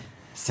next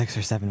 6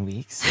 or 7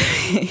 weeks.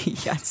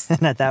 Yes.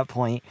 And at that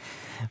point,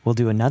 we'll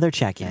do another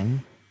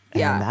check-in.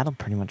 And that'll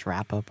pretty much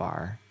wrap up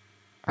our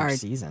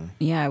season.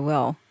 Yeah, I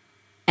will.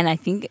 And I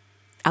think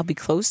I'll be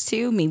close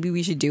to. Maybe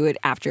we should do it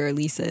after at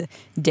least a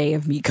day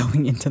of me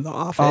going into the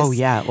office. Oh,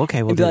 yeah.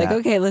 Okay, we'll do that.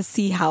 Okay, let's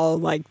see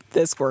how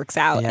this works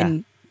out. Yeah.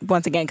 And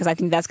once again, because I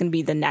think that's going to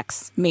be the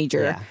next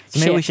major So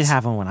maybe we should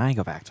have one when I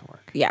go back to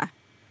work. Yeah.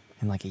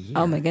 In like a year.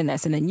 Oh my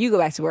goodness! And then you go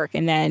back to work,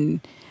 and then,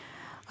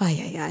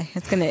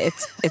 it's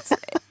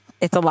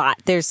a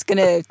lot.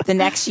 The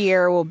next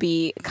year will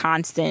be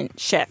constant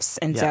shifts,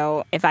 and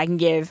so if I can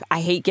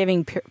I hate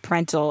giving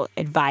parental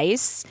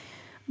advice,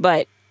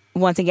 but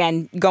once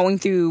again, going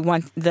through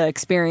the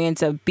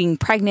experience of being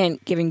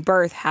pregnant, giving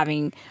birth,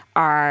 having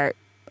having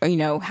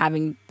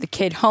the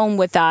kid home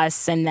with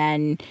us, and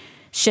then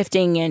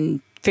shifting and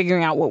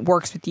figuring out what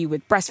works with you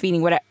with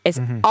breastfeeding, whatever. It's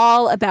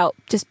all about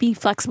just being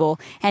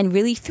flexible and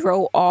really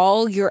throw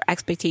all your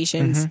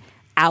expectations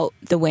out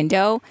the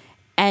window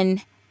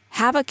and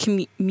have a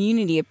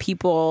community of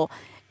people.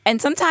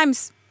 And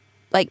sometimes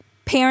like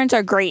parents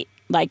are great,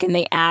 and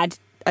they add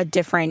a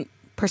different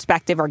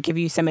perspective or give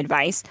you some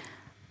advice,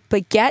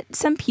 but get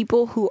some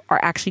people who are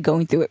actually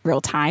going through it real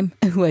time,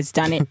 who has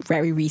done it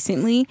very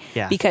recently,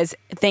 because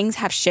things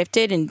have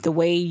shifted and the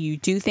way you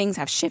do things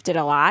have shifted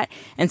a lot.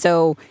 And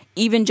so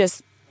even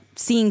just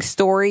seeing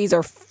stories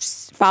or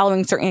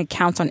following certain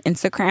accounts on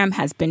Instagram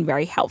has been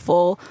very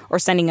helpful, or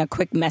sending a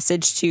quick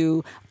message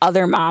to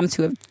other moms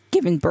who have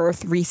given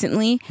birth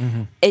recently.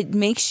 It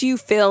makes you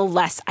feel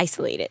less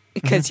isolated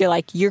because you're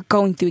like, you're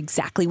going through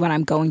exactly what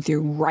I'm going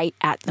through right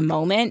at the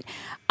moment.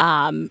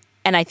 And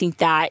I think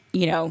that,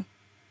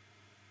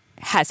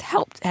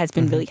 has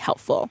been really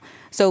helpful.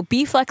 So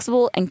be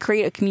flexible and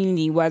create a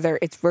community, whether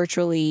it's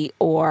virtually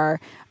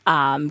or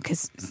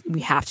because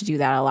we have to do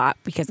that a lot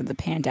because of the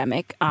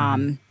pandemic.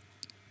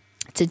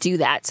 To do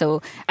that.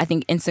 So I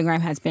think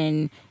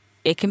Instagram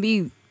it can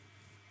be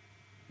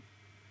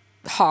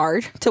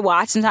hard to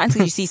watch sometimes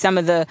because you see some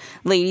of the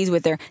ladies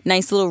with their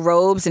nice little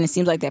robes and it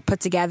seems like they're put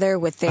together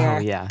with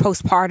their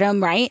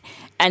postpartum, right?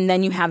 And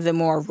then you have the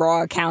more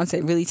raw accounts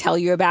that really tell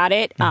you about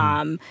it.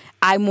 I'm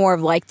more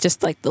of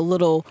just the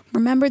little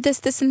remember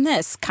this and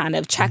this kind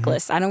of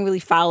checklist. I don't really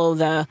follow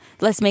the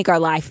let's make our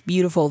life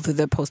beautiful through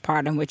the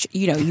postpartum, which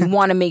you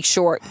want to make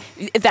sure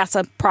if that's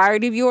a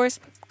priority of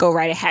yours, go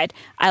right ahead.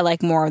 I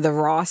like more of the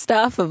raw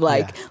stuff of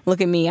like,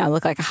 look at me, I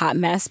look like a hot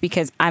mess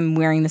because I'm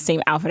wearing the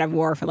same outfit I've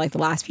wore for like the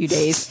last few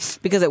days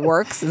because it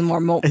works.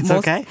 It's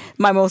okay.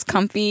 My most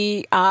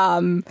comfy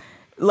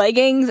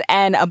leggings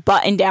and a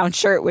button-down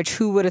shirt, which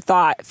who would have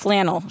thought,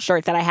 flannel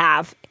shirt that I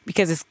have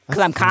because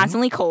I'm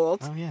constantly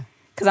cold. Oh yeah.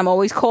 Because I'm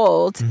always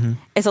cold. Mm-hmm.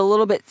 It's a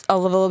little bit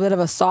of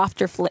a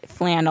softer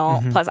flannel.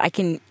 Mm-hmm. Plus, I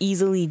can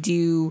easily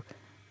do,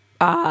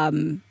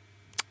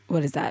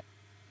 what is that?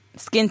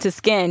 Skin to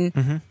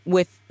skin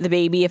with the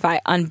baby if I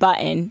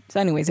unbutton. So,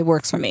 anyways, it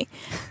works for me.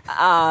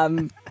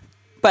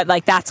 But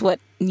like that's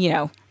what I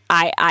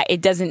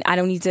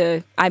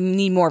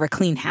need more of a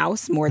clean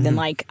house more than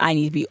like I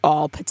need to be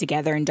all put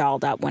together and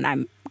dolled up when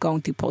I'm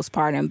going through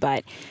postpartum.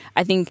 But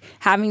I think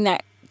having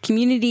that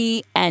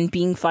community and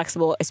being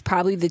flexible is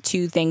probably the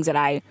two things that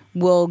I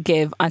will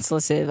give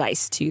unsolicited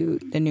advice to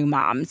the new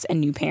moms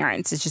and new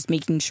parents. It's just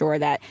making sure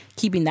that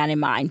keeping that in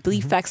mind. Be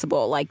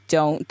flexible. Like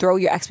don't throw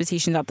your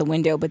expectations out the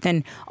window, but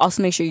then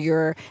also make sure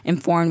you're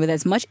informed with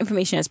as much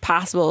information as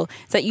possible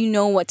so that you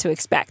know what to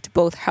expect,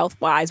 both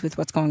health-wise with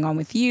what's going on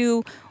with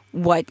you,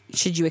 what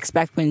should you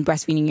expect when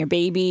breastfeeding your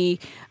baby,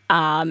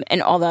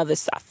 and all the other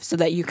stuff so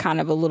that you're kind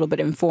of a little bit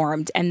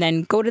informed and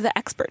then go to the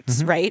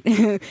experts, right?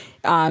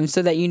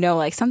 So that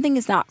like something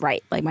is not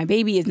right. Like my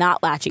baby is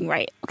not latching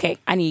right. Okay,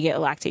 I need to get a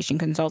lactation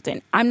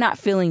consultant. I'm not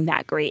feeling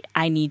that great.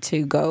 I need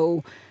to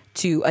go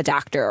to a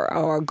doctor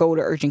or go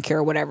to urgent care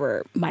or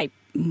whatever might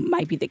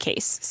be the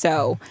case.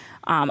 So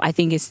I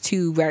think it's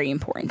two very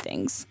important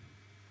things.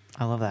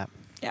 I love that.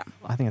 Yeah.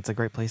 I think it's a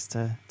great place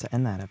to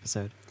end that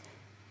episode.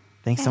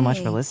 Thanks so much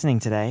for listening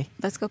today.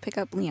 Let's go pick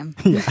up Liam.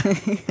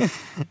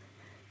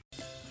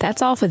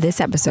 That's all for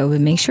this episode,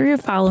 but make sure you're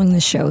following the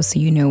show so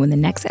you know when the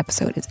next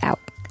episode is out.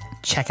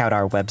 Check out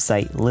our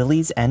website,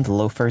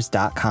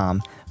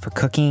 liliesandloafers.com, for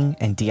cooking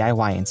and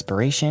DIY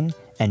inspiration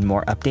and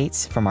more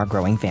updates from our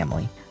growing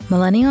family.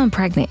 Millennial and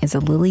Pregnant is a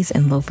Lilies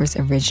and Loafers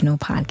original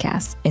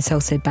podcast. It's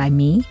hosted by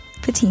me,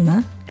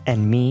 Fatima.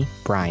 And me,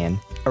 Brian.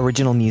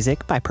 Original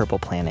music by Purple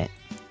Planet.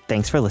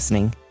 Thanks for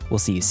listening. We'll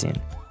see you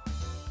soon.